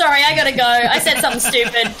 everybody, sorry, I gotta go. I said something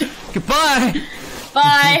stupid. Goodbye.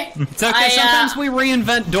 Bye. It's okay. Sometimes we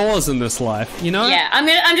reinvent doors in this life, you know? Yeah,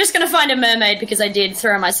 I'm just gonna find a mermaid because I did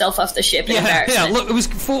throw myself off the ship in Yeah, embarrassment. look, it was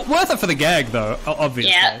worth it for the gag, though,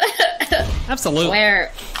 obviously. Yeah. Absolutely.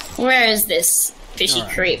 Where is this fishy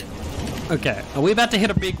Alright. creep? Okay, are we about to hit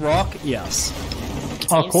a big rock? Yes.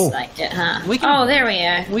 Oh, Seems cool. like it, huh? We can- Oh, there we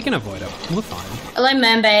are. We can avoid it. We're fine. Hello,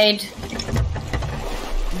 mermaid.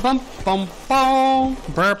 Bum, bum, bum.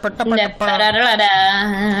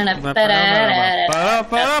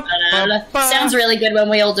 Sounds really good when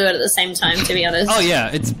we all do it at the same time, to be honest. Oh, yeah,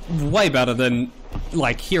 it's way better than,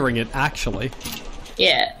 like, hearing it actually.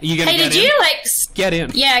 Yeah. You gonna Hey, get did in? you, like... Get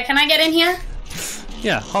in. Yeah, can I get in here?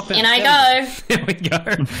 Yeah, hop in. In I Get go. in. Here we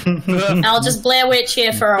go. I'll just Blair Witch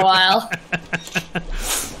here for a while.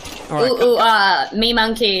 All right, Ooh, me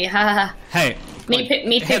monkey. Ha ha ha. Hey. Me quick.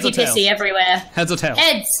 me Heads or pissy tails? pissy everywhere. Heads or tails?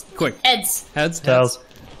 Heads. Quick. Heads. Heads? Tails.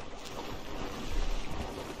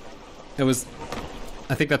 It was...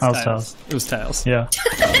 I think that's Tails, tails. tails. It was tails. Yeah.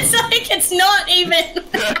 It's like it's not even.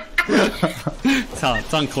 It's hard.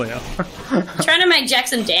 It's unclear. Trying to make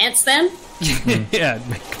Jackson dance then? Yeah,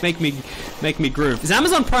 make me groove. Is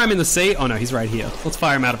Amazon Prime in the sea? Oh no, he's right here. Let's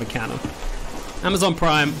fire him out of a cannon. Amazon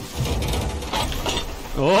Prime.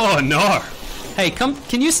 Oh no. Hey, can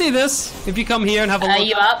you see this? If you come here and have a Are look.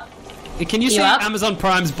 you up? Can you see up? Amazon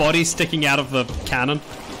Prime's body sticking out of the cannon?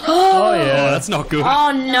 Oh, Oh, yeah. that's not good.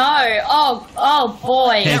 Oh no! Oh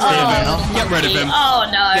boy! Can't see him now. Oh, Get rid of him. Oh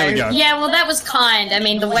no! There we go. Yeah, well that was kind. I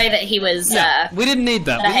mean, the way that he was. We didn't need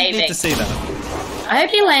that. We didn't need behaving. to see that. I hope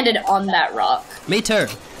he landed on that rock. Me too.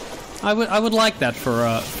 I would like that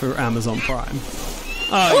for Amazon Prime.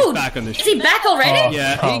 Oh, Ooh, he's back on this is he back already?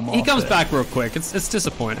 Yeah, Come he off comes it. back real quick. It's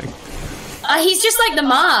disappointing. He's just like the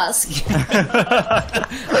mask.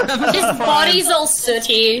 His body's all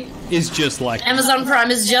sooty. Is just like Amazon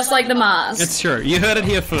Prime is just like the mask. it's true. You heard it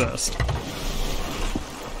here first.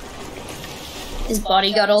 His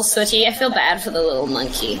body got all sooty. I feel bad for the little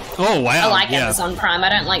monkey. Oh wow! I like yeah. Amazon Prime. I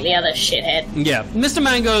don't like the other shithead. Yeah, Mr.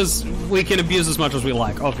 Mangoes we can abuse as much as we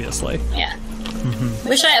like, obviously. Yeah.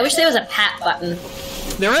 Wish there was a pat button.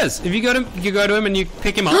 There is. If you go to him and you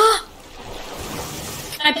pick him up,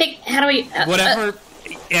 Can I pick? How do we? whatever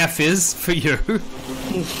F is for you.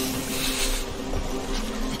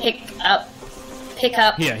 Pick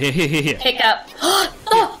up. Here. Pick up. Oh!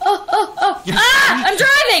 Ah! I'm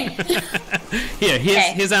driving. Here,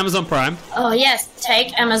 Okay. here's Amazon Prime. Oh yes,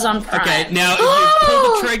 take Amazon Prime. Okay, now if you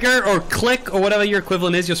pull the trigger or click or whatever your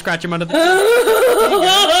equivalent is, you'll scratch him under the a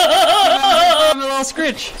little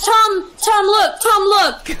scritch. Tom, look! Tom,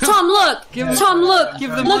 look! Give him- Tom, look!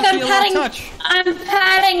 give the Look, monkey I'm a little patting. touch.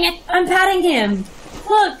 I'm patting him.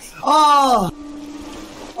 Look. Oh!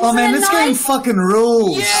 Oh man, this game nice? fucking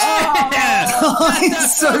rules. Yeah! Oh,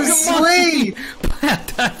 it's so sweet.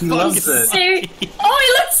 That Loves fucking- it. See? Oh,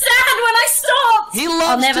 he looked sad when I stopped. He loves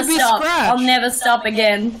I'll never to be stop. scratched. I'll never stop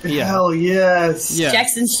again. Yeah. Hell yes. Yeah.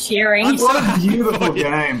 Jackson's cheering. I'm What a beautiful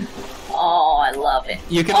game. Oh, I love it.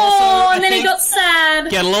 You can Oh, also, and then I he think, got sad.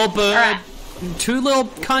 get a little bird, Alright. 2 little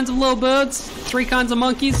kinds of little birds, 3 kinds of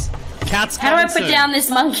monkeys, cats. How do I coming put soon. down this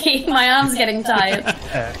monkey? My arm's getting tired.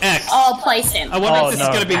 X. Oh, place him. I wonder Oh, if this is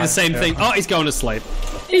no, going to be the no, same no. thing. Oh, he's going to sleep.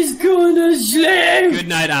 He's gonna sleep. Good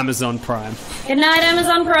night, Amazon Prime. Good night,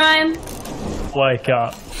 Amazon Prime. Wake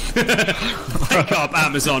up. Wake up,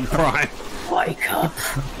 Amazon Prime. Wake up.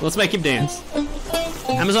 Let's make him dance.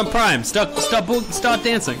 Amazon Prime, start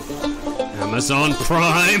dancing. Amazon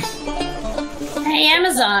Prime. Hey,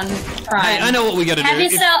 Amazon Prime. Hey, I know what we got to do. Have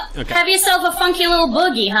If- yourself, okay. have yourself a funky little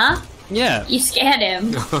boogie, huh? Yeah. You scared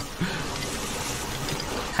him.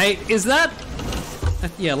 Hey, is that?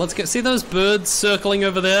 Yeah, let's go. See those birds circling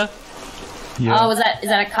over there? Yeah. Oh, is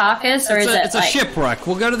that a carcass or is it It's a like? shipwreck.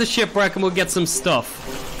 We'll go to the shipwreck and we'll get some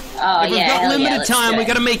stuff. Oh We've yeah, got hell yeah, limited let's time. do We it.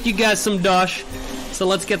 got to make you guys some dosh. So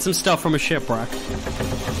let's get some stuff from a shipwreck.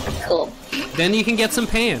 Cool. Then you can get some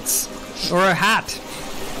pants or a hat.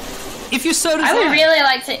 If you so desire. I would really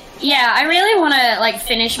like to. Yeah, I really want to like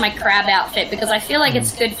finish my crab outfit because I feel like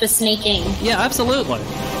it's good for sneaking. Yeah, absolutely.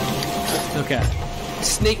 Okay.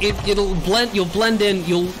 Sneak. It'll blend. You'll blend in.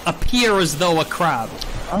 You'll appear as though a crab.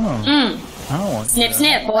 Oh. I don't want Snip,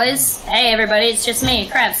 snip, boys. Hey, everybody, it's just me,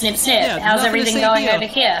 crab. Snip, snip. Yeah, How's nothing to everything say going here. over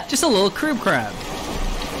here? Just a little crab.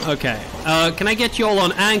 Okay. Can I get you all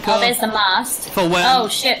on anchor Oh, there's the mast. for when? Oh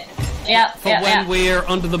shit. Yeah, for yeah, when yeah. we're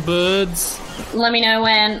under the birds. Let me know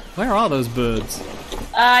when. Where are those birds?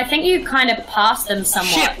 I think you kind of passed them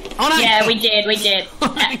somewhat. Shit, on anchor. Yeah, we did, we did.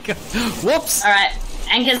 Oh my God. Whoops. All right,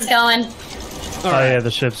 anchor's going. All Oh right. yeah,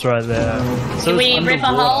 the ship's right there. So Did we it's rip a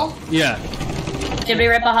underwater. hole? Yeah. Did we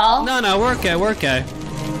rip a hole? No, we're okay. We're okay.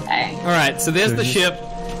 Okay. All right. So there's So the just ship.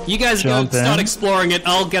 You guys go jump start in. exploring it.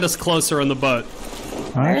 I'll get us closer on the boat.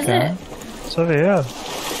 Where is Okay. it? It's over here.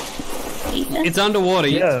 Ethan? It's underwater.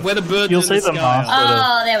 Yeah. Where the birds You'll in see the the sky mast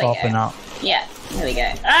are. Oh, there we go. popping up. Yeah, there we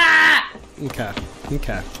go. Ah! Okay.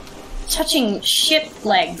 Okay. Touching ship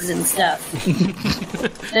legs and stuff.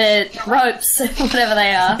 The ropes, whatever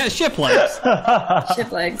they are. Yeah, ship legs.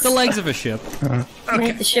 Ship legs. The legs of a ship.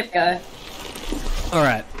 Make the ship go. All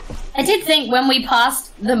right. I did think when we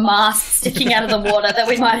passed the mast sticking out of the water that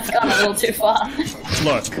we might have gone a little too far.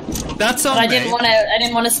 Look, that's on But I me.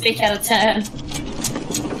 didn't want to speak out of turn.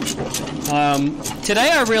 Today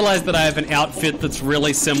I realized that I have an outfit that's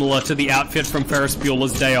really similar to the outfit from Ferris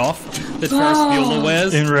Bueller's Day Off that Ferris Bueller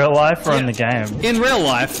wears. In real life or in Yeah. the game? In real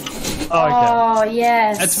life, Oh, okay. Oh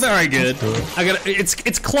yes. it's very good. I got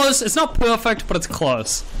it's close. It's not perfect, but it's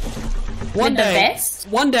close. With the vest?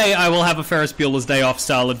 One day I will have a Ferris Bueller's Day Off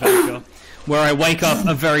style adventure where I wake up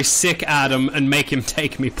a very sick Adam and make him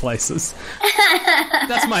take me places.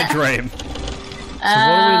 That's my dream. So what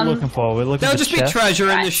are we looking for? We're looking There'll for just be chest? treasure in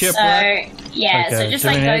the Right, shipwreck. so yeah, so Okay, just do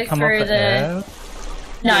we like need to go come up through for the. air?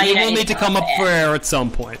 No, you don't will need to come up for air. air at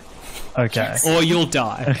some point, Okay. or you'll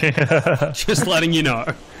die. Just letting you know.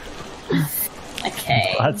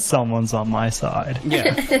 Okay. Glad someone's on my side.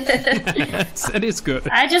 Yeah, it is good.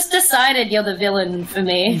 I just decided you're the villain for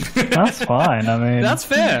me. That's fine. I mean, That's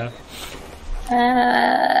fair. who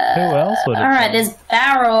else would it All right, be? there's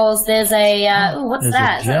barrels. There's a. Ooh, what's There's a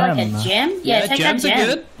that? Is that like a gem. gem? Yeah, take gems that are gem.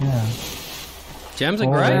 good. Yeah. Gems are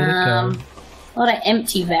Oh, great. yeah. A lot of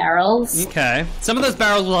empty barrels. Okay. Some of those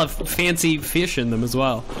barrels will have fancy fish in them as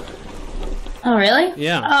well. Oh, really?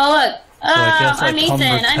 Yeah. Oh, look. Oh, I guess I'm like Tom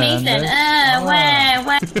Ethan. I'm returned Ethan. it. Where?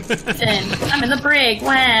 Ethan. I'm in the brig.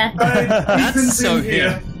 Where? Ethan's so in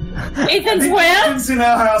here. Ethan's where? Ethan's in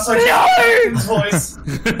our house. I can hear Ethan's voice.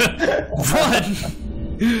 Run!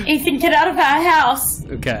 Ethan, get out of our house.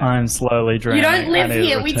 Okay. I'm slowly drowning. You don't live I need to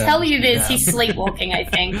here. We return. tell you this. He's sleepwalking, I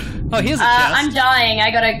think. Oh, here's a I'm chest. dying.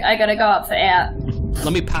 I gotta go up for air.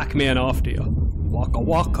 Let me Pac-Man after you. Waka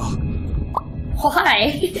waka.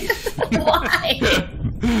 Why? Why?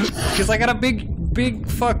 Because I got a big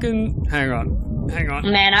fucking... Hang on.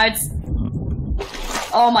 Man, I would.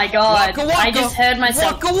 Oh my god! Waka waka. I just heard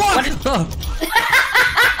myself. Waka waka.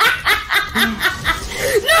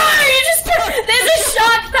 No, you just. There's a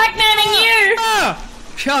shark Pac-Maning you. Ah!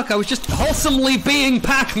 Shark, I was just wholesomely being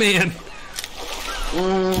Pac-Man.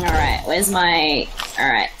 All right, where's my? All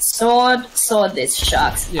right, sword this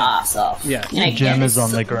shark's ass off. Yeah. You know, Gem get is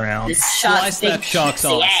on the ground. This shark's Slice big that shark's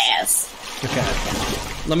sexy ass. ass.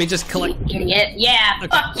 Okay. Let me just collect... Idiot. Yeah.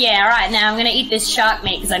 Fuck yeah. All right, now I'm gonna eat this shark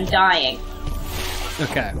meat because I'm dying.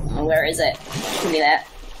 Okay. Oh, where is it? Give me that.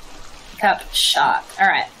 backup shark. All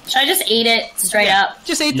right. Should I just eat it straight up?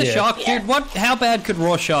 Just eat the Yeah. shark, Yeah. dude. How bad could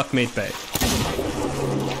raw shark meat be?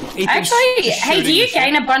 Ethan's Actually, hey, shooting do you the shark.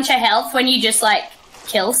 gain a bunch of health when you just like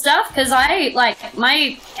kill stuff? Because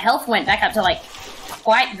my health went back up to like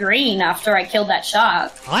quite green after I killed that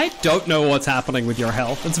shark. I don't know what's happening with your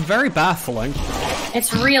health. It's very baffling.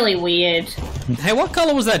 It's really weird. Hey, what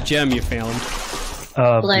color was that gem you found?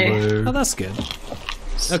 Blue. Oh, that's good.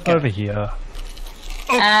 Okay. Over here.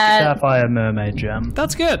 Uh, Sapphire mermaid gem.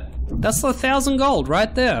 That's good. That's 1,000 gold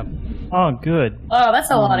right there. Oh, good. oh,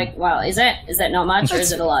 that's a lot of. Well, is it? Is that not much, or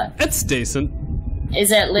is it a lot? It's decent.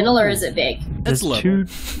 Is it little or is it big? It's There's level. 2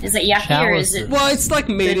 Is it yucky or is it Chalices. Well, it's like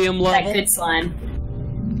medium that level. good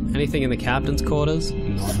slime? Anything in the captain's quarters?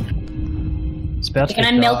 No. It's about to Can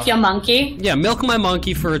I get milk dark. your monkey? Yeah, milk my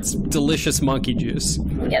monkey for its delicious monkey juice.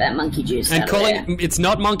 Get that monkey juice And out of there. calling it's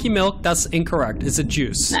not monkey milk, that's incorrect. It's a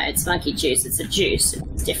juice. No, it's monkey juice. It's a juice.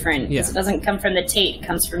 It's different. 'cause Yeah. It doesn't come from the teat. It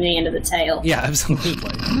comes from the end of the tail. Yeah,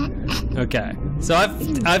 absolutely. Okay. So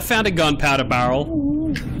I've found a gunpowder barrel.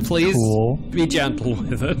 Please Cool. be gentle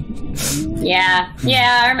with it. Yeah.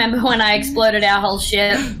 I remember when I exploded our whole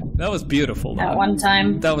ship That was beautiful. at though. one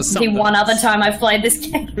time. That was the something one other else. time I've played this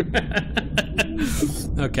game.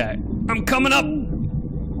 Okay. I'm coming up.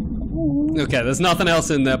 Okay, there's nothing else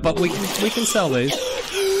in there, but we can sell these.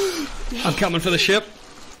 I'm coming for the ship.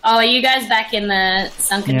 Oh, are you guys back in the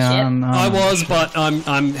sunken Yeah, ship? I was, but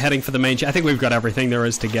I'm heading for the main ship. I think we've got everything there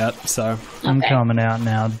is to get, so I'm Okay. coming out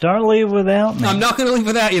now. Don't leave without me. I'm not going to leave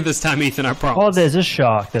without you this time, Ethan. I promise. Oh, there's a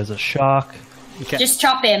shark. There's a shark. Okay. Just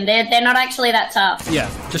chop him. They're not actually that tough. Yeah,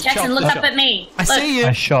 just Jackson, chop look them. up at me. I Look. see you.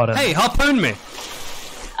 I shot him. Hey, harpoon me.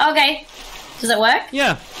 Okay. Does it work?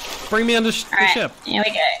 Yeah, bring me on the All the right. ship. Here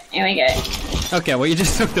we go. Here we go. Okay, well you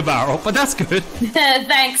just took the barrel, but that's good.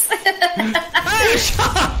 Thanks. Hey,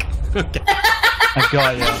 shark! Okay. I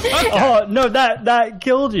got you. Oh no, that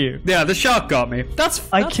killed you. Yeah, the shark got me.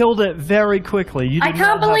 I killed it very quickly. You I did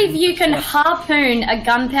can't not have- believe you can harpoon a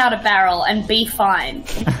gunpowder barrel and be fine.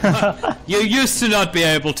 You used to not be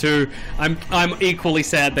able to. I'm equally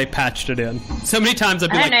sad they patched it in. So many times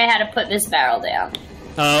I'd be I don't like, know how to put this barrel down.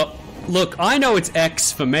 look, I know it's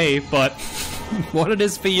X for me, but what it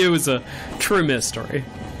is for you is a true mystery.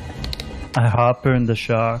 I harpooned the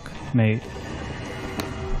shark, mate.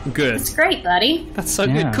 Good. It's great, buddy. That's so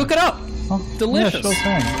Yeah. good. Cook it up. Oh, Delicious.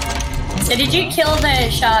 Yeah, sure thing. So did you kill the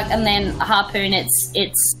shark and then harpoon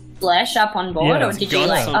its flesh up on board, Yeah, or it's did you got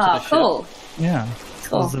like? some to Oh, the ship. cool. Yeah. It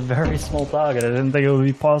Cool. was a very small target. I didn't think it would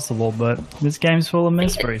be possible, but this game's full of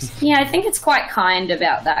mysteries. Yeah, I think it's quite kind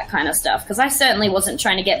about that kind of stuff, because I certainly wasn't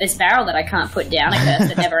trying to get this barrel that I can't put down, a curse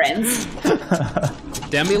that never ends.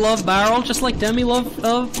 Demi love barrel, just like Demi love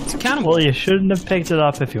cannibal. Well, you shouldn't have picked it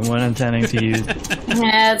up if you weren't intending to use it.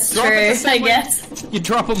 Yeah, it's Drop it true, the same I way- guess. You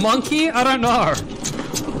drop a monkey? I don't know. I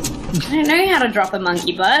don't know how to drop a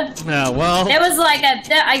monkey, bud. Yeah, well, There was like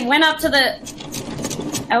I went up to the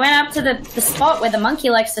spot where the monkey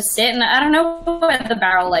likes to sit, and I don't know where the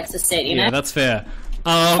barrel likes to sit, you know? yeah, that's fair.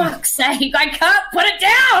 Fuck's sake, I can't put it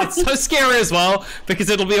down! It's so scary as well because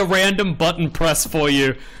it'll be a random button press for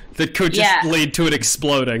you that could just Yeah. lead to it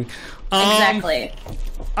exploding. Exactly.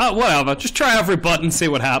 Whatever. Just try every button, see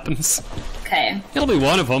what happens. Okay. It'll be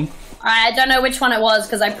one of them. I don't know which one it was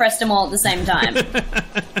because I pressed them all at the same time.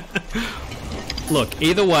 Look,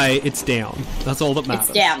 either way, it's down. That's all that matters.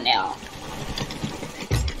 It's down now.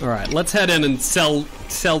 All right, let's head in and sell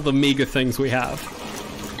the meager things we have.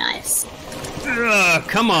 Nice. Ugh,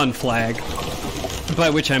 come on, flag. By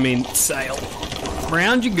which I mean sail.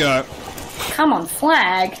 Round you go. Come on,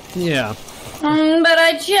 flag. Yeah. But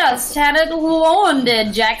I just had it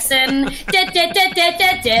laundered, Jackson. But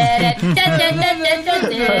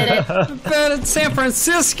it's San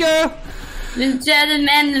Francisco.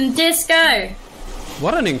 And disco.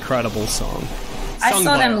 What an incredible song. I Sung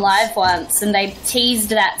saw by them us. live once, and they teased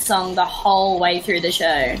that song the whole way through the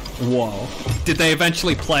show. Whoa. Did they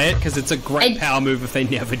eventually play it? Because it's a great power move if they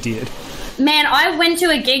never did. Man, I went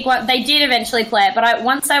to a gig. They did eventually play it, but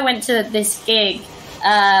once I went to this gig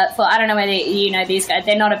for, I don't know whether you know these guys.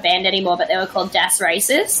 They're not a band anymore, but they were called Das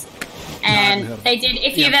Racers. And heard of they did.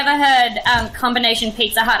 If you've ever heard combination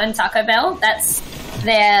Pizza Hut and Taco Bell, that's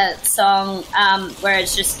their song where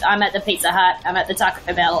it's just I'm at the Pizza Hut, I'm at the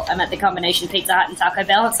Taco Bell, I'm at the combination Pizza Hut and Taco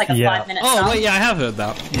Bell. It's like a Yeah. 5-minute Oh, song. wait, yeah, I have heard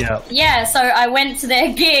that. Yeah. Yeah, so I went to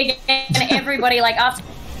their gig and everybody like after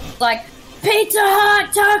like Pizza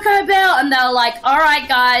Hut, Taco Bell, and they were like, all right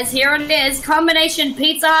guys, here it is, combination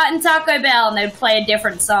Pizza Hut and Taco Bell, and they'd play a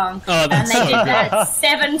different song. Oh, And that's they so did good. that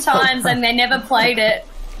 7 times and they never played it.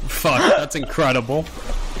 Fuck, that's incredible.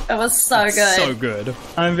 It was so good. So good.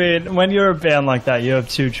 I mean, when you're a band like that, you have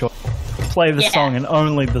two choices. play the Yeah. song and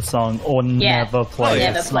only the song, or Yeah. never play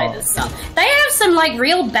Never the play song. this song. They have some like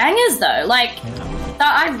real bangers though. Like,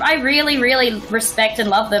 I really, really respect and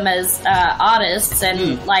love them as artists,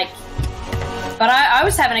 and like. But I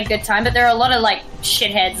was having a good time. But there are a lot of like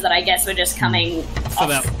shitheads that I guess were just coming For off,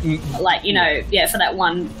 that. like for that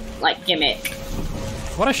one like gimmick.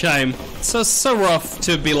 What a shame. So rough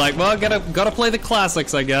to be like, well, gotta play the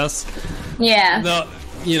classics, I guess. Yeah. The,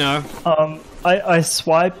 you know. I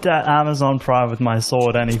swiped at Amazon Prime with my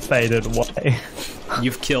sword and he faded away.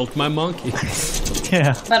 You've killed my monkey.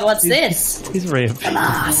 Yeah. But what's this? He's real.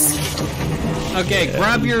 Mask. Okay,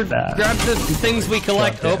 grab bad. the things we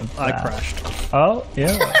collect. Goddamn Oh, I bad. crashed. Oh,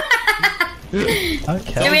 yeah. Are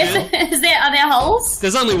Okay. there holes?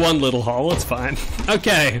 There's only one little hole. It's fine.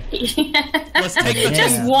 Okay, let's take the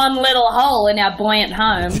Just Yeah. one little hole in our buoyant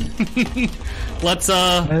home. Let's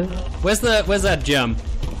where's that gem?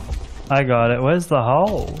 I got it. Where's the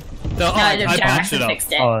hole? Oh, I Jack patched actually it up.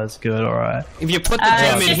 fixed it. Oh, that's good. All right. If you put the it's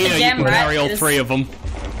gem in just a here, you gem, can right? carry all It's- 3 of them.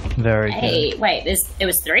 Very Hey, good. wait, it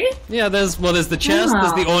was 3? Yeah, there's the chest, Oh.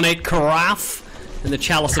 there's the ornate carafe, and the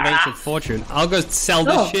chalice of ancient fortune. I'll go sell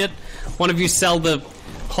this Oh. shit. One of you sell the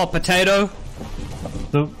hot potato.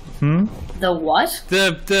 The, The what?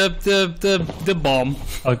 The bomb.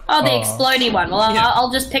 Oh, the explodey one. Well, Yeah.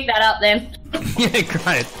 I'll just pick that up then. Yeah,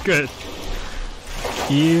 great, good.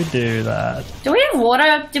 You do that. Do we have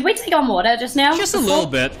water? Did we take on water just now? Just a little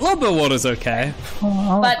bit. A little bit of water's okay.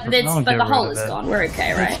 But the hole is gone. gone. We're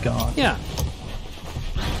okay, right? It's gone. Yeah.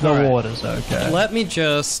 The Alright. water's okay. Let me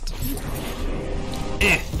just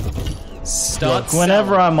start. Look,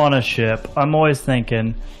 whenever selling. I'm on a ship, I'm always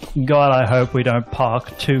thinking, God, I hope we don't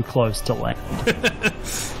park too close to land.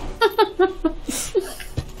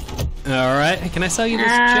 All right, can I sell you this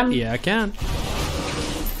chip? Yeah, I can.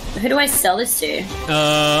 Who do I sell this to?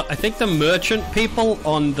 I think the merchant people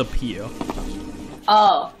on the pier.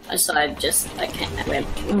 Oh, so I can't.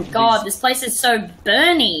 Oh God, this place is so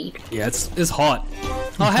burny. Yeah, it's hot.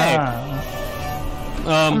 Oh hey,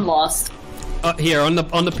 I'm lost. here on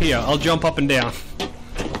the pier. I'll jump up and down.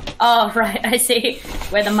 Oh, right, I see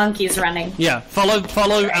where the monkey's running. Yeah, follow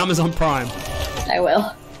Amazon Prime. I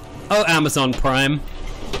will. Oh, Amazon Prime.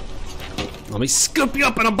 Let me scoop you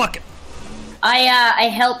up in a bucket. I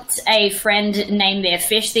helped a friend name their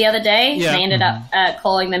fish the other day. Yeah. They ended up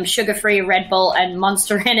calling them sugar-free Red Bull and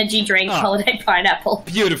Monster Energy Drink Holiday Pineapple.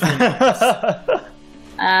 Beautiful.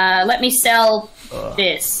 Let me sell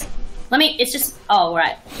this. It's just, oh,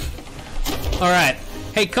 right. All right.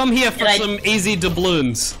 Hey, come here for Did I- some easy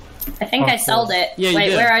doubloons. I think I sold it. Yeah, you Wait,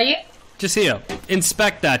 did. where are you? Just here.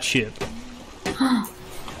 Inspect that shit.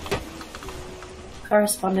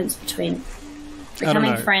 Correspondence between I don't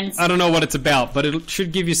becoming know. friends. I don't know what it's about, but it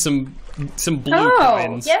should give you some blue Oh,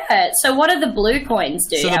 coins. yeah. So what do the blue coins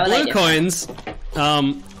do? So How the are they blue different?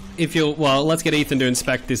 coins, if you let's get Ethan to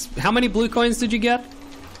inspect this. How many blue coins did you get?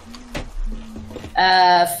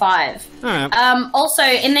 5. All right. Also,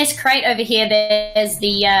 in this crate over here, there's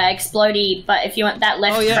the explodey, but if you want that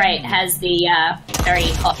left Oh, yeah. crate has the very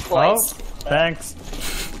hot Oh, boys. thanks.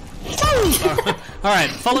 All right.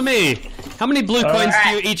 Follow me. How many blue coins do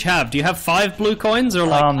you each have? Do you have 5 blue coins or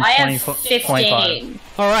like? I have 25. 15.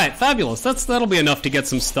 All right, fabulous. That'll be enough to get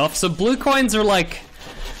some stuff. So blue coins are like.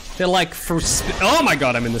 They're like for. Oh my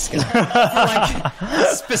god, I'm in this game. Like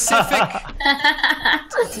specific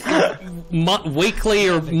weekly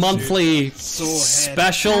or monthly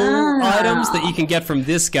special items that you can get from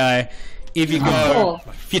this guy. If you go,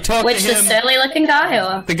 Cool. if you talk Which to the him, surly looking guy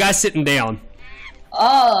or? the guy sitting down.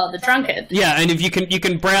 Oh, the drunkard. Yeah, and if you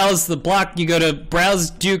can browse the black, you go to browse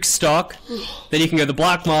Duke stock, then you can go to the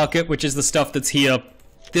black market, which is the stuff that's here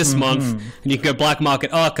this month, and you can go black market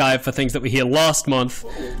archive for things that were here last month,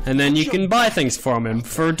 and then you can buy things from him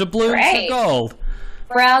for doubloons Great. or gold.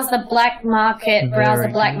 Browse the black market. Browse the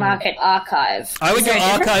Very black good. market archive. I would Is go there a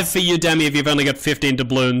difference? archive for you, Demi, if you've only got 15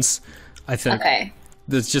 doubloons. I think Okay.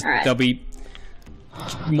 there's just Alright. there'll be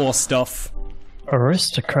more stuff.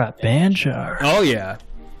 Aristocrat banjo. Oh yeah.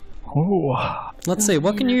 Ooh. Let's see.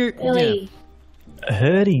 What can you? Really?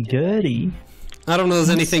 Hurdy gurdy. I don't know. If there's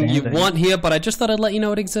anything you Outstanding. want here, but I just thought I'd let you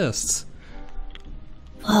know it exists.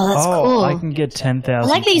 Oh, that's Oh, cool. I can get 10,000. I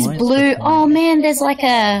like these points blue. for Oh man, there's like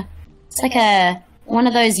a. It's like a one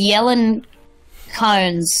of those yelling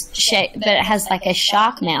cones shape, but it has like a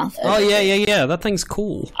shark mouth. Oh yeah. That thing's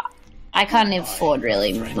cool. I can't afford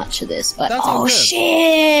really much of this, but That's all oh good.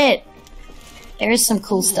 shit! There is some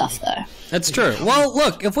cool stuff though. That's true. Well,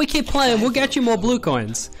 look, if we keep playing, we'll get you more blue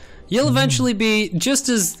coins. You'll eventually be just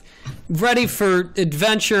as ready for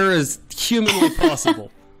adventure as humanly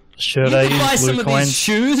possible. Should You I can buy use some blue of these coins?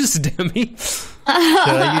 shoes, Demi.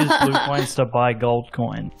 I use blue coins to buy gold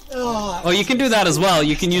coins? Oh, you can do that as well.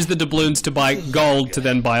 You can use the doubloons to buy gold to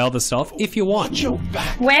then buy other stuff if you want.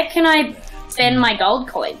 Where can I spend my gold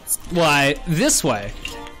coins? Why, this way.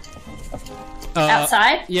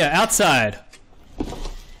 Outside? Yeah, outside.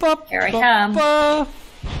 Here I come. Ba.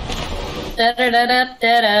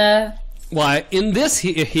 Da-da-da-da-da-da. Why, in this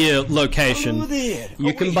here location,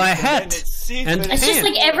 you can buy a hat and It's just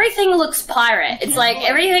like pants. everything looks pirate. It's like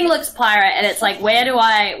everything looks pirate, and it's like where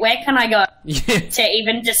can I go Yeah. to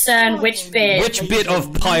even discern which bit? Which bit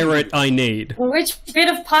of pirate I need? Which bit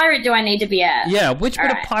of pirate do I need to be at? Yeah, which bit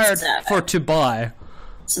of Alright, pirate so- for to buy?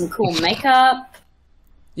 Some cool makeup.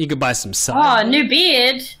 You could buy some Oh, side. new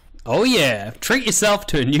beard. Oh yeah, treat yourself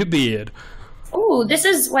to a new beard. Ooh, this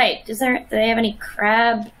is. Wait, do they have any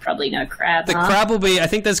crab? Probably no crab. The huh? crab will be. I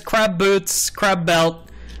think there's crab boots, crab belt,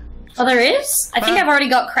 Oh, there is. I think I've already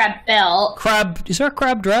got crab belt. crab. Is there a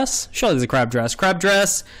crab dress? Sure, there's a crab dress. Crab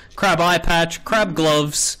dress, crab eye patch, crab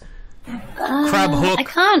gloves, crab hook, I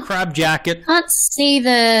can't crab see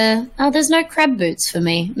the. Oh, there's no crab boots for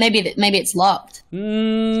me. Maybe it's locked.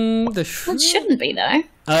 The It shouldn't be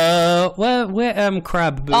though. where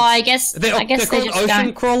crab boots? Oh, I guess. they're I guess called just ocean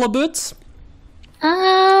going. crawler boots.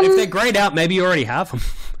 If they're grayed out, maybe you already have them.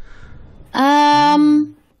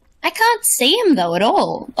 I can't see him though at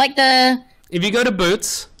all. Like the. If you go to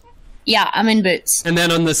boots, Yeah, I'm in boots. and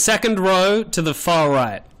then on the second row to the far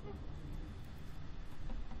right,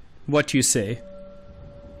 what you see?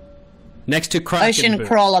 Next to Kraken Ocean boots.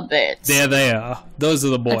 crawler boots. There they are. Those are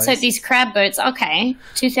the boys. Let's hope these crab boots. Okay,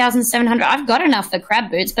 2,700. I've got enough for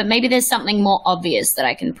crab boots, but maybe there's something more obvious that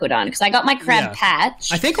I can put on because I got my crab Yeah.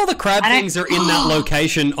 patch. I think all the crab I don't- things are in that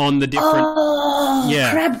location on the different. Oh,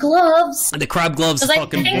 Yeah. crab gloves. The crab gloves Because I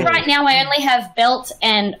fucking. think brutal. right now I only have belt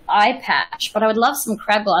and eye patch, but I would love some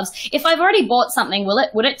crab gloves. If I've already bought something,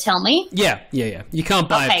 would it tell me? Yeah. You can't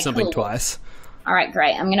buy Okay, something cool. twice. All right,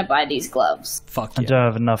 great. I'm gonna buy these gloves. Fuck I yeah. don't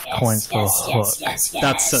have enough coins for a yes, hook. yes.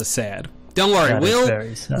 That's so sad. Don't worry, That is we'll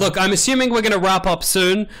very sad. look. I'm assuming we're going to wrap up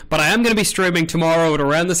soon, but I am going to be streaming tomorrow at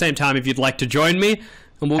around the same time. If you'd like to join me,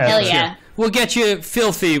 and we'll Hell get yeah. you, we'll get you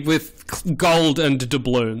filthy with gold and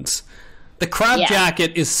doubloons. The crab Yeah.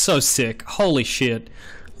 jacket is so sick. Holy shit,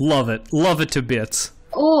 love it to bits.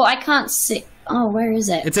 Oh, I can't see. Oh, where is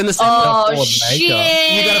it? It's in the center. Oh Full of shit!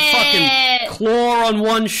 makeup. You got a fucking claw on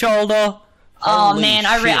one shoulder. Oh Holy man,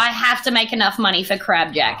 shit. I have to make enough money for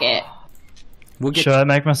crab jacket. We'll get Should I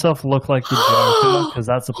make myself look like the Joker? Because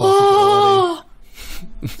that's a possibility.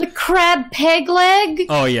 The crab peg leg.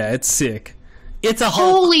 Oh yeah, it's sick. It's a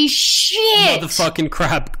whole Holy shit! motherfucking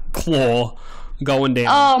crab claw going down.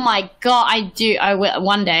 Oh my god, I will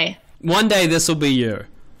one day. One day this will be you.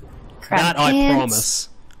 Crab That I pants. promise.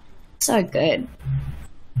 So good.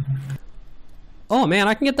 Oh man,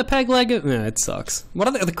 I can get the peg leg. Yeah, it sucks. What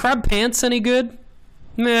are the crab pants any good?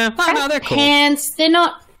 Nah, oh, no, they're cool. Pants. They're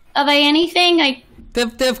not. Are they anything?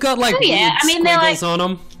 They've got like yeah, weird I mean, they're squiggles like- on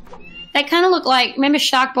them. They kind of look like. Remember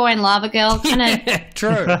Shark Boy and Lava Girl? Kind of. Yeah,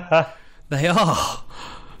 true. They are.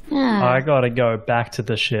 I gotta go back to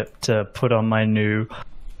the ship to put on my new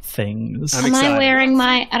things. I'm Am excited. I wearing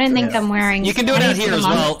my? I don't think I'm wearing. You can do it I out need to here put as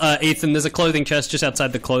them on. well, Ethan. There's a clothing chest just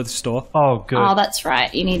outside the clothes store. Oh, good. Oh, that's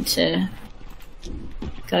right. You need to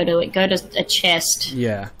go to it. Go to a chest.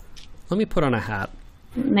 Yeah. Let me put on a hat.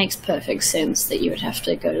 It makes perfect sense that you would have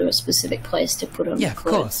to go to a specific place to put on Yeah, the of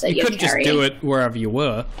clothes course. that You you're couldn't just carrying. do it wherever you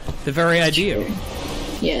were. The very idea.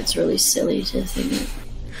 Yeah, it's really silly to think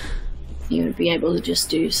that you would be able to just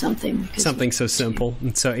do something. 'cause Something so simple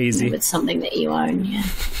and so easy. It's something that you own. Yeah,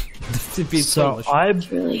 It'd be so foolish. I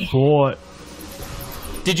really. bought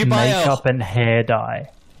Did you buy makeup and hair dye.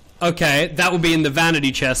 Okay, that would be in the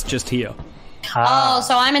vanity chest just here. Oh,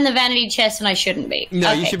 so I'm in the vanity chest and I shouldn't be.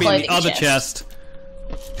 No, you Okay, should be in the clothing other chest.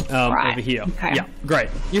 Right, Over here. okay. Yeah, great.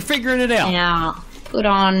 You're figuring it out. Now, put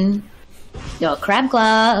on your crab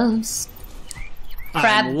gloves.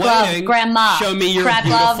 Crab I'm glove, waiting. grandma. Show me your crab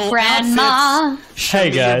beautiful glove, grandma. outfits. Show Hey,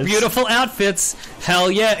 me your guys. beautiful outfits.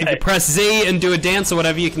 Hell yeah. If you press Z and do a dance or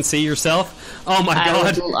whatever, you can see yourself. Oh my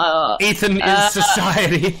god. Ethan is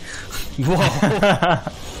society. Whoa.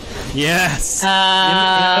 Yes.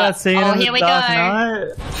 Here we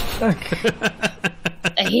go.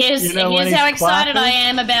 Here's You know when here's how he's excited I clapping?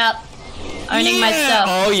 am about owning my stuff.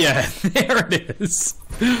 Oh yeah, there it is.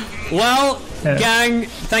 Well, gang,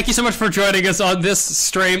 thank you so much for joining us on this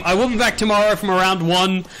stream. I will be back tomorrow from around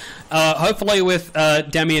 1, hopefully with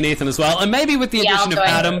Demi and Ethan as well, and maybe with the Yeah, addition of I'll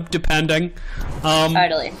join. Adam, depending.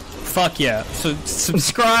 Totally. Fuck yeah. So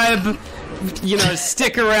subscribe,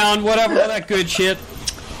 stick around, whatever, all that good shit.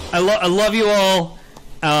 I love you all,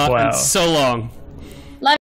 Wow. and so long.